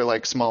her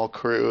like small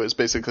crew is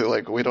basically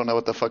like, we don't know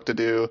what the fuck to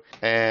do,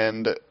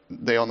 and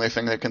the only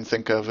thing they can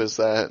think of is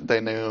that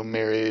they knew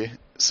Miri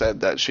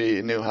said that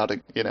she knew how to,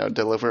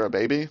 deliver a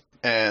baby,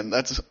 and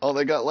that's all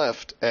they got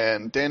left.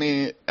 And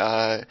Danny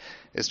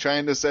is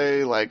trying to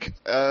say like,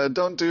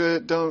 don't do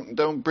it,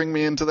 don't bring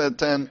me into that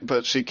tent,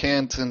 but she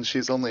can't, and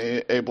she's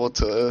only able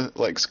to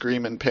like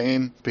scream in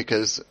pain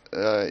because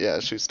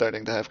she's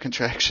starting to have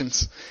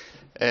contractions.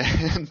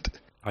 And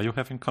are you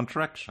having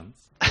contractions?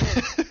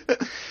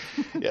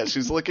 Yeah,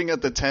 she's looking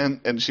at the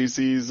tent and she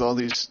sees all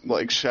these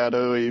like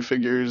shadowy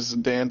figures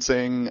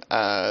dancing.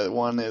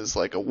 One is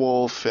like a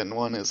wolf and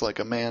one is like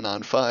a man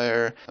on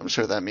fire. I'm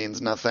sure that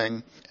means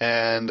nothing.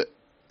 And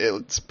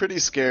it's pretty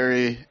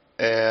scary,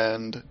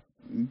 and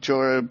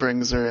Jorah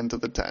brings her into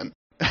the tent.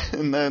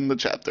 And then the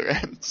chapter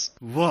ends.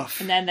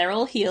 Woof. And then they're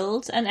all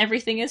healed and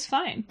everything is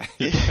fine.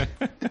 Yeah.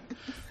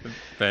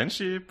 Then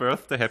she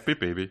birthed a happy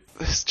baby.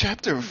 This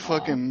chapter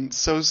fucking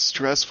so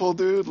stressful,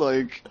 dude.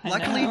 Like,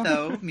 luckily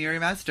though,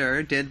 Miriam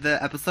Astor did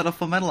the episode of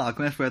Full Metal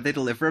Alchemist where they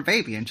deliver a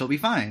baby and she'll be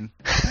fine.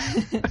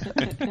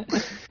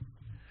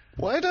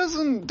 Why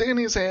doesn't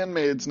Danny's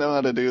handmaids know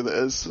how to do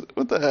this?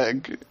 What the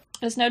heck?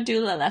 There's no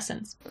doula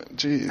lessons.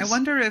 Jeez. I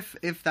wonder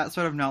if that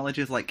sort of knowledge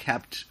is like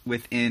kept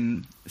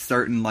within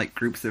certain like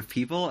groups of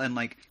people, and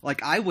like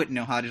I wouldn't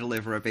know how to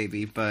deliver a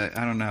baby, but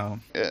I don't know.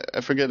 I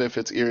forget if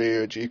it's Iri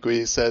or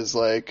Jikwi says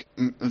like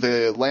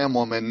the lamb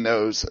woman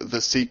knows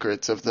the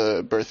secrets of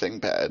the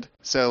birthing pad.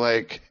 So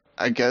like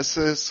I guess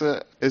this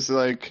is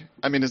like,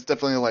 I mean, it's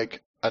definitely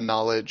like a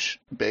knowledge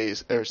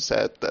base or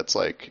set that's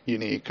like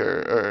unique,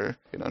 or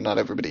not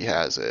everybody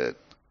has it.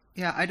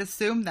 Yeah, I'd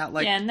assume that,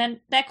 like... Yeah, and then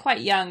they're quite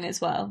young as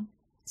well,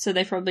 so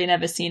they've probably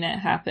never seen it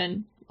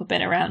happen or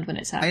been around when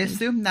it's happened. I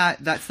assume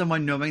that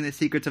someone knowing the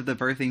secrets of the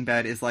birthing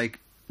bed is, like,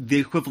 the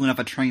equivalent of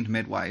a trained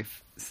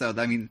midwife. So,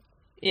 I mean...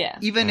 Yeah.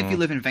 Even if you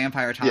live in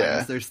vampire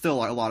times, there's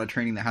still a lot of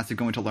training that has to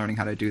go into learning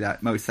how to do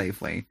that most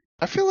safely.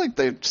 I feel like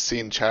they've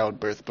seen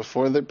childbirth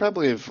before. They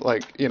probably have,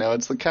 like,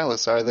 it's the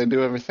Khalasar. They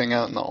do everything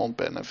out in the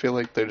open. I feel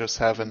like they're just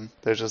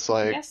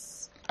like... Yes.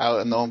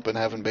 Out in the open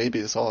having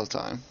babies all the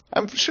time.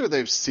 I'm sure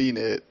they've seen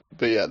it,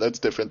 but yeah, that's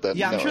different than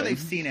I'm knowing. sure they've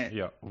seen it.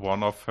 Yeah,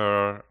 one of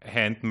her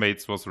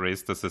handmaids was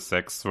raised as a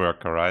sex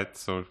worker, right?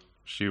 So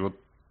she would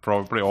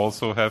probably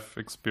also have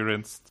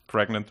experienced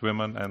pregnant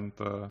women and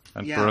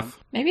birth.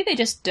 Maybe they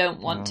just don't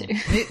want to.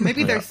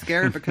 Maybe they're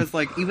scared because,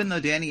 like, even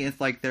though Danny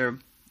is like their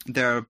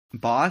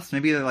boss,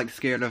 maybe they're like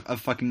scared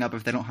of fucking up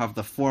if they don't have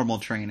the formal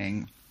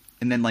training.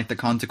 And then, like, the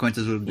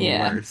consequences would be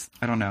worse.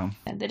 I don't know.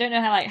 And they don't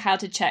know how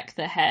to check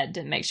the head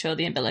and make sure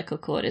the umbilical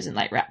cord isn't,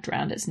 like, wrapped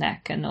around its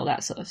neck and all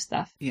that sort of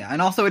stuff. Yeah,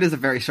 and also it is a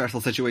very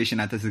stressful situation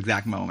at this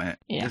exact moment.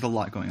 Yeah. There's a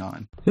lot going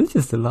on. There's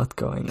just a lot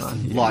going on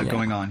here. A lot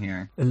going on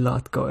here. A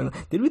lot going on.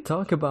 Did we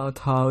talk about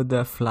how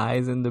the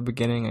flies in the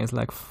beginning is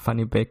like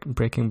funny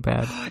Breaking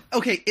Bad?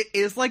 Okay, it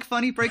is like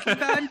funny Breaking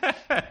Bad,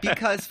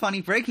 because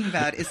funny Breaking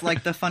Bad is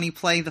like the funny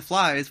play The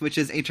Flies, which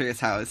is Atreus'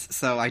 house,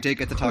 so I did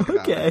get to talk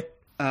about it.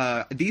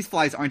 These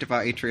flies aren't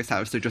about Atreus'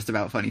 house, they're just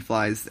about funny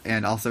flies,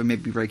 and also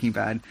maybe Breaking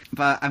Bad.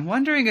 But I'm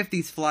wondering if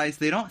these flies,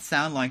 they don't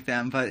sound like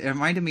them, but it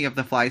reminded me of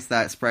the flies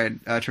that spread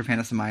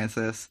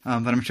trypanosomiasis.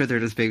 But I'm sure they're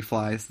just big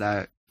flies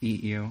that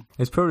eat you.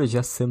 It's probably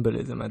just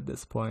symbolism at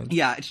this point.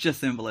 Yeah, it's just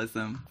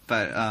symbolism,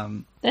 but...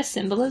 There's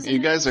symbolism? You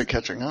guys are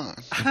catching on.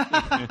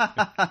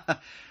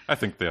 I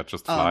think they are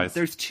just flies.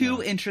 There's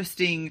two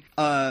interesting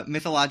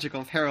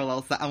mythological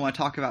parallels that I want to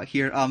talk about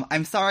here.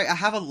 I'm sorry, I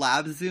have a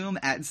lab Zoom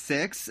at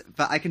 6,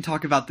 but I can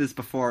talk about this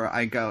before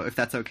I go, if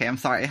that's okay. I'm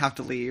sorry, I have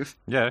to leave.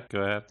 Yeah,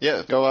 go ahead.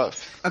 Yeah, go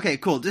off. Okay,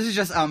 cool. This is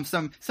just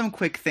some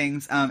quick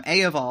things.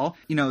 A of all,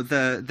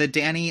 the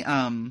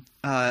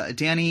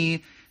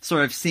Danny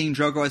sort of seeing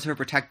Drogo as her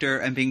protector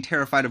and being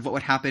terrified of what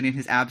would happen in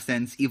his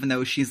absence, even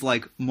though she's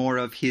like more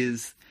of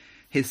his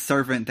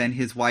servant than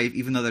his wife,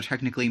 even though they're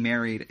technically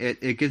married.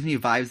 It gives me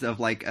vibes of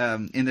like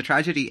in the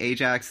tragedy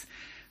Ajax,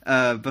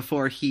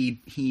 before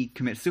he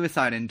commits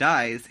suicide and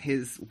dies,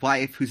 his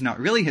wife, who's not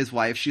really his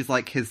wife, she's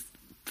like his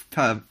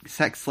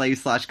sex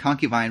slave /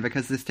 concubine,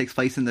 because this takes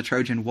place in the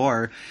Trojan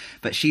War,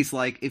 but she's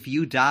like, if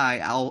you die,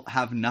 I'll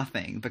have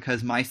nothing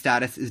because my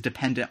status is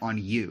dependent on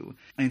you.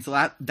 And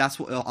so that's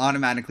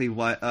automatically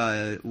what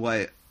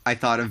I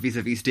thought of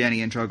vis-a-vis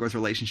Dany and Drogo's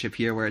relationship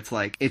here, where it's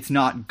like, it's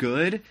not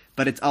good,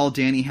 but it's all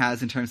Dany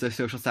has in terms of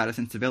social status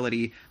and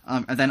stability.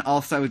 And then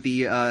also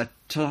to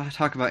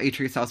talk about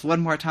Atreus' house one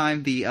more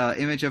time, the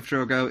image of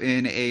Drogo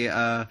in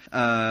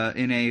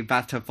a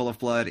bathtub full of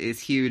blood is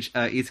huge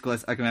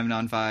Aeschylus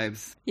Agamemnon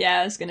vibes. Yeah,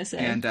 I was gonna say.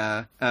 And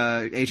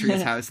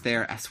Atreus' house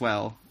there as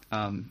well.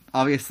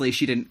 Obviously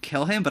she didn't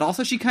kill him, but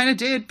also she kind of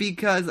did,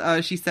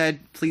 because she said,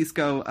 please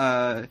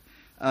go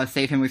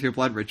save him with your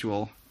blood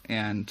ritual.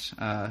 And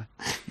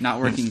not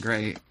working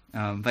great.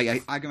 But yeah,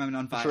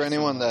 Agamemnon vibes. For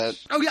anyone that...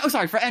 Oh, yeah,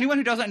 sorry. For anyone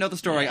who doesn't know the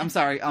story, I'm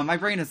sorry. My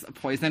brain is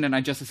poisoned, and I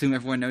just assume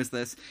everyone knows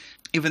this,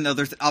 even though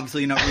there's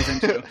obviously no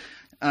reason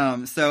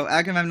to. So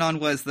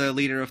Agamemnon was the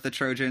leader of the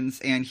Trojans,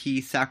 and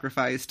he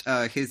sacrificed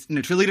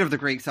leader of the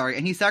Greeks, sorry,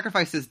 and he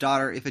sacrificed his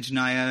daughter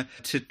Iphigenia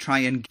to try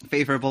and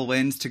favorable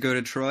winds to go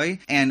to Troy.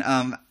 And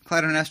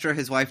Clytemnestra,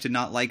 his wife, did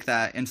not like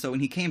that, and so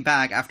when he came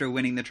back after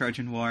winning the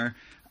Trojan War,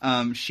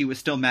 she was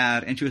still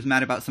mad, and she was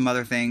mad about some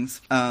other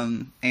things.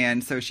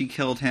 And so she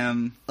killed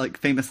him, like,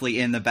 famously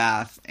in the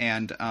bath.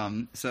 And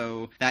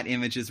so that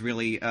image is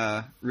really,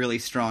 really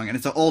strong. And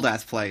it's an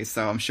old-ass play,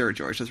 so I'm sure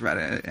George has read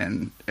it,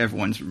 and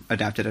everyone's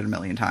adapted it a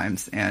million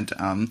times. And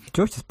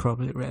George has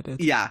probably read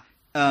it. Yeah.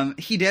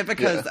 He did,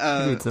 because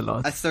he reads a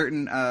lot. A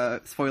certain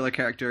spoiler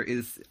character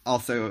is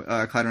also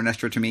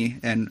Clytemnestra to me,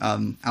 and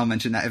I'll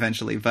mention that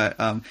eventually. But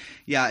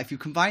yeah, if you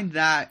combine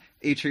that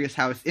Atreus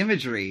house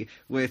imagery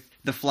with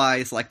the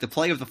flies, like the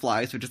play of the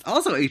flies, which is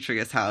also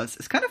Atreus house,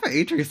 it's kind of an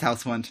Atreus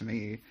house one to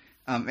me.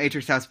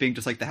 Atreus house being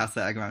just like the house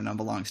that Agamemnon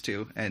belongs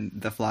to, and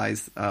the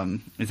flies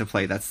is a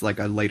play that's like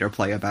a later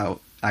play about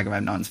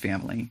Agamemnon's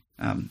family.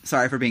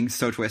 Sorry for being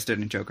so twisted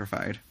and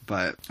jokerfied,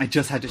 but I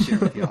just had to share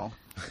with y'all.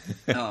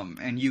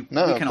 And we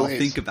can all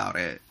think about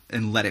it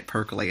and let it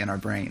percolate in our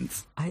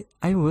brains.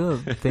 I will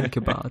think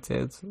about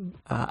it.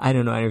 I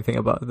don't know anything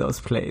about those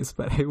plays,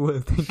 but I will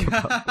think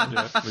about them.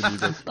 Yeah, we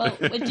need it. Well,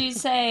 would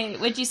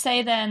you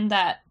say then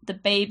that the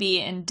baby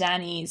in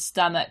Dany's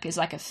stomach is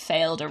like a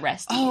failed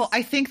Orestes? Oh,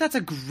 I think that's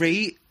a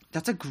great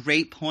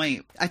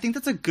point. I think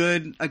that's a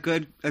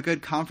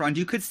good confront.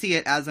 You could see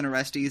it as an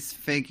Orestes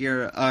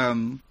figure,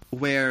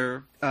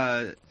 where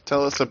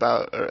Tell us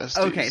about Orestes.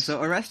 Okay, so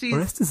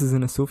Orestes is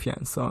in a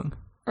Sufjan song.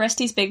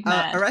 Orestes big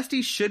man.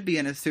 Orestes should be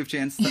in a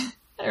Sufjan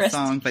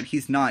song, but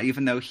he's not,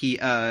 even though he...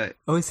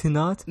 Oh, is he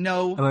not?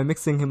 No. Am I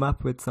mixing him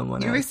up with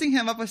someone You're else? mixing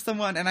him up with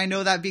someone, and I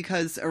know that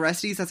because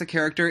Orestes as a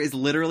character is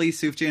literally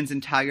Sufjan's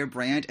entire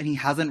brand, and he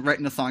hasn't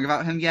written a song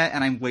about him yet,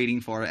 and I'm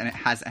waiting for it, and it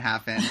hasn't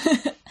happened.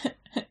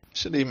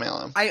 Should email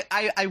him.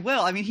 I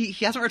will. I mean, he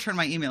hasn't returned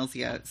my emails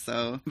yet,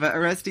 so... But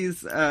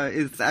Orestes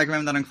is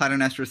Agamemnon and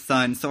Clytemnestra's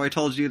son, so I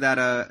told you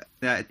that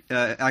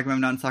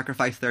Agamemnon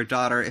sacrificed their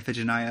daughter,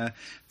 Iphigenia,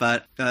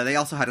 but they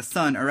also had a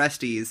son,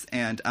 Orestes,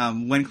 and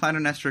when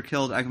Clytemnestra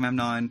killed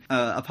Agamemnon,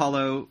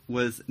 Apollo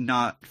was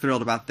not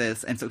thrilled about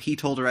this, and so he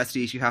told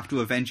Orestes, you have to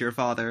avenge your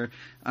father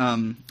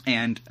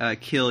and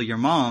kill your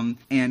mom,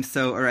 and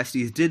so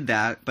Orestes did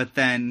that, but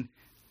then...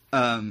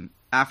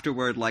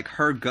 afterward, like,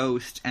 her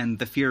ghost and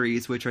the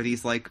Furies, which are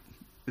these, like,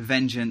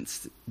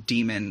 vengeance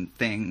demon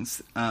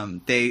things,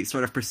 they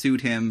sort of pursued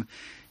him,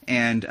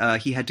 and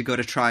he had to go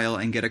to trial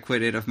and get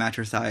acquitted of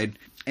matricide.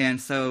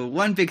 And so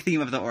one big theme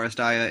of the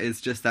Oresteia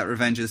is just that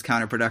revenge is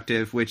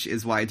counterproductive, which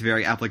is why it's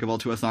very applicable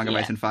to A Song of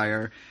Ice and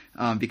Fire,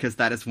 because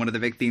that is one of the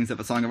big themes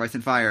of A Song of Ice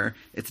and Fire.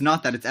 It's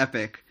not that it's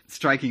epic.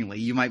 Strikingly,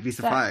 you might be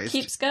surprised. That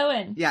keeps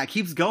going. Yeah, it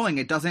keeps going.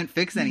 It doesn't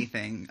fix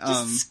anything.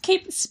 Just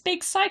keeps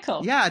big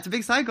cycle. Yeah, it's a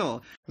big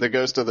cycle. The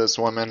ghost of this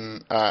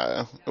woman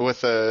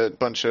with a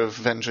bunch of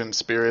vengeance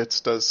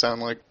spirits does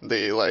sound like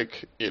the,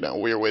 like,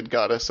 weirwood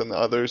goddess and the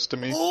others to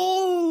me.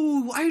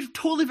 Oh, I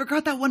totally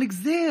forgot that one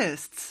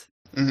exists.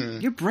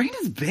 Mm-hmm. Your brain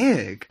is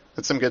big.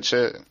 That's some good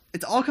shit.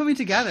 It's all coming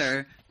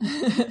together.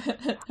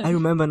 I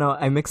remember now,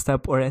 I mixed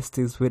up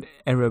Orestes with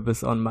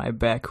Erebus on my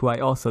back, who I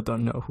also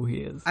don't know who he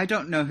is. I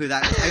don't know who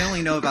that is. I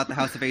only know about the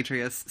House of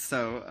Atreus,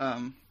 so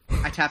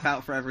I tap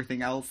out for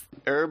everything else.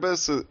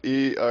 Erebus is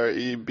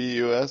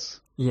Erebus?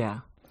 Yeah.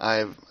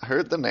 I've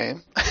heard the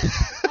name.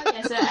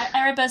 So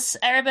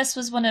Erebus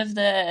was one of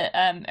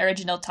the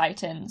original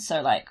Titans,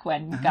 so like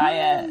when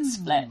Gaia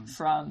split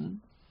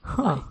from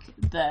like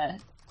the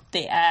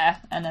air,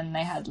 and then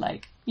they had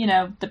like,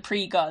 the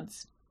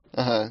pre-gods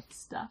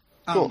stuff.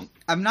 Cool.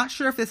 I'm not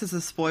sure if this is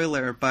a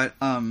spoiler, but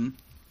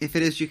if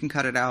it is, you can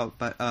cut it out.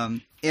 But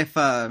if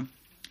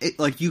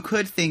you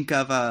could think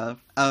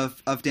of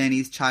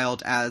Dany's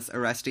child as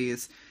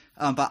Orestes,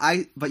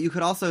 but you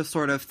could also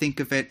sort of think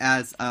of it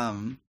as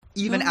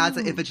even as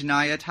an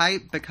Iphigenia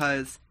type,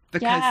 because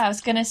I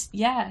was gonna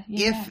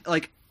if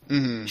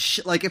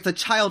like if the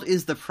child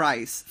is the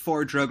price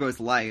for Drogo's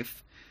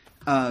life,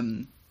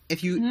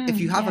 If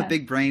you have a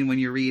big brain when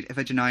you read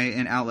Iphigenia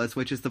in Atlas,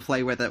 which is the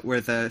play where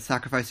the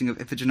sacrificing of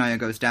Iphigenia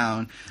goes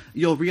down,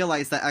 you'll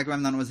realize that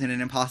Agamemnon was in an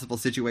impossible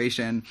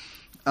situation,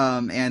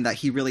 and that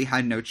he really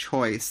had no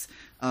choice.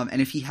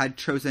 And if he had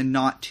chosen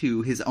not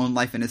to, his own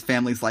life and his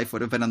family's life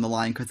would have been on the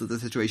line because of the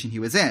situation he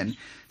was in.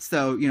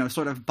 So,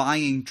 sort of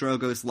buying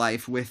Drogo's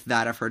life with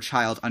that of her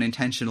child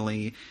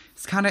unintentionally,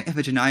 it's kind of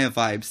Iphigenia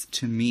vibes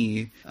to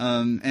me.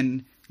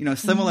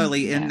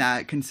 Similarly in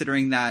that,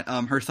 considering that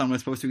her son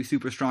was supposed to be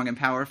super strong and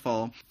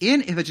powerful,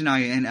 in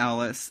Iphigenia and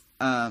Alice,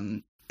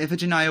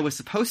 Iphigenia was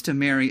supposed to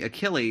marry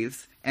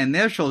Achilles, and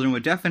their children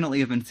would definitely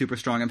have been super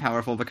strong and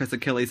powerful because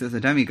Achilles is a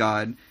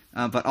demigod,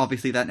 but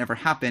obviously that never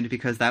happened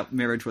because that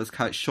marriage was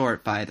cut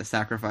short by the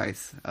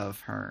sacrifice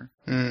of her.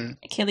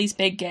 Achilles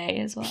big gay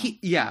as well.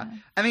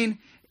 I mean,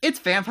 it's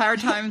vampire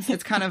times.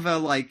 It's kind of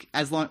a,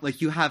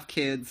 you have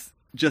kids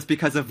just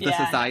because of the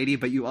society,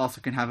 but you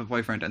also can have a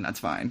boyfriend, and that's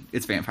fine.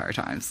 It's vampire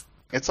times.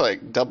 It's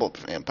like double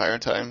vampire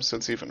times, so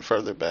it's even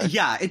further back.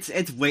 Yeah, it's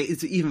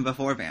even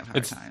before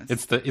vampire times.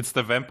 It's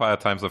the vampire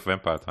times of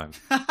vampire times.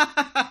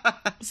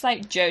 It's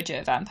like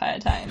JoJo vampire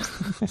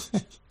times.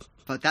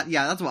 But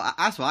that's what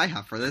I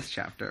have for this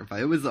chapter. But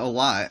it was a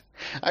lot.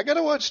 I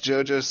gotta watch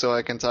JoJo so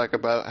I can talk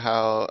about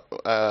how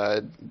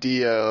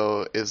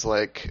Dio is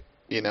like,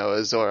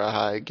 Azor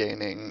Ahai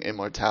gaining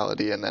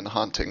immortality and then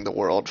haunting the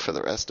world for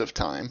the rest of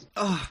time.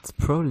 Oh, it's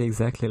probably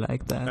exactly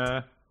like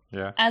that.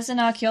 Yeah. As an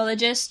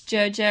archaeologist,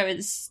 JoJo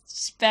is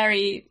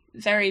very,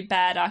 very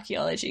bad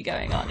archaeology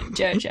going on in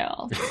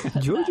JoJo.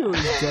 JoJo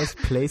is just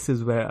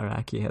places where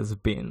Araki has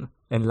been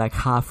and like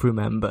half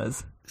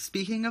remembers.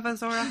 Speaking of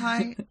Azor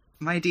Ahai,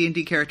 my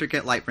D&D character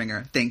get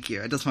Lightbringer. Thank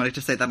you. I just wanted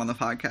to say that on the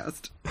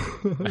podcast.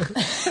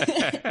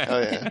 Oh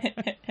yeah.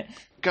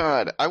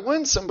 God, I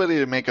want somebody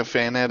to make a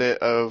fan edit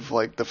of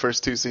like the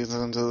first 2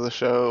 seasons of the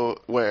show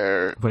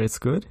where it's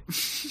good?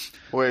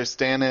 Where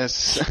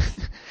Stannis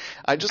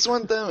I just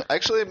want them,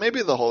 actually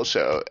maybe the whole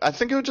show. I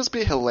think it would just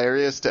be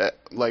hilarious to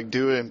like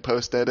do it in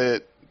post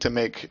edit to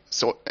make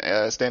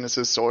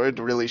Stannis' sword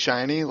really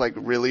shiny, like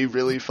really,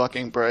 really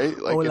fucking bright,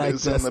 like it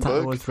is in the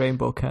book. Wars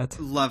Rainbow Cut.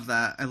 Love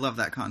that. I love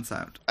that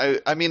concept.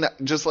 I mean,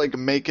 just like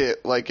make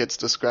it like it's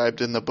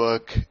described in the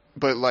book,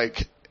 but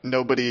like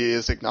nobody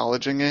is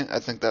acknowledging it. I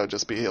think that would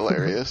just be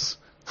hilarious.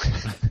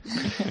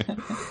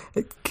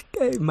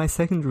 My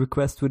second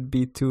request would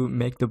be to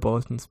make the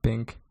Boltons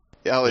pink.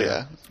 Hell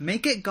yeah.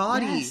 Make it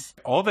gaudy. Yes.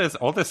 All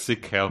the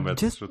sick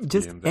helmets should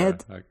be in there.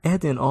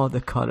 Add in all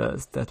the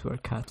colors that were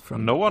cut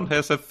from. No one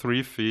has a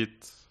 3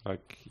 feet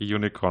like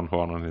unicorn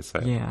horn on his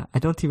head. Yeah, I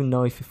don't even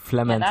know if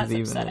Flamant is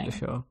even upsetting. in the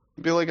show.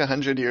 It'll be like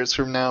 100 years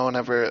from now,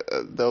 whenever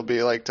they'll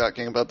be like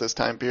talking about this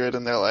time period,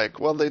 and they're like,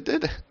 "Well, they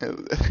did."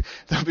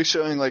 They'll be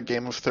showing like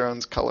Game of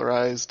Thrones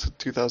colorized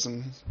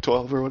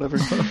 2012 or whatever.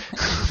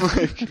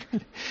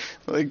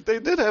 like they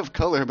did have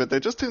color, but they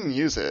just didn't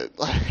use it.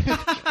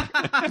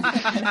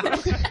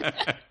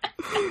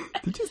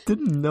 They just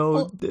didn't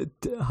know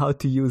how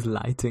to use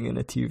lighting in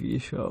a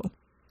TV show.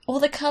 All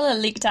the color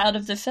leaked out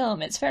of the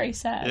film. It's very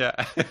sad.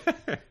 Yeah.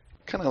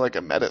 Kind of like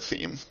a meta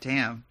theme.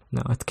 Damn.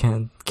 No, it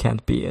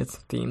can't be it.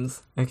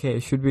 Themes. Okay,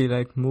 should we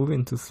like move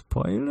into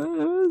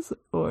spoilers,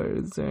 or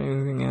is there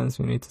anything else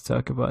we need to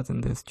talk about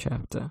in this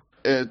chapter?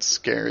 It's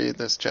scary.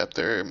 This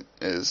chapter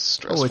is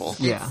stressful.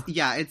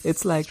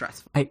 It's like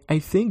stressful. I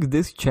think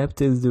this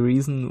chapter is the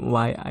reason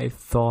why I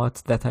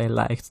thought that I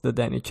liked the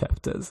Dany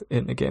chapters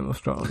in A Game of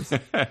Thrones.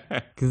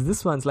 Because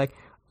this one's like,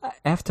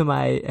 after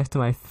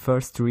my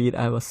first read,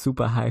 I was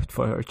super hyped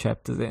for her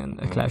chapters in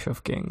A Clash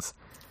of Kings.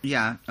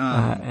 Yeah.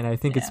 And I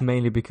think it's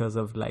mainly because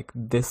of like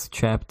this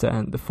chapter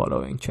and the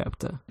following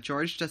chapter.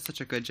 George does such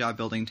a good job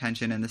building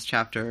tension in this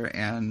chapter,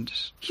 and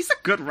he's a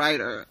good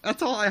writer.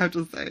 That's all I have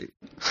to say.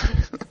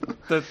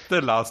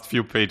 The last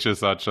few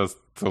pages are just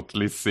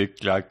totally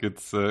sick. Like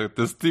it's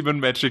there's demon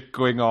magic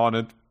going on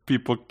and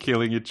people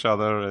killing each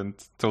other and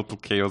total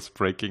chaos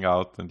breaking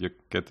out, and you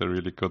get a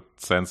really good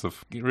sense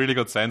of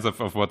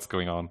what's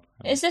going on.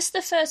 Is this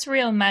the first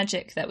real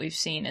magic that we've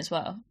seen as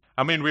well?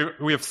 I mean,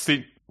 we have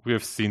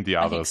seen the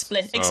others.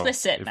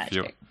 Explicit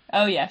magic.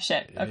 Oh yeah,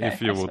 shit. Okay.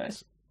 If you would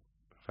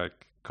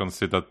like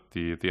consider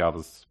the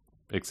others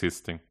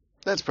existing.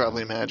 That's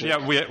probably magic.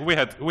 Yeah, we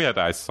had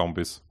ice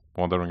zombies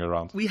wandering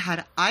around. We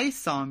had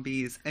ice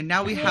zombies, and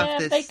now we have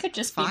this they could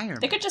just fire.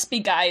 They could just be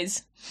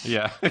guys.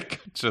 Yeah, it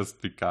could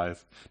just be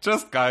guys.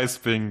 Just guys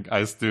being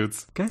ice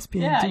dudes. Guys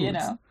being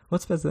dudes.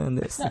 What's better than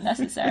this? It's not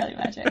necessarily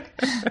magic.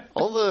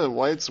 All the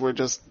whites were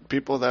just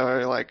people that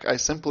were like, I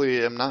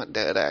simply am not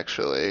dead,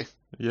 actually.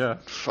 Yeah,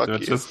 Fuck they're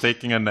you. just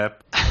taking a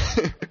nap.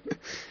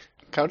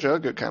 Khal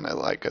Drogo kind of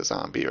like a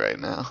zombie right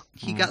now.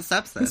 He got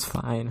sepsis. It's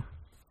fine.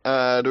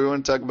 Do we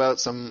want to talk about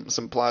some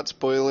plot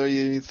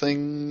spoilery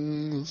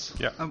things?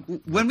 Yeah.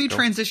 When we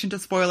transition to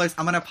spoilers,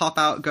 I'm going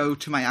to go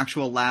to my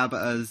actual lab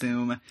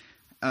Zoom.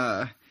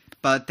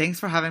 But thanks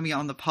for having me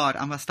on the pod.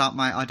 I'm going to stop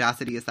my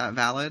Audacity. Is that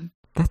valid?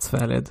 That's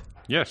valid.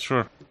 Yeah,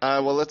 sure.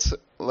 Well,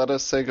 let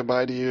us say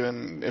goodbye to you,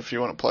 and if you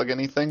want to plug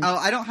anything. Oh,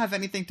 I don't have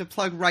anything to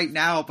plug right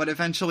now, but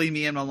eventually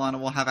me and Milana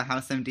will have a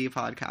House MD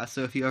podcast,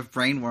 so if you have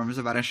brainworms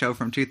about a show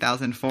from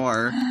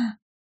 2004...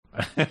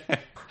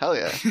 Hell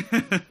yeah.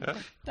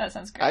 That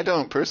sounds great. I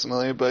don't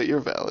personally, but you're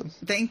valid.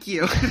 Thank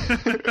you. I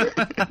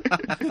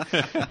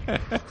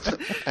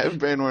have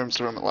brainworms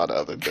from a lot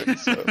of other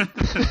things, so.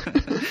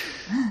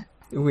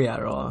 We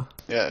are all.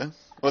 Yeah.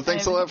 Well,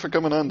 thanks a lot for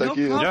coming on,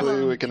 Ducky. No problem.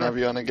 Hopefully we can have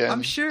you on again.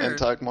 I'm sure. And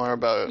talk more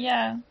about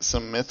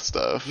some myth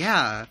stuff.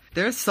 Yeah.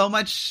 There's so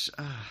much...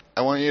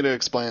 I want you to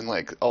explain,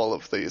 like, all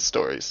of these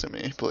stories to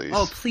me, please.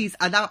 Oh, please.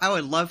 I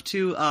would love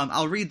to.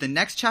 I'll read the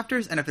next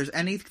chapters, and if there's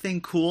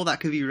anything cool that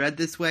could be read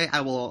this way,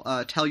 I will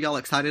tell y'all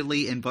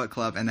excitedly in book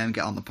club and then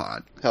get on the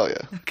pod. Hell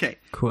yeah. Okay.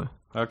 Cool.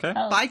 Okay.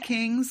 Bye,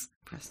 Kings.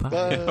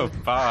 Bye.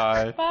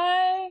 Bye.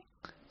 Bye.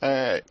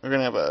 Alright, we're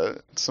gonna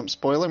have some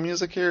spoiler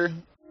music here.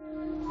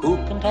 Who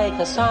can take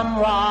a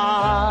sunrise,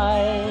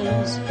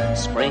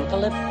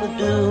 sprinkle it with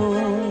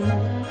dew,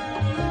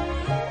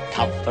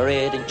 cover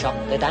it in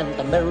chocolate and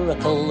a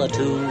miracle or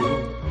two?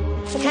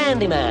 The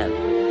Candyman.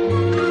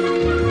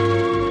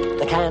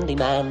 The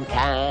Candyman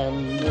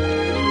can.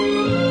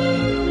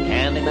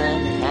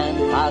 Candyman can,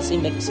 'cause he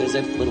mixes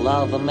it with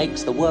love and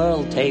makes the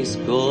world taste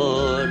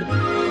good.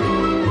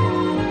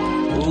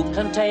 Who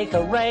can take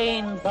a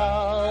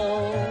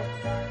rainbow,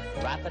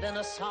 wrap it in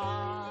a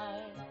sigh?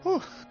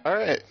 Whew. All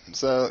right,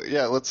 so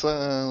yeah, let's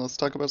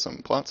talk about some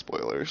plot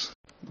spoilers.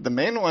 The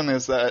main one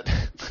is that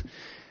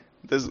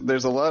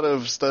there's a lot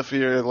of stuff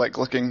here, like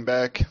looking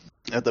back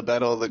at the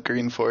Battle of the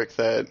Green Fork,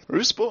 that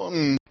Roose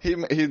Bolton, he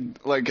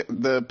like,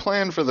 the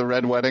plan for the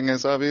Red Wedding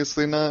is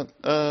obviously not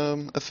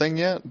a thing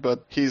yet,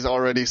 but he's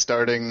already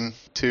starting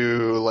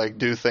to like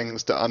do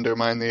things to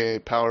undermine the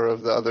power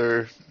of the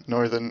other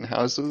northern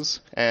houses,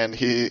 and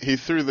he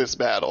threw this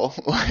battle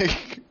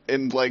like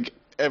in like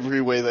every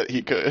way that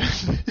he could.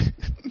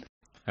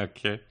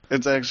 Okay.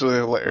 It's actually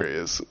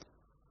hilarious,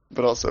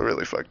 but also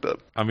really fucked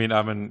up. I mean,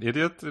 I'm an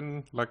idiot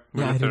in like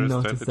Yeah, I didn't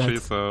military notice strategy,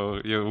 that. so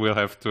you will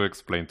have to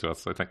explain to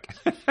us, I think.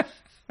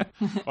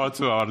 Or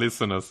to our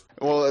listeners.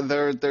 Well,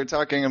 they're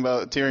talking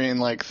about, Tyrion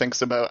like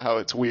thinks about how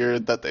it's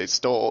weird that they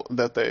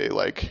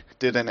like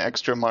did an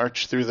extra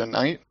march through the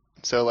night.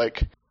 So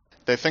like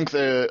they think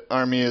the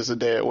army is a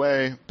day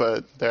away,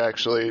 but they're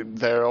actually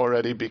there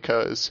already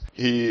because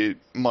he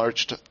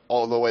marched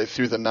all the way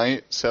through the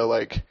night. So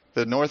like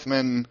the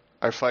Northmen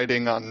are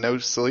fighting on no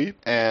sleep,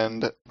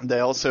 and they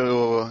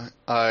also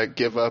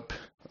give up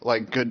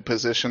like good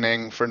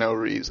positioning for no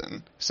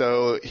reason.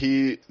 So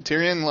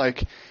Tyrion,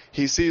 like,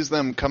 he sees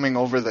them coming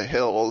over the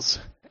hills,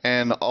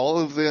 and all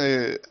of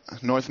the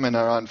Northmen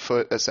are on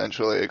foot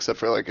essentially, except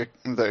for like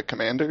the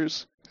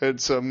commanders. And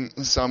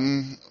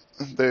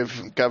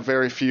they've got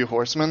very few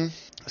horsemen,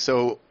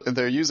 so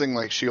they're using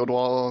like shield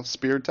wall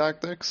spear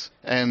tactics,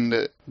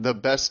 and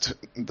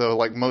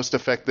the most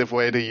effective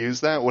way to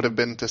use that would have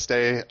been to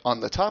stay on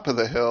the top of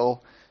the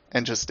hill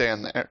and just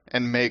stand there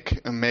and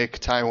make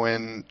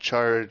Tywin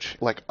charge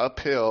like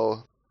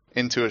uphill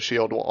into a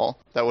shield wall.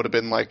 That would have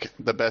been like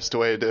the best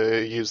way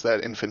to use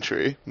that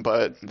infantry,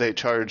 but they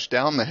charge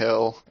down the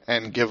hill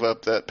and give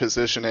up that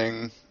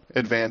positioning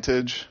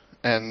advantage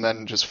and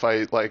then just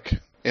fight like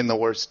in the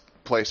worst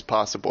place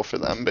possible for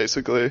them,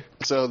 basically.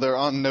 So they're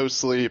on no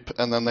sleep,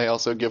 and then they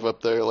also give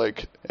up their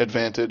like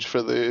advantage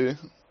for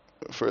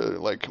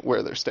like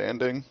where they're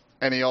standing.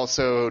 And he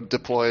also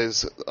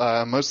deploys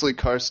mostly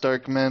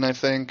Karstark men, I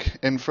think,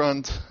 in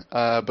front,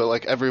 but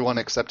like everyone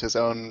except his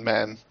own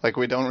men. Like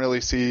we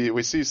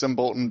see some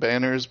Bolton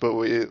banners, but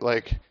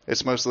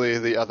it's mostly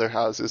the other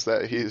houses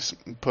that he's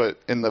put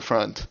in the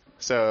front.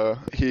 So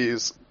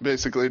he's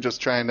basically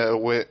just trying to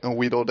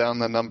wheedle down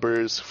the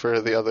numbers for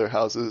the other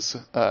houses,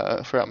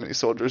 for how many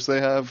soldiers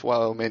they have,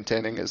 while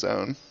maintaining his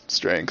own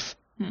strength.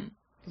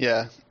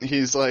 Yeah,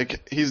 he's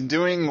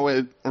doing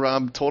what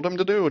Robb told him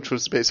to do, which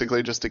was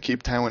basically just to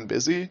keep Tywin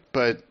busy,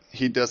 but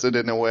he does it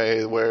in a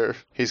way where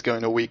he's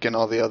going to weaken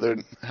all the other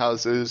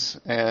houses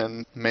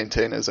and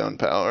maintain his own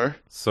power.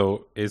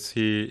 So is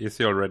he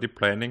already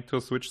planning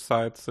to switch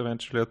sides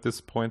eventually at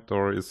this point,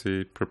 or is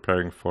he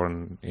preparing for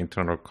an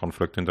internal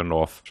conflict in the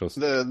north? Just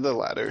the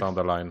latter. Down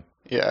the line.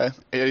 Yeah,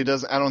 he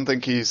does. I don't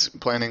think he's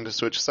planning to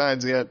switch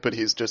sides yet, but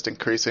he's just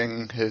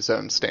increasing his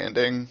own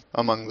standing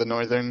among the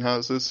northern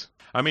houses.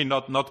 I mean,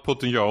 not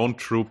putting your own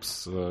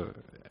troops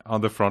on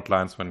the front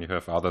lines when you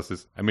have others.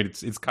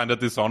 It's kind of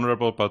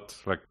dishonorable, but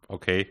like,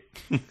 okay.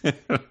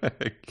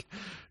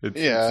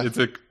 It's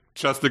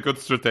just a good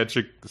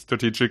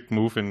strategic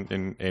move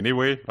in any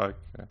way. Like,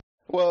 yeah.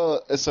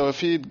 Well, so if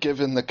he'd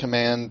given the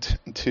command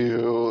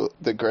to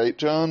the Great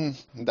John,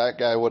 that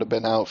guy would have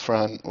been out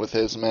front with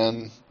his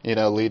men,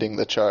 leading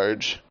the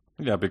charge.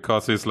 Yeah,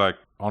 because he's like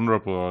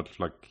honorable, or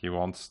like he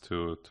wants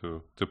to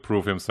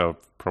prove himself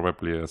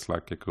probably as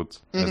like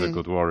as a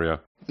good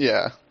warrior.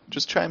 Yeah,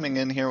 just chiming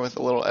in here with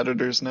a little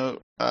editor's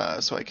note,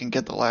 so I can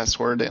get the last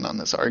word in on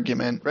this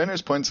argument.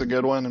 Renner's point's a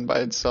good one, and by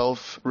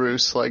itself,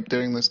 Roose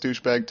doing this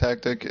douchebag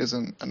tactic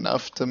isn't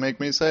enough to make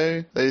me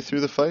say they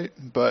threw the fight.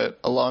 But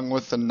along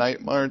with the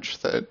night march,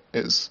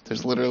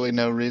 there's literally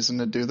no reason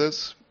to do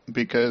this.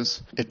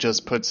 because it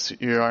just puts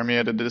your army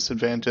at a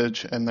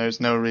disadvantage, and there's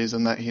no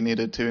reason that he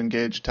needed to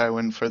engage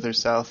Tywin further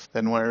south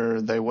than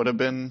where they would have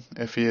been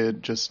if he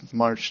had just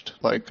marched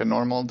like a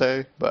normal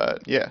day.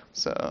 But yeah,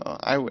 so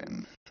I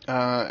win.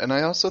 And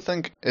I also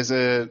think, is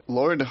it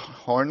Lord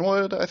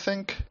Hornwood, I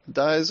think,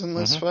 dies in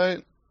this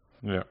fight?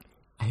 Yeah.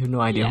 I have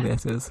no idea who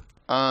this is.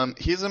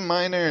 He's a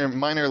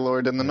minor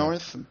lord in the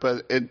north,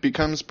 but it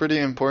becomes pretty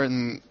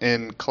important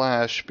in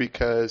Clash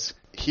because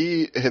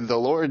the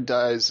lord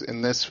dies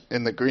in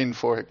the Green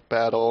Fork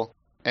battle,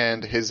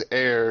 and his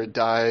heir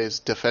dies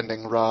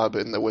defending Robb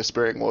in the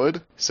Whispering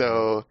Wood.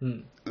 So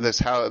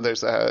there's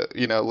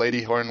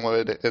Lady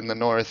Hornwood in the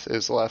north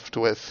is left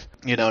with,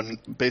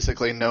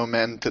 basically no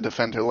men to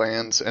defend her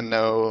lands and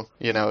no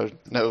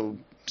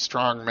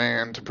strong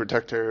man to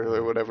protect her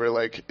or whatever.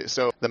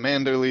 So the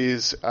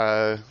Manderleys,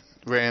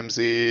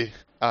 Ramsay,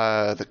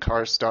 the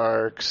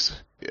Karstarks,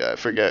 I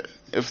forget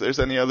if there's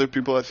any other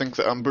people. I think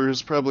the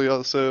Umbers probably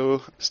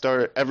also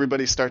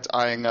everybody starts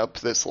eyeing up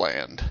this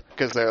land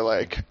because they're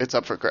like, it's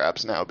up for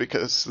grabs now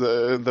because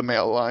the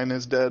male line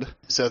is dead.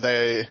 So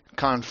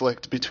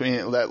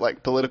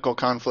political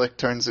conflict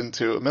turns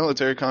into a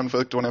military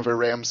conflict whenever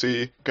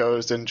Ramsay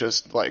goes and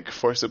just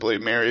forcibly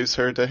marries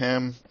her to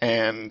him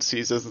and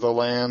seizes the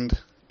land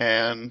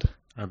and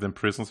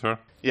imprisons her.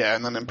 Yeah,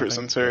 and then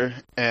imprisons her,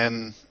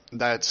 and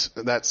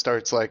that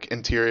starts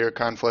interior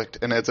conflict,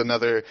 and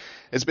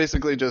it's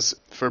basically just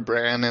for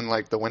Bran and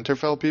the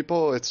Winterfell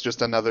people, it's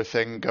just another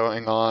thing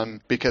going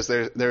on because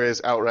there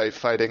is outright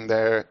fighting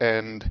there,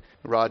 and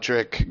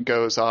Roderick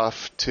goes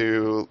off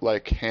to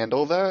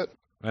handle that.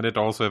 And it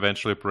also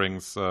eventually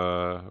brings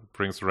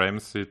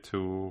Ramsay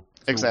to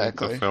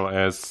exactly Winterfell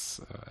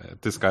as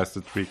disguised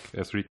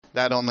as Reek.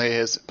 That only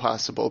is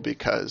possible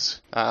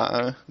because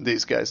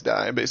these guys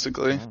die,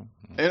 basically. Oh.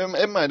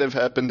 It might have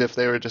happened if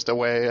they were just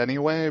away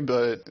anyway,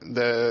 but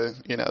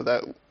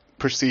that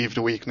perceived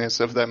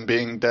weakness of them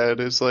being dead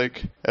is a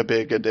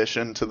big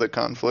addition to the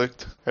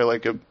conflict, or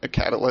a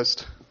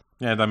catalyst.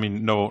 Yeah, and I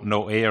mean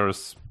no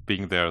heirs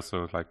being there,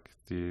 so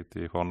the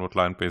Hornwood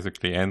line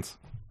basically ends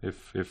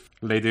if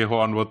Lady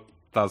Hornwood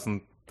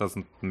doesn't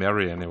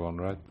marry anyone,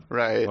 right?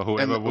 Right. Or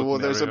and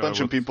there's a bunch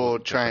of people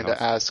trying to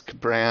ask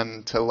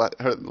Bran to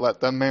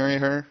let them marry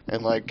her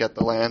and get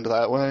the land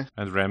that way.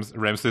 And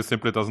Ramsay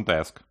simply doesn't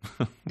ask.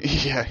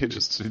 Yeah, he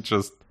just takes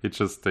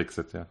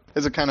it. Yeah.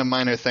 It's a kind of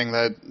minor thing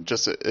that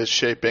just is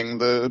shaping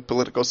the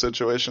political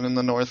situation in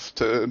the north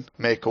to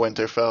make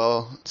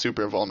Winterfell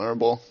super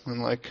vulnerable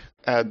and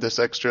add this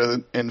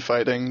extra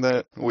infighting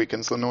that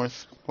weakens the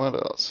north. What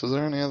else? Is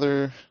there any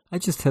other? I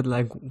just had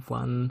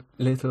one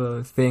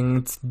little thing.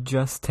 It's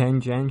just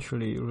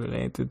tangentially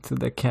related to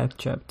the cat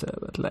chapter,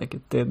 but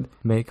it did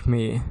make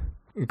me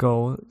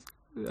go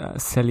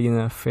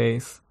Selena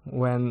face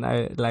when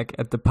I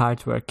at the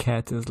part where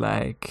Cat is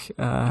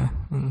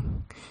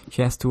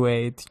she has to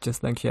wait,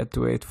 just like she had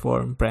to wait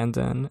for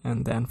Brandon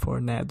and then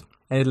for Ned.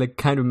 And it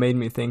kind of made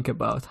me think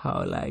about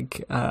how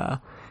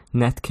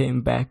Ned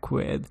came back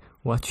with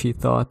what she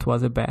thought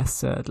was a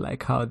bastard,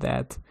 how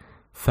that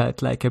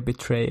felt like a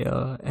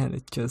betrayal, and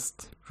it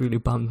just really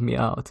bummed me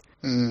out.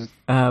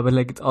 But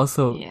it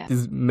also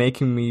is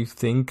making me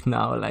think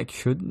now,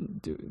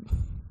 should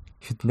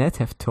Ned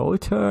have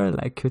told her?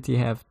 Could he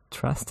have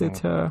trusted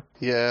her?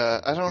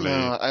 Yeah, I don't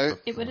know.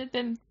 It would have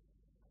been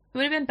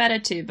better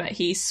to, but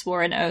he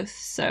swore an oath,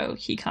 so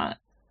he can't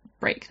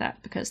break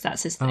that because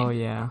that's his thing. Oh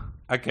yeah.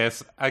 I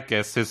guess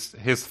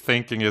his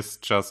thinking is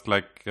just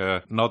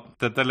not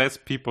that the less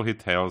people he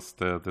tells,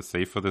 the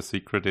safer the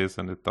secret is,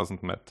 and it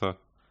doesn't matter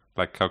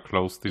how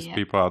close these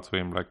people are to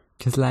him.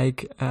 Because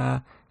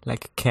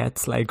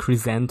Cat's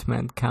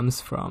resentment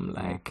comes from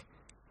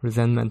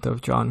resentment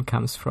of Jon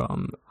comes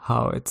from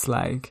how it's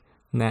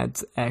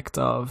Ned's act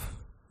of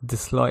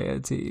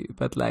disloyalty.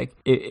 But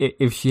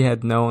if she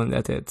had known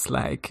that it's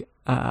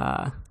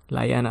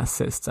Lyanna's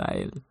sister,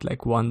 I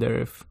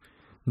wonder if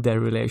their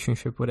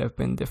relationship would have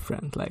been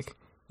different.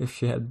 If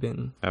she had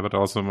been. Yeah, but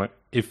also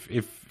if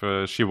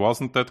she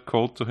wasn't that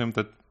cold to him,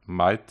 that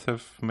might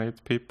have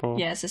made people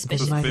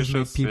suspicious. Might have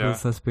made people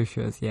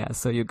suspicious, yeah.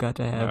 So you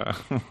gotta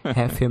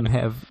have him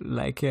have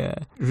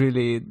a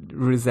really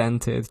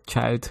resented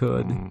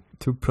childhood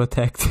to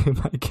protect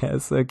him, I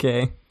guess.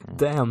 Okay.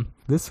 Damn,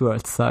 this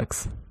world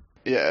sucks.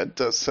 Yeah, it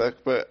does suck,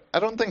 but I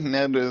don't think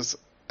his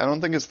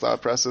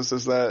thought process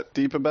is that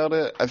deep about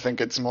it. I think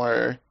it's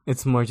more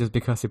just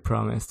because he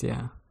promised,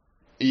 yeah.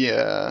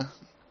 Yeah.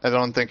 I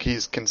don't think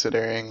he's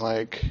considering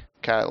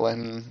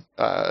Catelyn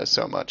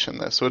so much in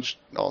this, which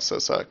also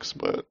sucks,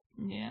 but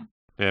yeah,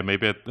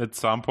 maybe at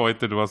some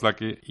point it was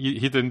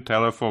he didn't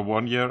tell her for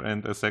 1 year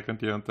and a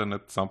second year, and then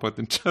at some point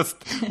it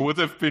just would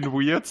have been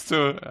weird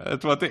to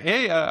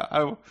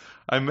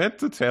I meant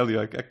to tell you,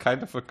 I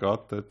kind of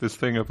forgot that this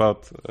thing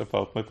about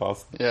my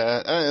past.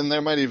 Yeah, and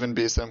there might even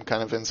be some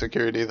kind of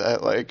insecurity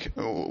that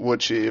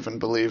would she even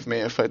believe me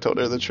if I told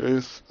her the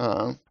truth?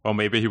 Or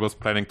maybe he was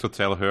planning to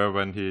tell her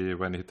when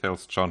he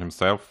tells Jon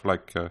himself.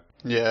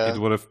 Yeah, it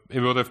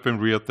would have been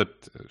weird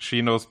that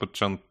she knows but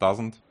Jon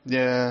doesn't.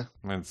 Yeah,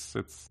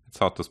 It's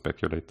hard to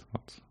speculate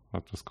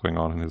what was going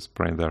on in his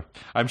brain there.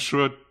 I'm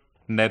sure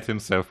Ned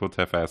himself would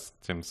have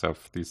asked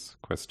himself these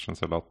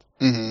questions a lot.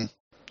 Mm-hmm.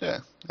 Yeah.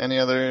 Any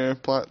other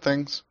plot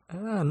things?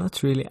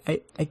 Not really.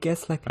 I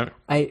guess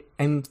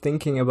I'm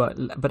thinking about,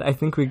 but I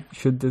think we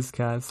should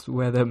discuss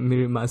whether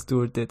Miri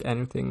Mazdur did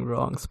anything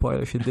wrong.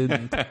 Spoiler, she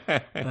didn't.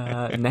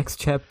 Next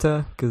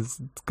chapter, because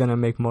it's gonna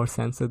make more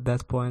sense at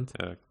that point.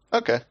 Yeah.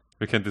 Okay.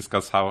 We can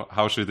discuss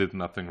how she did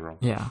nothing wrong.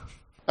 Yeah.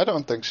 I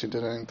don't think she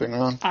did anything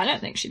wrong. I don't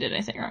think she did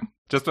anything wrong.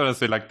 Just want to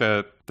say, like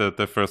the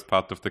first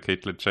part of the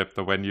Caitlyn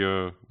chapter, when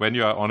you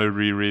are on a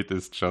reread,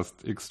 is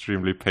just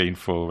extremely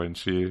painful when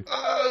she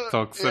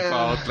talks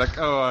about like,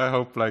 oh, I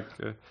hope like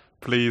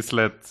please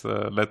let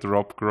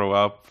Rob grow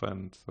up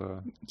and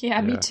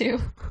me too.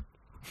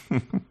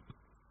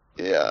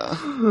 Yeah.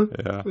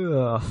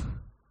 Ugh.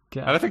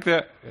 And I think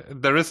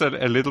there is a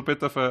little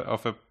bit of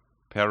a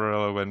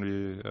parallel when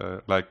we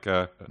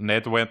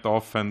Ned went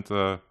off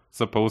and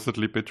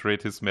supposedly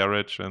betrayed his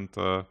marriage, and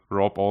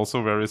Rob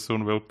also very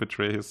soon will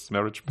betray his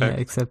marriage pact.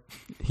 Yeah, except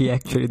he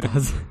actually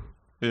does.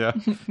 Yeah,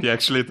 he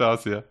actually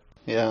does, yeah.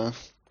 Yeah.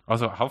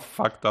 Also, how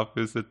fucked up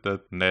is it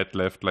that Ned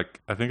left,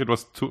 like, I think it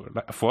was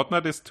a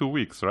fortnight is 2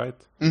 weeks, right?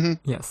 Mm-hmm.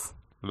 Yes.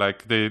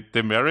 Like,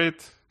 they married,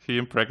 he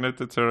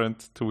impregnated her, and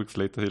 2 weeks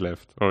later he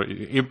left. Or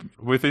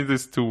within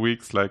these 2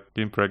 weeks, like,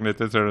 he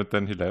impregnated her and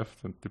then he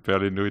left, and they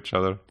barely knew each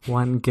other.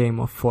 One game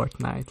of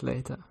Fortnite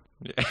later.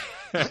 Yeah.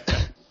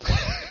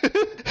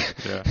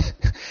 Yeah.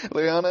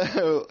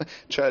 Liana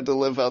tried to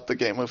live out the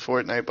game of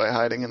Fortnite by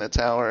hiding in a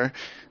tower.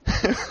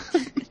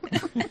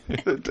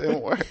 It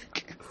didn't work.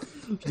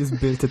 She just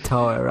built a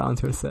tower around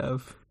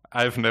herself.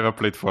 I've never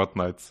played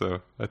Fortnite,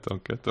 so I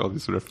don't get all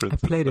these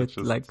references. I played it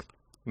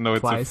No,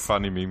 it's twice. a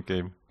funny meme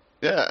game.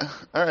 Yeah.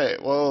 All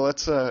right. Well,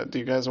 let's. Do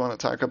you guys want to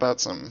talk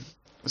about some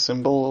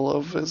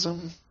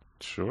symbolism?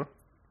 Sure.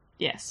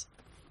 Yes.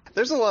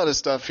 There's a lot of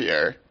stuff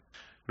here.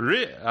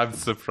 Really? I'm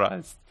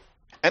surprised.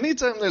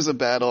 Anytime there's a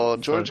battle,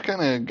 George kind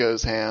of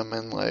goes ham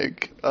and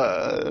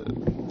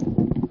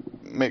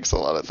makes a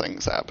lot of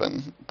things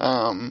happen.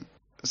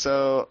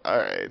 So, all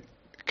right.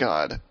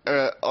 God.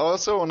 I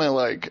also want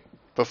to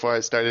before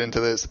I start into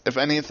this, if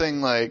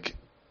anything,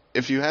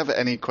 if you have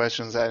any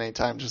questions at any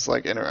time, just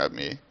interrupt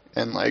me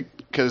and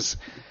because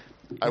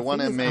I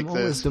want to make I'm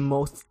always the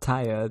most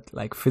tired,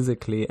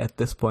 physically at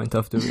this point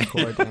of the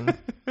recording.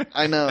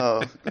 I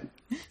know.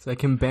 So I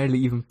can barely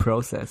even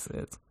process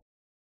it.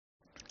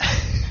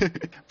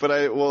 But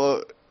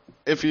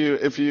if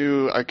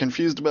you are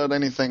confused about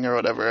anything or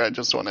whatever, I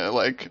just want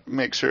to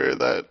make sure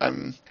that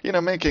I'm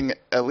making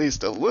at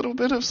least a little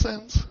bit of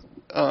sense.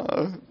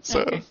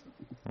 Okay.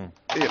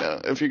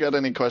 If you got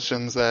any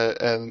questions that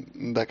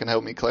can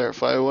help me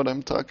clarify what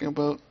I'm talking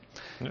about,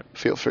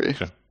 feel free.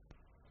 Sure.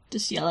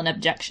 Just yell an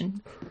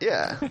objection.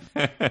 Yeah.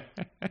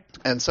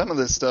 And some of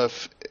this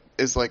stuff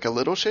is a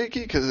little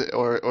shaky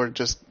or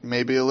just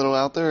maybe a little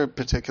out there,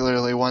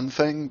 particularly one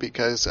thing,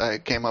 because I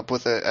came up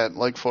with it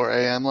at 4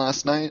 a.m.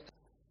 last night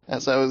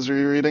as I was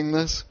rereading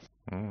this.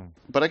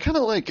 But I kind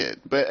of like it.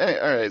 But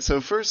all right,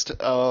 so first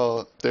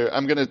I'm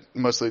going to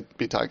mostly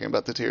be talking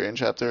about the Tyrion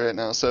chapter right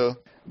now. So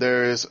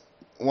there's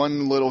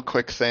one little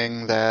quick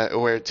thing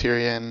where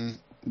Tyrion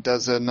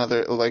does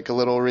another, a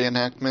little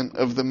reenactment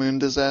of the moon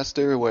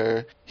disaster,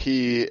 where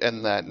he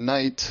and that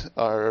knight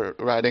are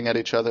riding at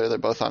each other. They're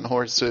both on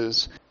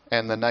horses,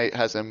 and the knight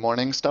has a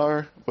morning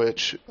star,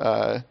 which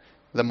the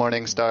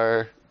morning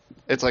star,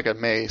 it's like a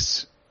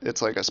mace.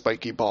 It's like a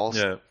spiky ball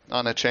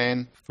on a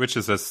chain. Which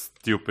is a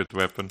stupid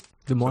weapon.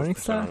 The morning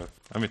star?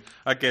 I mean,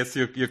 I guess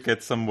you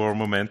get some more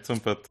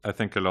momentum, but I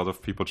think a lot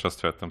of people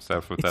just hurt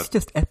themselves with that. It's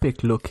just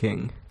epic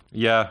looking.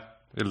 Yeah,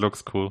 it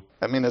looks cool.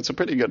 I mean, it's a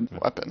pretty good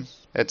weapon.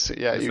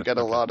 You get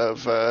a lot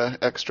of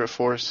extra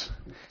force.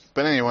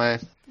 But anyway.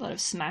 A lot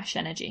of smash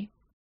energy.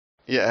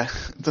 Yeah,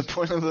 the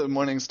point of the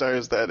morning star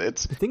is that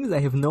it's... The thing is, I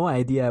have no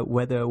idea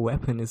whether a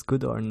weapon is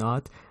good or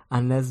not,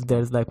 unless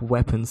there's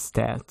weapon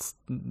stats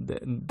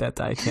that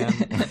I can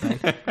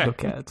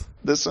look at.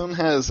 This one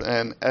has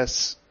an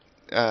S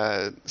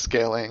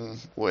scaling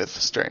with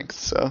strength,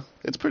 so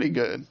it's pretty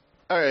good.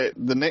 All right,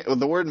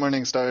 the word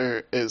morning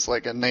star is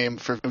a name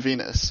for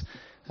Venus.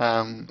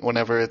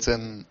 Whenever it's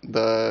in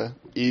the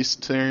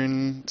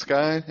eastern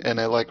sky and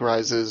it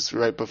rises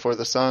right before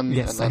the sun.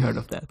 Yes, and then, I heard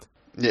of that.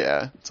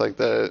 Yeah, it's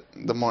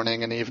the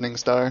morning and evening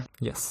star.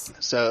 Yes.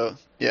 So,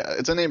 yeah,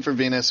 it's a name for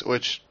Venus,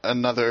 which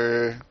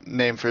another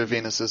name for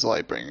Venus is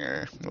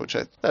Lightbringer, which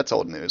that's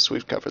old news.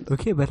 We've covered that.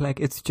 Okay, but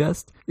it's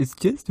just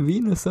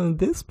Venus on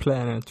this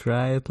planet,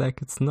 right?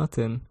 It's not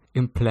in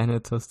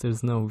Planetos,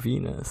 there's no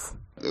Venus.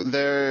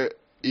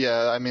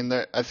 Yeah, I mean,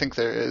 I think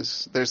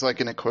there's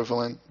an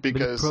equivalent,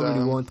 because... But it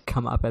probably won't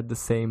come up at the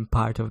same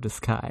part of the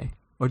sky.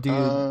 Or do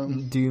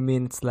you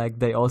mean it's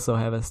they also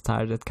have a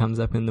star that comes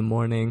up in the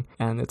morning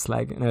and it's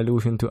an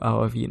allusion to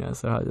our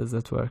Venus, or how does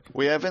that work?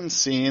 We haven't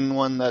seen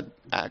one that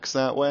acts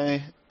that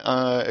way,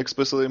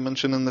 explicitly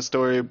mentioned in the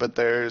story, but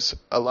there's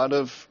a lot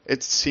of...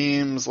 It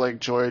seems like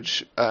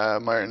George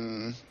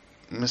Martin,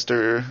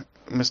 Mr.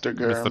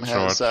 Gurm,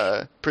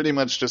 has pretty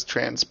much just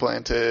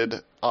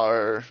transplanted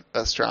our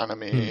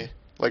astronomy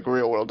like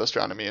real world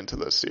astronomy into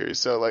this series.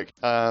 So like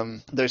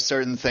there's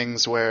certain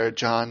things where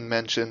John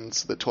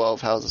mentions the 12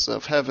 houses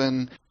of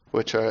heaven,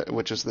 which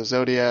is the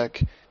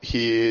zodiac.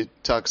 He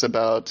talks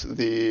about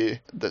the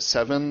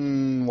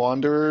seven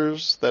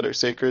wanderers that are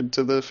sacred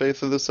to the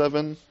faith of the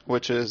seven,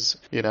 which is,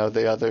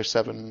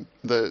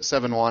 the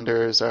seven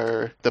wanderers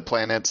are the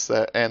planets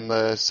and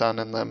the sun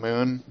and the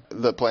moon,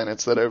 the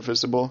planets that are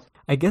visible.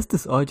 I guess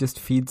this all just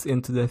feeds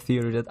into the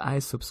theory that I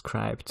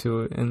subscribe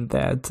to, in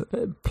that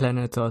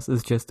Planetos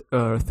is just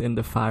Earth in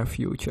the far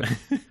future.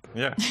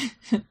 Yeah.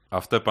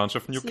 After a bunch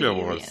of nuclear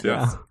wars, yes.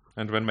 Yeah.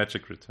 And when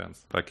magic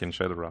returns, like in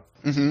Shadowrun.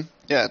 Mm-hmm.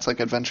 Yeah, it's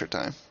like Adventure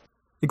Time.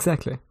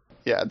 Exactly.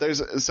 Yeah,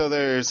 there's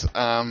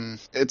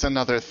it's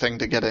another thing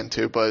to get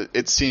into, but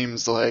it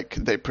seems like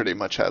they pretty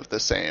much have the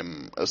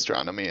same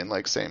astronomy and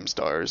like same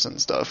stars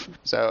and stuff.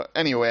 So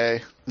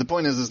anyway, the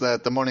point is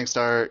that the Morning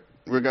Star,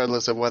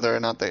 regardless of whether or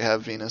not they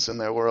have Venus in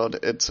their world,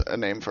 it's a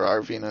name for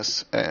our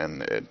Venus,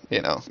 and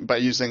by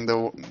using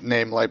the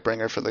name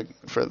Lightbringer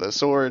for the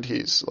sword,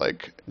 he's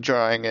like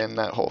drawing in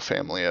that whole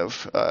family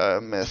of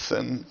myth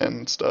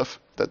and stuff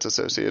that's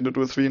associated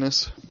with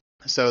Venus.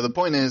 So the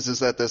point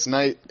is that this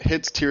knight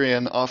hits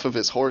Tyrion off of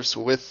his horse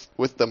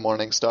with the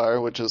Morning Star,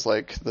 which is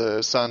like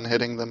the sun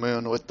hitting the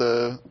moon with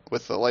the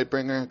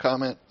Lightbringer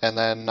comet, and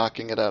then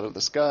knocking it out of the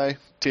sky.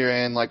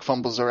 Tyrion like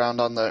fumbles around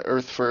on the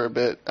earth for a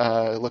bit,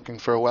 looking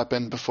for a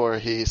weapon before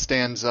he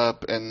stands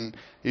up and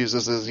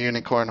uses his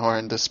unicorn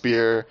horn to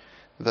spear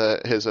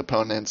his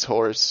opponent's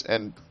horse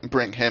and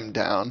bring him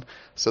down.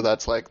 So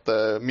that's like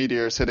the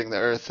meteors hitting the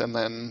earth and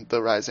then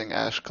the rising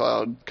ash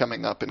cloud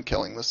coming up and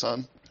killing the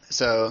sun.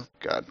 So,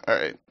 God, all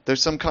right.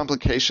 There's some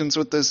complications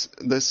with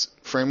this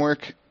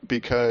framework,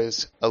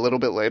 because a little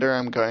bit later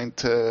I'm going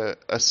to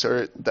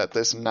assert that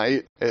this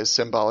knight is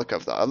symbolic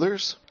of the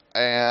others,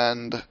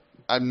 and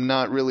I'm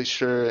not really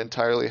sure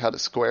entirely how to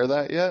square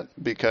that yet,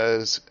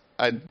 because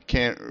I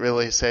can't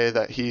really say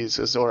that he's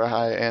Azor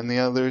Ahai and the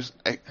others.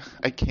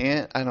 I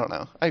can't. I don't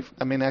know.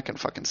 I mean, I can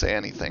fucking say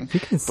anything. You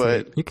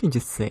can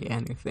just say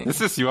anything.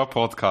 This is your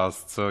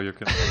podcast, so you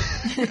can...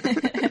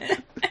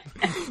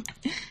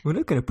 We're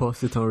not going to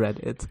post it on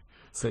Reddit,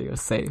 so you're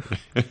safe.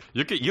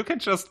 You can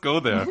just go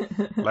there,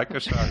 like a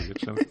shark.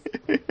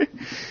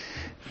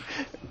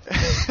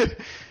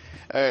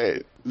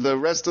 Alright, the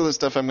rest of the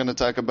stuff I'm going to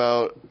talk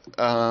about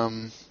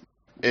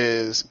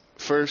is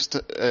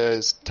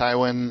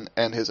Tywin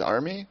and his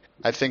army.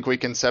 I think we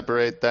can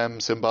separate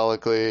them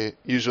symbolically.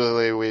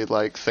 Usually we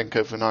think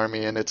of an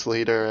army and its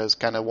leader as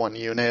kind of one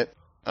unit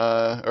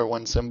or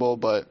one symbol,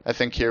 but I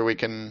think here we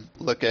can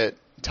look at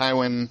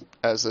Tywin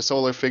as the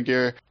solar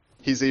figure.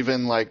 He's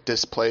even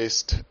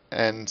displaced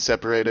and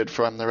separated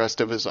from the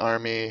rest of his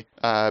army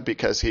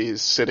because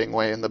he's sitting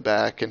way in the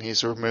back and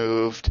he's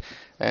removed.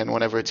 And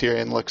whenever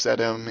Tyrion looks at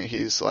him,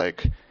 he's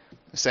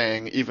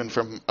saying even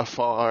from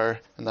afar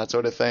and that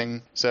sort of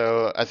thing.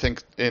 So I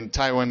think in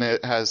Tywin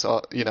it has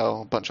a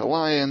bunch of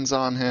lions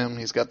on him.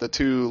 He's got the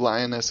two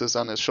lionesses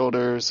on his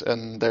shoulders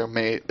and their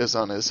mate is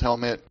on his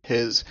helmet.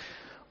 His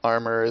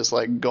armor is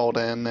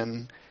golden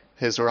and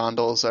his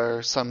rondels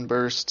are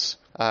sunbursts.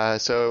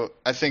 So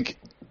I think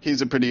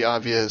he's a pretty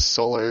obvious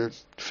solar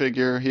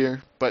figure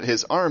here, but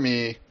his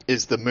army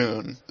is the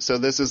moon. So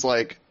this is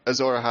Azor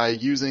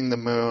Ahai using the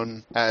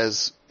moon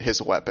as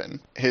his weapon.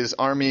 His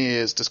army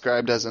is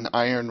described as an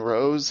iron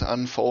rose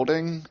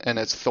unfolding and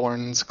its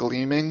thorns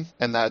gleaming,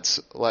 and that's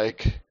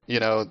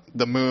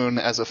the moon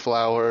as a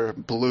flower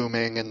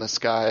blooming in the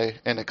sky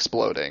and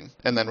exploding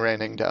and then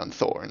raining down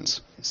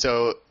thorns.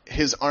 So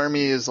his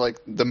army is like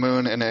the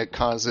moon, and it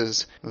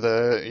causes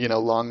the,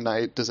 long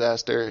night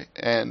disaster,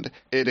 and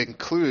it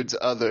includes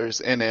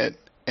others in it.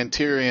 And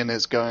Tyrion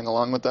is going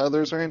along with the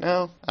others right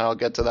now. I'll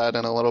get to that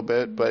in a little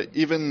bit. But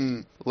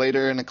even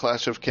later in A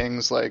Clash of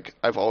Kings,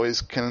 I've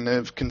always kind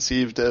of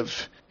conceived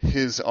of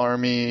his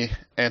army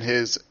and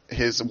his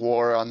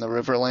war on the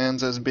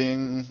Riverlands as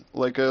being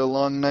a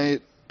long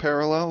night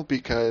parallel,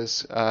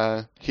 because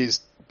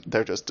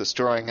they're just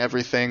destroying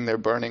everything. They're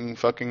burning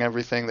fucking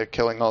everything. They're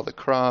killing all the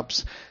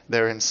crops.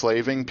 They're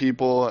enslaving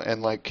people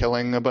and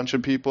killing a bunch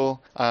of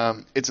people.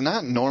 It's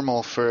not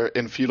normal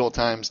in feudal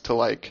times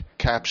to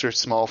capture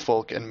small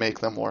folk and make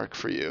them work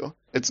for you.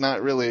 It's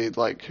not really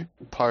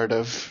part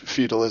of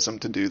feudalism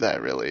to do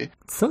that, really.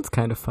 Sounds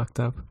kind of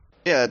fucked up.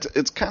 Yeah,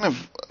 it's kind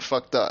of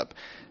fucked up.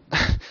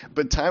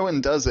 But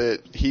Tywin does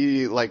it.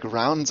 He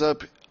rounds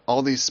up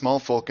all these small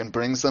folk and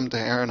brings them to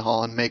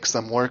Harrenhal and makes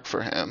them work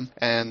for him.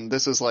 And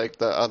this is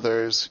the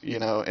others,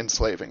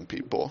 enslaving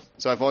people.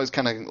 So I've always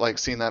kind of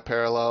seen that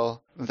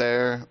parallel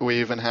there. We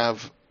even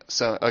have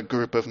a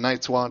group of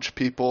Night's Watch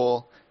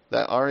people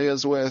that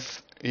Arya's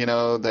with.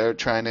 They're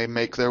trying to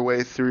make their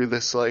way through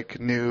this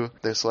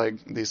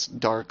these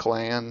dark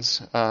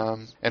lands.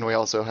 And we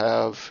also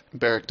have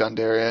Beric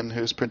Dondarrion,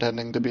 who's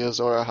pretending to be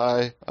Azor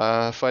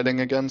Ahai, fighting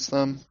against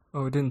them.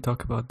 Oh, we didn't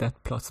talk about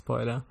that plot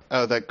spoiler.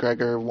 Oh, that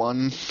Gregor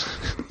won?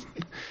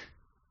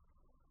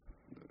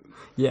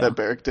 Yeah. That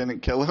Beric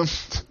didn't kill him?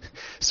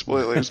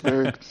 Spoilers,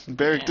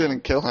 Beric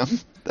didn't kill him.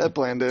 That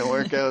plan didn't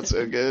work out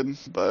so good,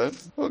 but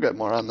we'll get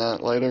more on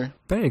that later.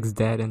 Beric's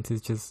dead, and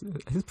he's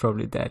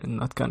probably dead and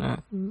not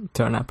gonna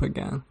turn up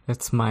again.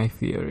 That's my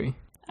theory.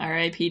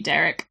 R.I.P.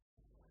 Derek.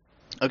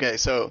 Okay,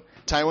 so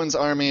Tywin's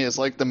army is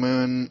like the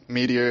moon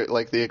meteor,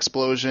 like the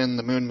explosion,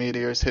 the moon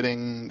meteors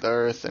hitting the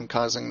earth and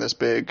causing this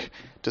big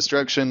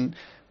destruction.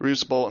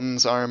 Roose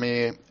Bolton's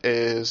army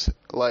is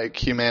like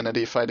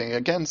humanity fighting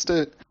against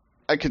it.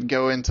 I could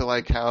go into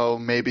like how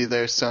maybe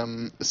there's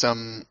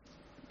some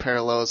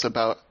parallels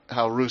about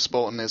how Roose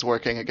Bolton is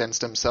working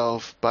against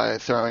himself by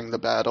throwing the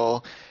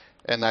battle,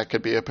 and that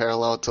could be a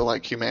parallel to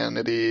like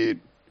humanity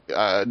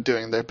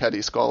doing their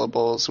petty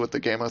squabbles with the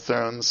Game of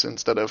Thrones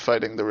instead of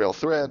fighting the real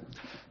threat.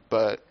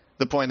 But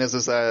the point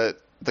is that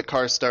the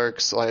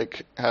Karstarks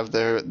like have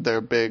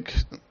their big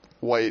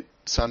white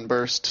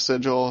sunburst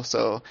sigil,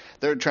 so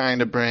they're trying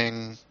to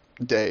bring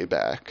day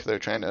back. They're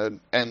trying to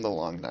end the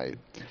long night,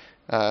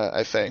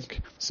 I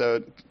think.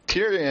 So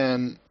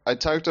Tyrion, I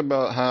talked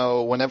about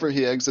how whenever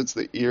he exits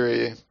the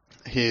Eyrie,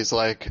 he's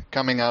like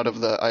coming out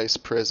of the ice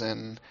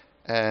prison,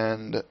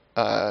 and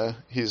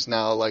he's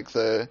now like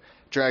the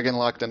dragon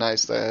locked in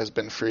ice that has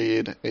been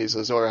freed. He's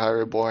Azor Ahai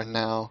Reborn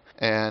now,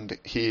 and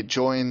he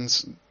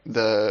joins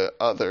the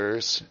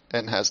others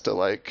and has to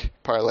like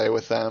parlay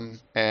with them.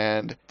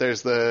 And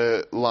there's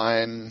the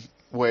line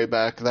way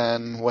back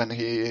then when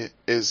he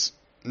is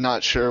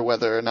not sure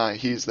whether or not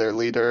he's their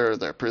leader or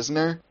their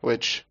prisoner,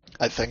 which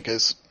I think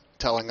is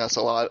telling us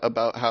a lot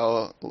about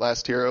how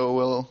Last Hero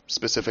will,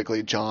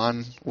 specifically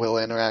Jon, will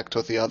interact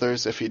with the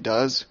others if he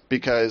does,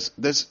 because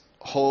this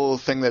whole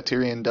thing that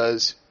Tyrion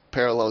does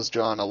parallels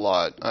Jon a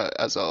lot,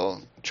 as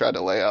I'll try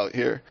to lay out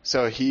here.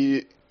 So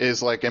he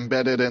is like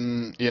embedded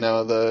in, you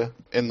know,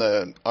 in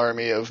the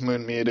army of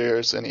moon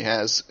meteors, and he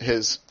has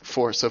his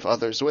force of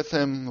others with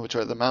him, which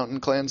are the mountain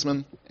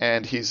clansmen,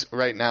 and he's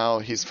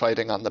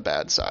fighting on the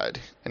bad side,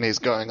 and he's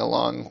going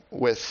along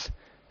with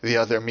the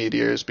other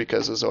meteors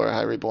because Azor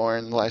Ahai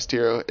Reborn, Last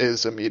Hero,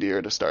 is a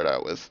meteor to start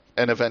out with,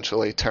 and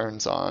eventually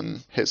turns on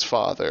his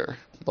father,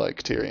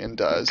 like Tyrion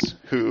does,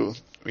 who,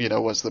 you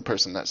know, was the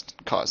person that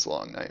caused the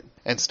Long Night,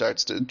 and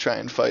starts to try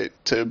and fight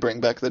to bring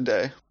back the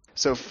day.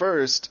 So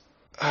first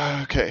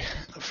Tyrion,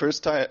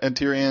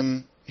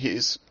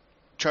 he's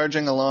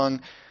charging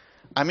along.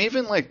 I'm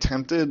even, like,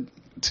 tempted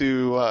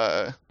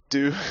to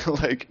do,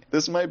 like,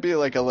 this might be,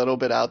 like, a little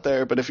bit out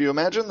there, but if you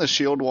imagine the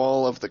shield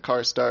wall of the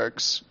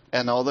Karstarks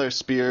and all their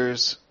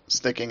spears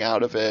sticking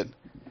out of it,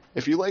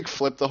 if you, like,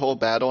 flip the whole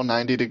battle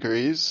 90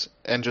 degrees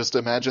and just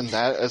imagine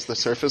that as the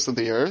surface of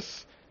the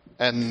earth,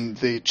 and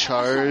the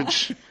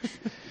charge,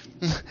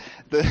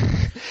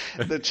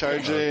 the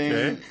charging...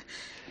 Okay.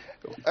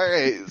 All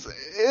right,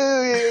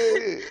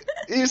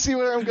 you see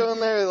where I'm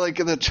going there? Like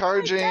the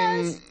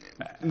charging,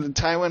 the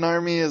Tywin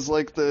army is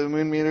like the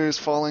moon meters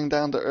falling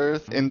down to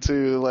Earth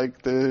into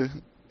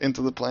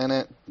the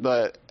planet.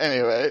 But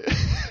anyway,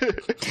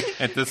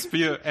 and the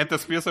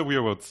spears are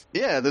weirwoods.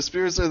 Yeah, the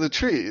spears are the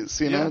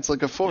trees. You know, it's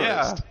like a forest.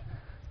 Yeah.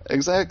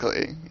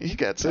 Exactly, he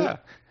gets it.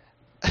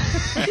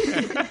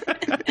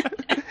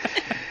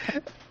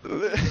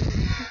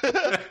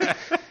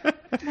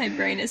 My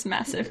brain is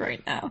massive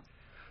right now.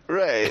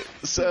 Right.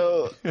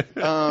 So,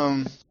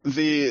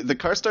 the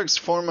Karstarks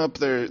form up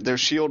their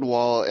shield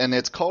wall, and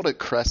it's called a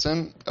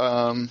crescent.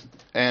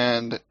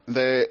 And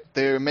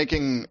they're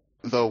making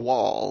the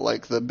wall,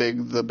 like the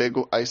big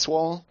ice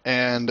wall.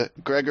 And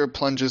Gregor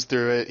plunges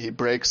through it. He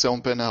breaks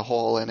open a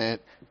hole in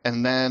it.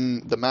 And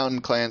then the mountain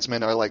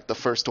clansmen are like the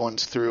first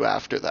ones through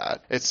after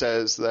that. It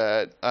says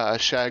that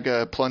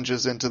Shagga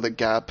plunges into the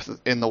gap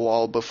in the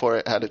wall before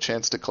it had a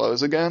chance to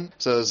close again.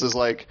 So this is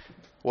like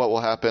what will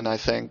happen, I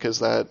think, is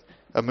that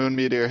a moon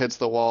meteor hits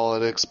the wall,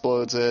 it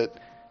explodes it,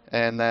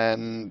 and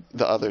then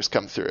the others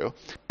come through.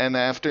 And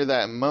after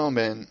that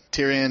moment,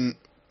 Tyrion,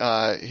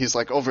 he's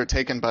like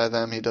overtaken by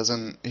them.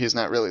 He's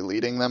not really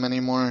leading them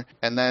anymore.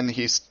 And then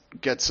he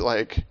gets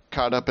like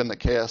caught up in the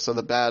chaos of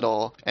the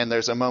battle. And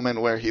there's a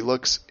moment where he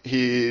looks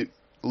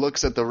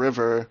at the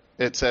river.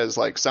 It says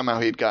like somehow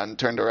he'd gotten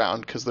turned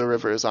around because the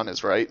river is on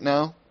his right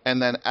now. And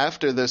then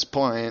after this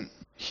point,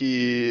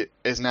 he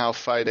is now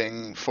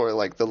fighting for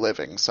like the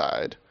living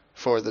side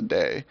for the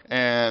day.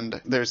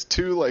 And there's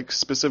two like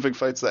specific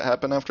fights that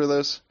happen after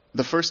this.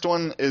 The first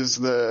one is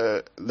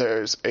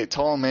there's a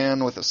tall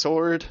man with a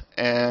sword,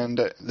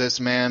 and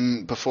this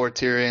man, before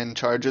Tyrion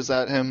charges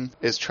at him,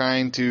 is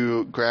trying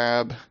to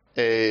grab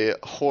a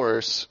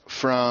horse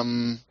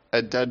from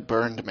a dead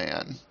burned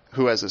man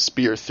who has a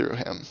spear through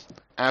him.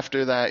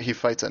 After that, he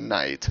fights a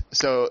knight.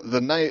 So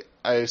the knight,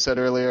 I said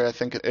earlier, I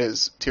think it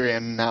is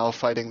Tyrion now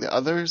fighting the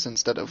others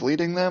instead of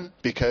leading them,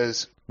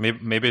 because...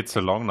 Maybe it's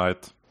a long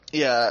night.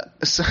 Yeah,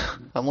 so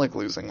I'm like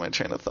losing my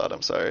train of thought,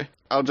 I'm sorry.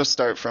 I'll just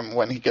start from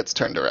when he gets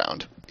turned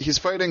around. He's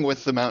fighting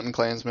with the mountain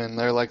clansmen,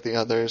 they're like the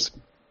others.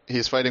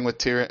 He's fighting with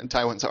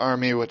Tywin's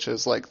army, which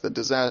is like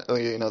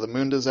the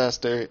moon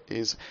disaster.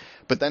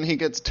 But then he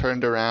gets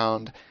turned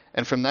around,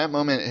 And from that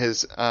moment,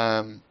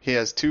 he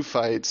has 2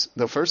 fights.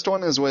 The first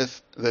one is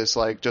with this,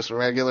 like, just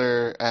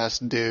regular ass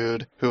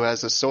dude who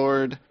has a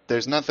sword.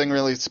 There's nothing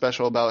really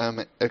special about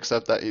him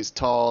except that he's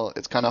tall.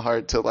 It's kind of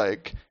hard to,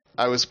 like,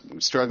 I was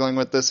struggling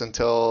with this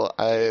until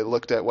I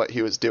looked at what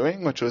he was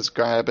doing, which was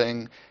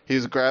he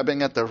was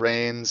grabbing at the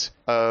reins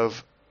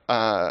of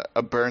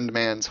a burned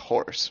man's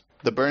horse.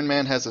 The burned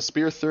man has a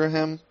spear through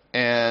him,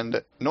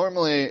 and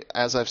normally,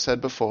 as I've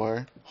said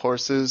before,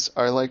 horses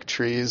are like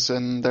trees,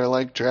 and they're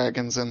like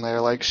dragons, and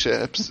they're like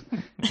ships.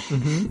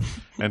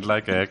 And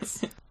like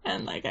eggs.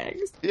 And like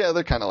eggs. Yeah,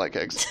 they're kind of like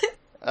eggs.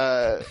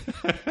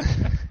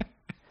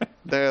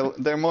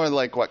 They're more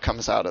like what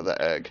comes out of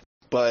the egg.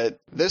 But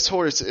this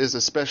horse is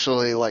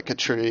especially like a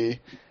tree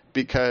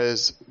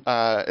because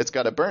it's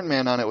got a burned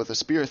man on it with a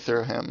spear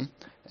through him,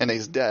 and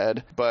he's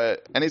dead.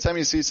 But anytime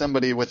you see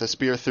somebody with a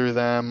spear through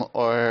them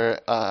or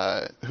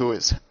who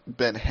has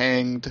been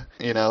hanged,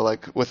 you know,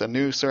 like with a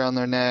noose around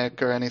their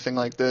neck or anything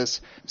like this,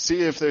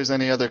 see if there's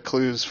any other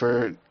clues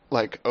for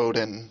like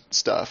Odin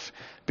stuff.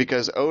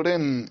 Because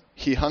Odin,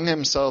 he hung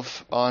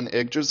himself on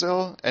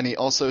Yggdrasil, and he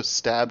also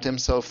stabbed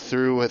himself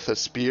through with a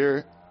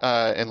spear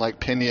and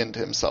like pinioned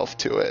himself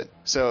to it.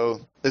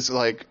 So this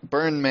like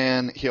burned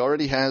man, he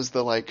already has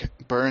the like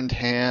burned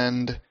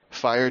hand,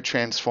 fire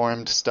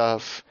transformed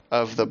stuff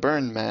of the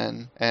burned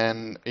men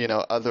and, you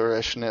know,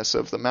 otherishness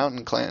of the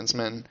mountain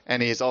clansmen.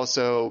 And he's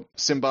also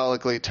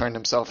symbolically turned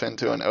himself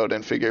into an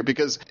Odin figure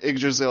because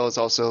Yggdrasil is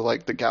also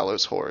like the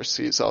gallows horse.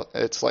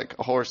 It's like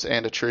a horse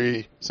and a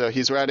tree. So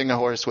he's riding a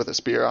horse with a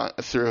spear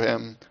through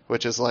him,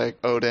 which is like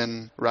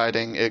Odin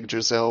riding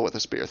Yggdrasil with a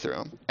spear through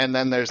him. And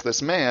then there's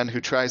this man who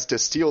tries to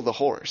steal the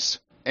horse.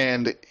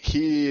 And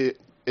he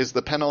is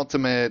the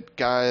penultimate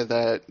guy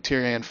that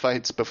Tyrion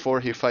fights before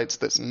he fights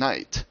this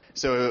knight.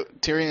 So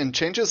Tyrion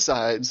changes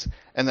sides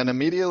and then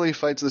immediately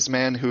fights this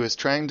man who is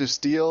trying to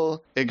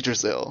steal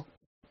Yggdrasil.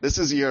 This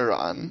is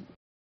Euron.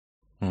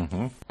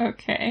 Mm-hmm.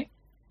 Okay.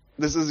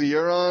 This is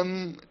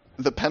Euron,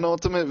 the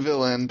penultimate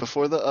villain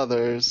before the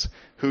others,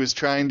 who is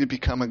trying to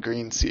become a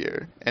green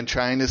seer and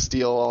trying to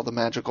steal all the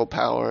magical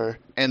power.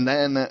 And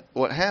then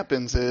what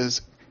happens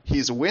is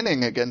he's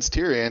winning against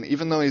Tyrion,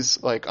 even though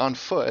he's like on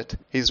foot,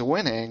 he's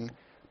winning.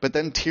 But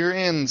then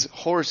Tyrion's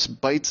horse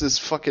bites his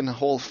fucking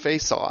whole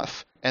face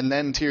off. And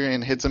then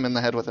Tyrion hits him in the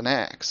head with an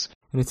axe.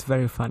 And it's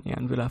very funny,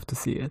 and we'll have to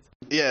see it.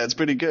 Yeah, it's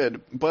pretty good.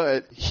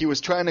 But he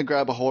was trying to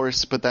grab a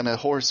horse, but then a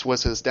horse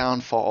was his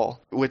downfall,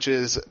 which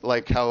is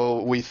like how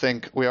we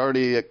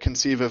already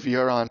conceive of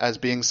Euron as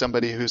being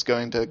somebody who's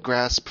going to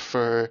grasp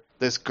for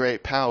this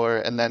great power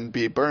and then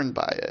be burned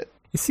by it.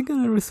 Is he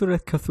going to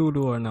resurrect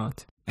Cthulhu or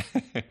not?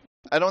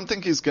 I don't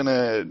think he's going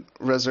to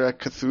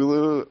resurrect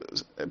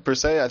Cthulhu per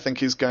se. I think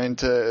he's going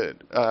to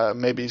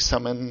maybe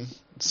summon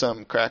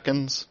some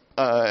Krakens.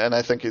 And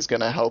I think he's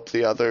going to help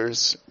the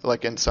others,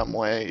 like in some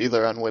way,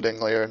 either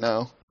unwittingly or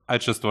no. I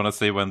just want to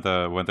say when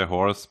the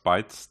horse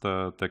bites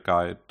the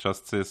guy,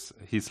 just says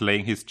he's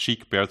laying his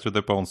cheek bare to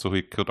the bone, so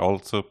he could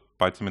also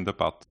bite him in the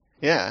butt.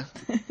 Yeah.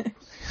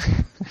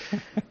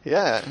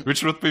 Yeah.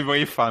 Which would be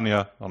way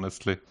funnier,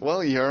 honestly. Well,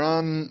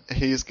 Euron,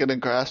 he's going to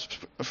grasp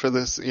for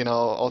this, you know,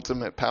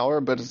 ultimate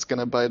power, but it's going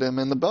to bite him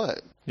in the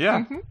butt.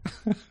 Yeah.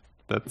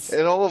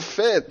 It all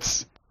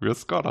fits. We're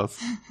scholars.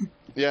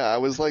 Yeah, I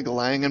was like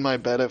lying in my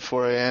bed at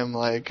 4 a.m.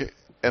 like,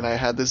 and I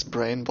had this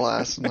brain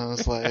blast, and I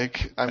was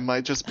like, I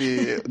might just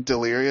be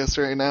delirious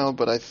right now,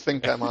 but I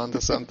think I'm onto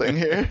something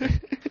here.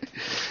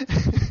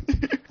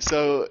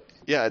 So,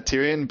 yeah,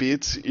 Tyrion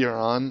beats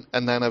Euron,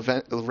 and then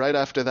right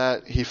after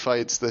that, he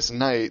fights this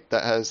knight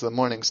that has the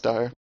Morning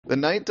Star. The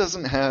knight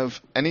doesn't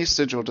have any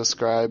sigil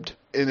described.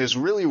 It is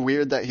really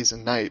weird that he's a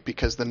knight,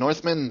 because the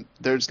Northmen,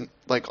 there's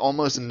like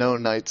almost no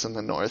knights in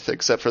the north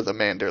except for the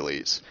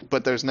Manderleys.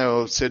 But there's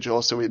no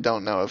sigil, so we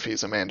don't know if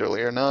he's a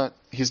Manderley or not.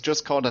 He's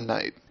just called a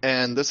knight.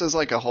 And this is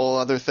like a whole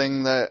other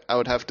thing that I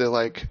would have to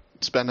like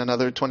spend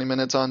another 20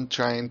 minutes on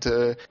trying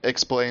to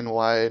explain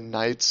why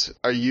knights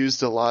are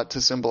used a lot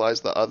to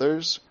symbolize the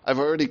others. I've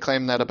already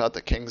claimed that about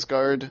the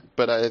Kingsguard,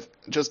 but I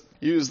just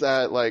use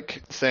that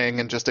like thing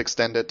and just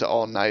extend it to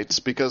all knights,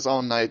 because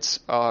all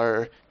knights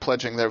are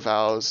pledging their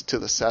vows to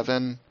the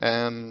Seven,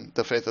 and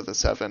the Faith of the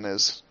Seven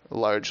is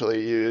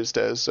largely used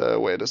as a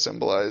way to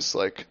symbolize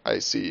like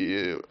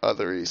icy,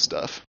 othery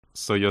stuff.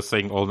 So you're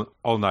saying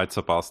all knights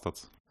are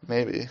bastards?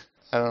 Maybe.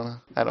 I don't know.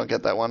 I don't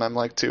get that one. I'm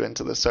like too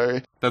into this,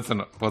 sorry.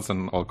 What's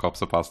an all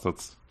cops are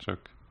bastards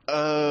joke?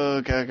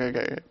 Oh,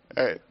 okay.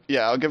 Alright.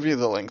 Yeah, I'll give you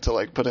the link to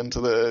like put into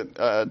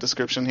the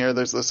description here.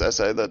 There's this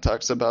essay that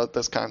talks about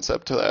this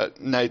concept that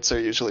knights are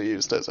usually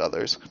used as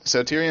others.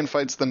 So Tyrion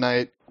fights the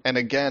knight, and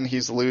again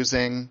he's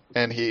losing,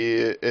 and he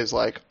is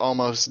like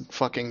almost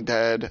fucking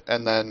dead,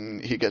 and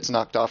then he gets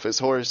knocked off his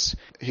horse.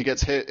 He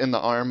gets hit in the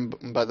arm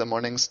by the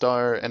Morning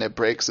Star, and it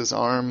breaks his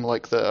arm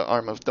like the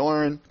arm of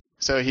Dorne.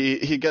 So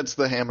he gets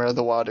the Hammer of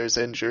the Waters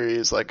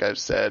injuries, like I've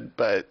said,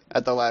 but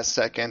at the last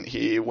second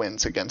he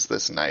wins against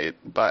this knight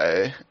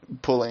by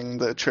pulling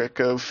the trick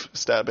of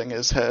stabbing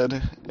his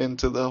head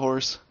into the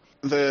horse.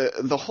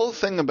 the whole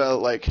thing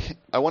about, like,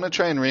 I want to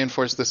try and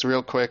reinforce this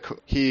real quick.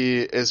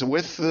 He is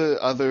with the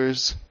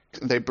others.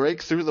 They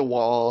break through the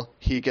wall.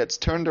 He gets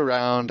turned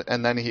around,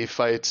 and then he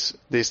fights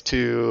these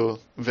two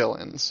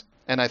villains.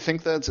 And I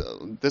think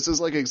this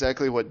is like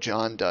exactly what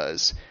John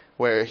does,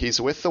 where he's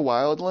with the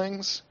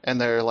wildlings,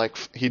 and they're like,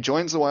 he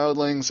joins the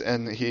wildlings,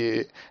 and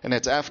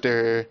it's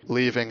after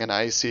leaving an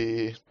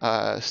icy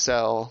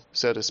cell,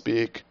 so to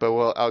speak. But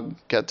I'll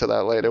get to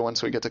that later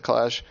once we get to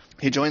Clash.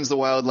 He joins the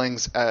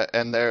wildlings,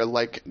 and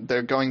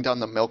they're going down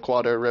the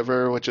Milkwater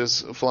River, which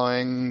is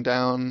flowing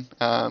down.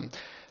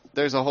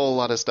 There's a whole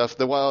lot of stuff.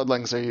 The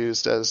wildlings are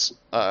used as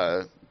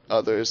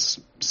others'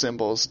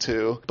 symbols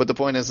too. But the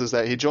point is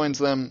that he joins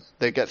them.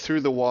 They get through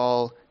the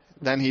wall.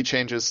 Then he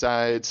changes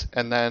sides,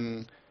 and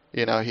then,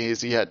 you know,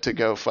 he's yet to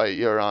go fight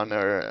Euron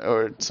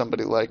or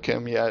somebody like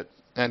him yet,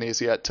 and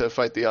he's yet to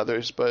fight the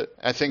others. But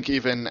I think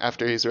even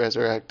after he's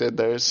resurrected,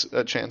 there's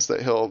a chance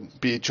that he'll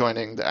be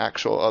joining the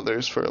actual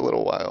others for a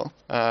little while.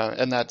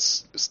 And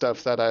that's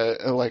stuff that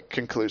I like,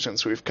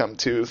 conclusions we've come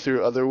to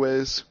through other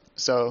ways.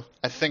 So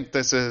I think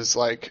this is,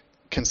 like,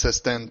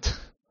 consistent.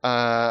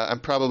 I'm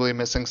probably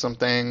missing some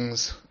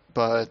things,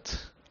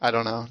 but I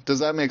don't know. Does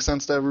that make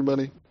sense to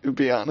everybody? To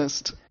be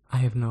honest. I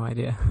have no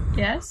idea.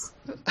 Yes?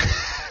 I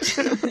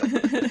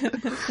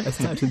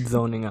started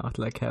zoning out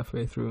like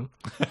halfway through.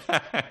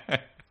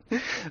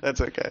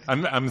 That's okay.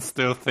 I'm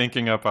still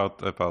thinking about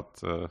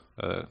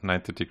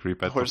 90-degree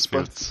horse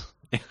battlefields.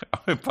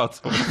 butts.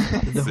 The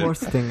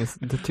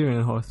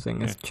Tyrion horse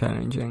thing is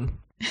challenging.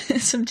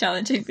 Some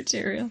challenging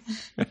material.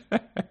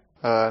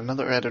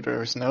 Another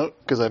editor's note,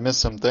 because I missed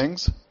some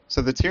things.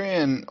 So the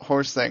Tyrion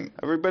horse thing,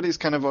 everybody's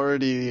kind of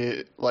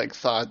already, like,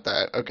 thought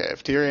that, okay,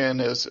 if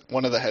Tyrion is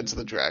one of the heads of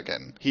the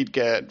dragon, he'd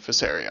get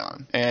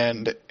Viserion.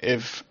 And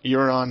if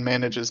Euron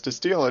manages to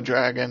steal a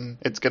dragon,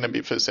 it's going to be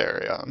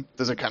Viserion.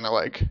 Those are kind of,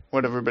 like,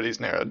 what everybody's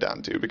narrowed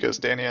down to, because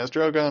Dany has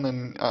Drogon,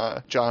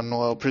 and Jon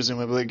will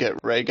presumably get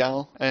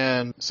Rhaegal.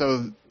 And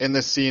so in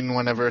this scene,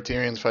 whenever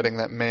Tyrion's fighting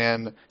that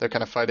man, they're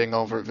kind of fighting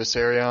over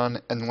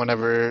Viserion, and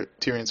whenever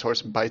Tyrion's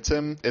horse bites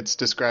him, it's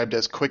described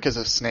as quick as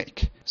a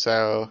snake.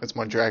 So it's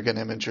more dragon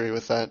imagery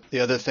with that.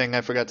 The other thing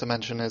I forgot to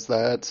mention is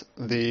that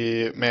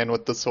the man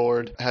with the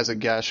sword has a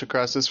gash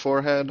across his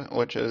forehead,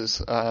 which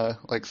is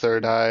like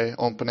third eye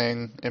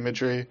opening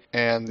imagery.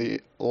 And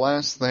the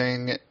last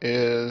thing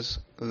is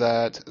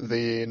that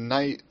the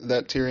knight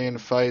that Tyrion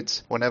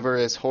fights, whenever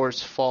his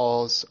horse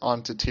falls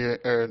onto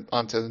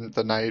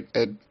the knight,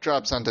 it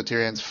drops onto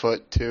Tyrion's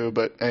foot too.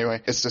 But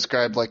anyway, it's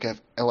described like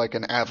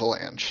an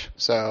avalanche,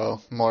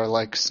 so more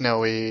like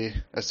snowy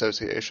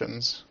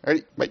associations.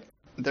 Alrighty, bye.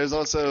 There's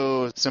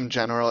also some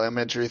general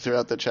imagery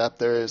throughout the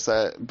chapters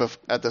that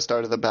at the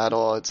start of the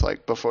battle, it's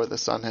like before the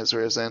sun has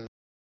risen.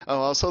 Oh,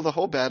 also the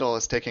whole battle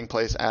is taking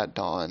place at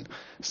dawn,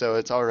 so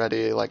it's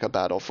already like a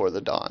battle for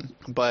the dawn.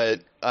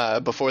 But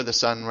before the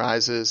sun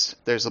rises,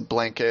 there's a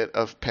blanket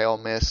of pale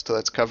mist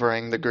that's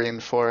covering the Green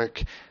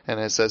Fork, and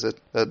it says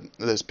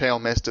this pale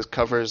mist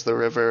covers the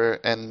river,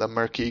 and the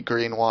murky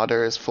green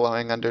water is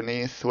flowing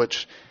underneath,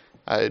 which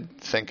I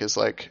think is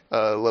like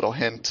a little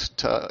hint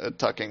to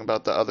talking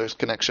about the other's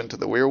connection to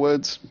the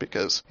Weirwoods,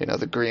 because, you know,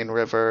 the Green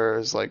River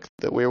is like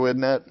the Weirwood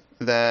net.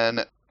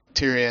 Then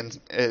Tyrion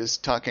is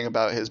talking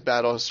about his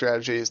battle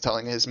strategy. He's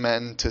telling his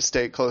men to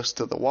stay close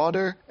to the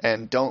water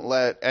and don't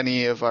let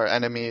any of our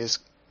enemies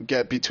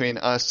get between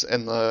us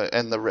and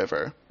the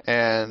river.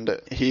 And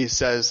he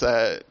says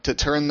that to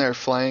turn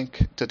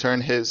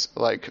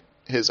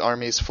his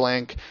army's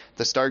flank,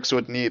 the Starks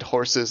would need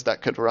horses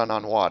that could run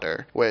on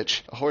water,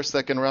 which a horse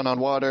that can run on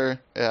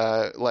water,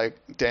 like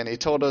Dany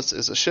told us,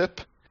 is a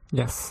ship.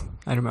 Yes,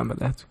 I remember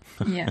that.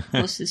 Yeah,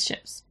 horses,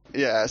 ships.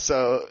 Yeah,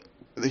 so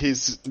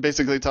he's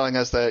basically telling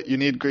us that you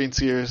need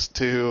Greenseers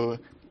to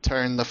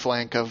turn the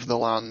flank of the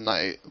Long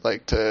Night,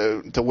 like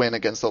to win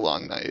against the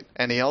Long Night.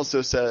 And he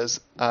also says,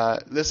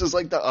 this is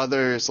like the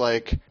others,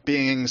 like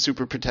being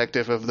super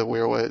protective of the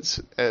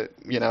Weirwoods.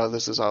 You know,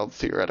 this is all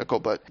theoretical,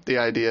 but the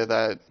idea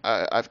that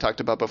I've talked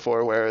about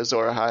before, where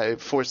Azor Ahai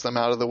forced them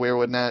out of the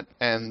Weirwood net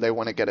and they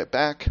want to get it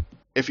back.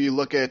 If you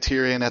look at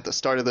Tyrion at the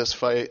start of this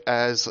fight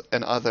as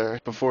an other,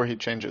 before he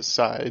changes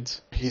sides,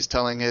 he's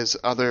telling his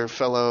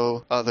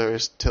fellow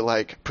others to,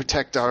 like,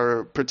 protect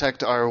our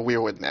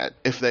Weirwood net.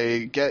 If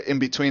they get in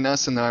between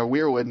us and our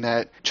Weirwood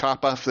net,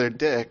 chop off their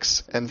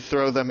dicks and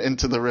throw them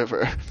into the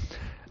river.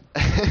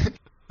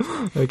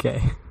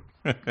 Okay.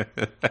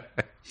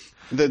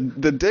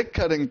 The dick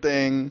cutting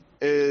thing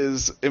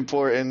is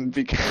important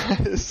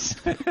because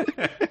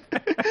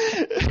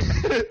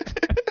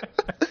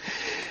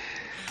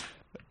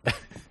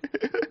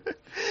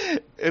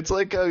it's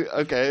like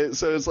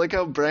so it's like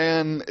how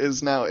Bran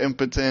is now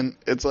impotent.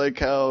 It's like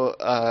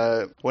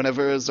how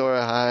whenever Azor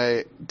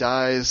Ahai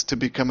dies to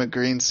become a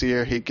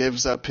Greenseer, he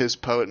gives up his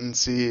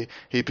potency.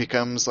 He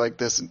becomes like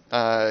this,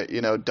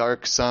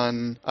 Dark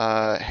Sun,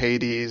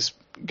 Hades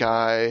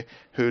guy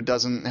who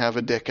doesn't have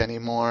a dick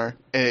anymore.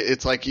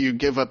 It's like you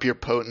give up your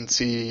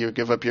potency, you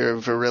give up your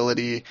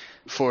virility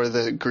for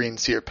the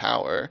Greenseer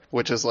power,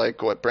 which is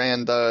like what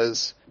Bran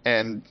does.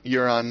 and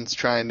Euron's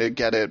trying to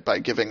get it by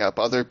giving up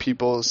other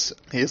people's.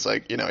 He's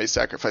like, he's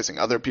sacrificing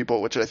other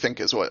people, which I think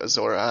is what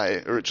Azor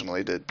Ahai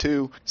originally did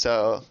too.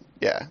 So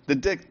yeah, the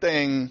dick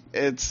thing,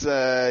 it's,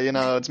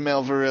 it's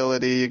male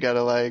virility. You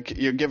gotta,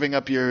 you're giving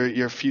up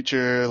your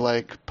future,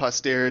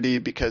 posterity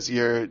because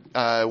you're,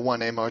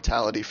 won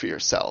immortality for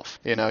yourself.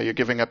 You're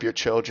giving up your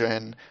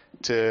children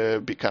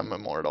to become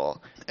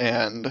immortal.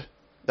 And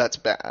that's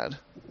bad.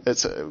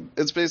 It's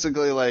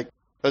basically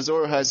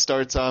Azor Ahai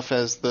starts off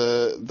as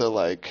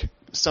the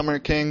Summer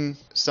King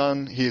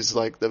son. He's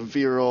the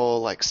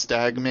virile,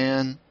 stag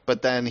man.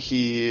 But then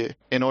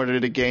in order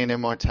to gain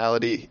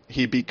immortality,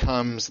 he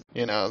becomes,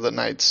 the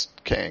Night's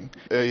King.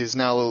 He's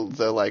now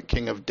the,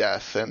 king of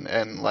death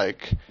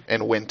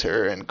and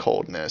winter and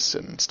coldness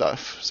and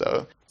stuff,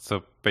 so.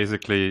 So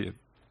basically,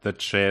 the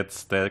Chad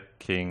Stag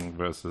King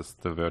versus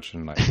the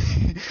Virgin Knight.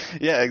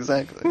 Yeah,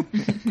 exactly.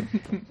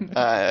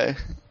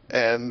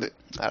 And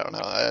I don't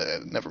know,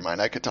 never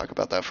mind, I could talk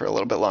about that for a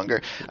little bit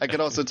longer. I could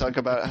also talk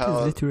about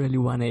how... It's literally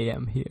 1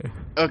 a.m. here.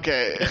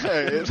 Okay,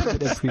 alright.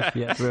 I'd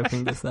appreciate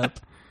wrapping this up.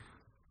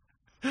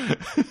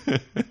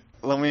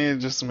 Let me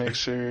just make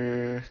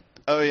sure...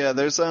 Oh yeah,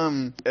 there's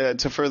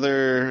to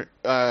further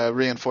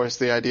reinforce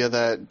the idea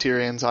that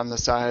Tyrion's on the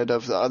side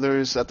of the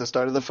others at the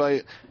start of the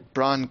fight,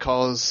 Bronn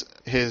calls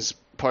his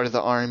part of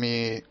the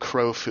army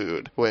crow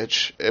food,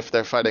 which, if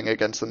they're fighting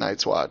against the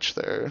Night's Watch,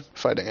 they're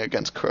fighting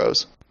against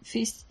crows.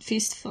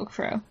 Feast for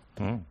crow.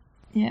 Mm.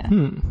 Yeah.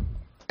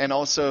 And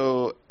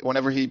also,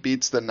 whenever he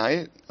beats the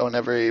knight,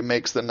 whenever he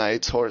makes the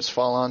knight's horse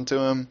fall onto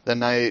him, the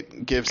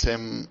knight gives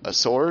him a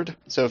sword.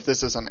 So if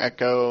this is an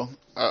echo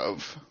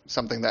of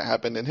something that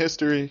happened in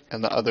history,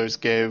 and the others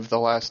gave the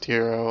last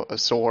hero a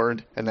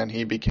sword, and then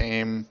he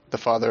became the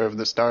father of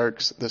the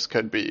Starks, this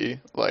could be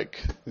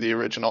the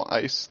original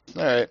ice.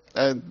 Alright,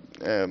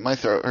 my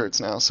throat hurts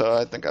now, so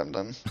I think I'm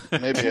done.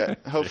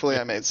 Hopefully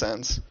I made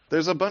sense.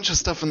 There's a bunch of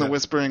stuff in the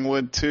Whispering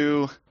Wood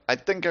too. I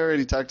think I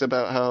already talked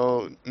about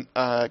how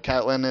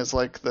Catelyn is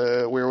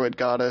the weirwood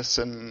goddess,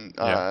 and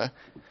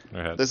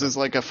this is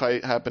a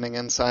fight happening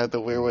inside the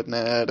weirwood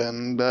net,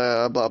 and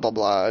blah blah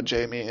blah.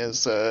 Jaime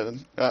is a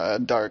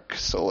dark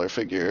solar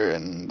figure,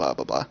 and blah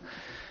blah blah.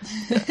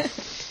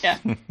 Yeah.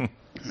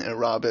 And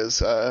Robb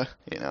is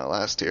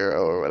last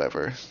hero or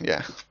whatever.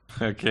 Yeah.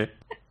 Okay.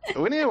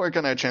 We need to work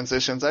on our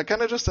transitions. I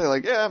kind of just say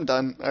yeah, I'm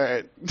done. All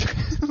right.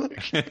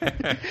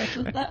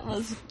 That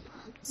was...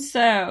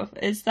 So,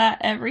 is that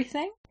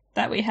everything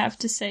that we have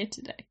to say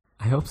today?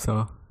 I hope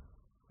so.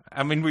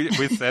 I mean, we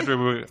said we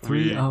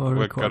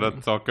were gonna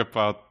talk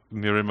about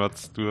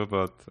Mirimad's tour,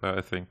 but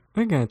I think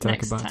we're gonna talk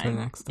next about time. her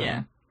next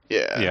time.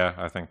 Yeah,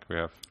 I think we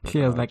have. She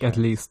has at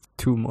least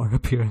 2 more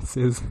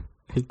appearances,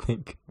 I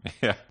think.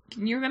 Yeah.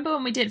 Can you remember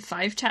when we did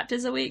 5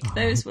 chapters a week?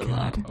 Those were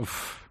long.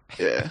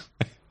 Yeah.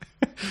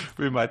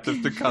 We might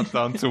have to cut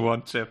down to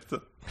 1 chapter.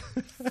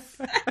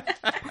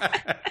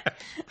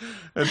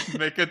 And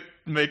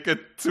make a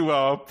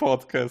 2-hour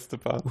podcast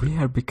about it. We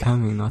are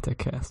becoming not a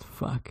cast.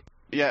 Fuck.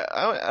 Yeah,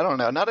 I don't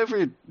know. Not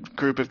every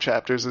group of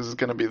chapters is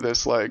going to be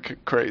this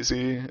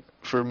crazy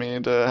for me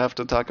to have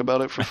to talk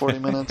about it for 40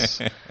 minutes.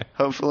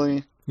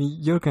 Hopefully.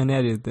 You're gonna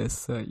edit this,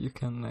 so you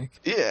can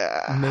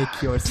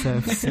make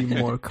yourself seem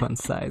more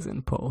concise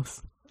in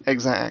post.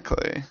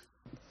 Exactly.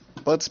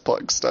 Let's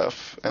plug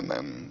stuff and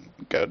then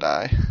go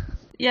die.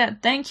 Yeah,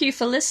 thank you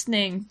for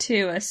listening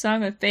to A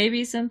Song of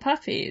Babies and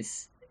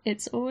Puppies.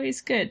 It's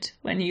always good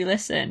when you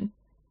listen.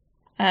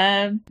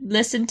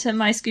 Listen to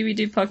my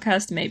Scooby-Doo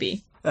podcast,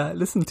 maybe.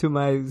 Listen to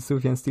my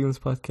Sufjan Stevens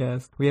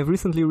podcast. We have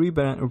recently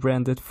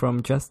rebranded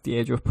from just The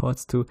Age of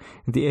Pods to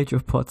The Age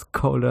of Pods :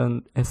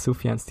 a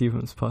Sufjan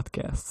Stevens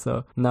podcast.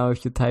 So now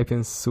if you type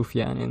in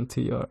Sufjan into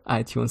your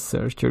iTunes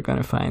search, you're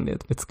gonna find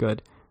it. It's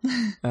good.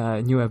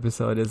 New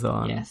episode is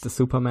on the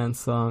Superman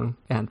song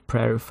and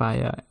Prairie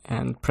Fire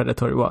and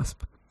Predatory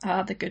Wasp.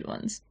 Ah, the good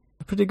ones.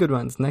 Pretty good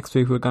ones. Next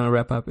week we're gonna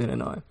wrap up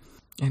Illinois.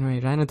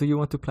 Anyway, Rainer, do you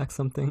want to plug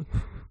something?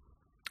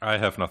 I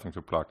have nothing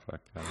to plug.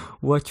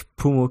 Watch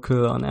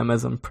Pumuckl on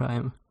Amazon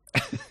Prime.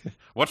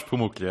 Watch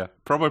Pumuckl, yeah.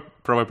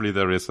 Probably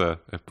there is a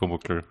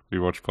Pumuckl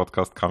rewatch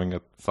podcast coming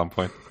at some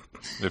point,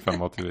 if I'm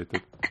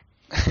motivated.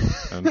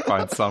 And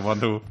find someone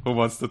who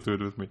wants to do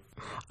it with me.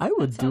 I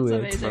would do it.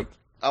 Amazing.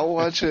 I'll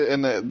watch it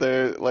and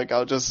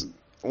I'll just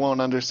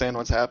won't understand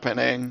what's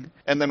happening,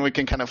 and then we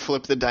can kind of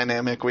flip the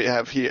dynamic we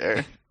have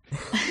here.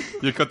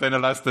 You could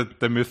analyze the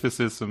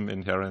mythicism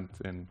inherent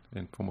in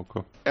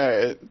Pumuckl.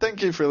 Alright,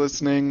 thank you for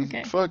listening.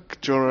 Okay. Fuck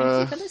Jorah.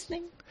 Thank you for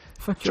listening.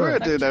 Fuck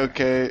Jorah did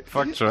okay.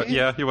 Fuck Jorah.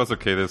 Yeah, he was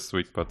okay this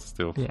week, but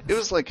still. Yes. It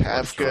was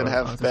half good,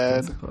 half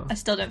bad. I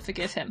still don't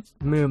forgive him.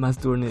 Mir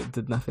Mazdur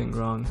did nothing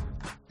wrong.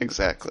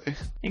 Exactly.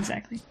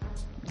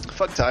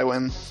 Fuck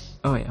Tywin.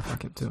 Oh yeah,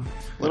 fuck him too.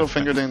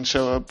 Littlefinger didn't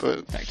show up,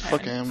 but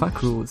fuck him.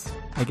 Fuck Roose.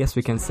 I guess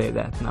we can say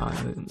that now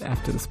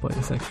after the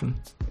spoiler section.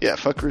 Yeah,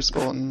 fuck Roose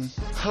Bolton.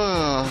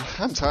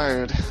 I'm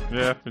tired.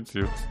 Yeah, me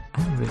too.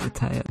 I'm really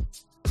tired.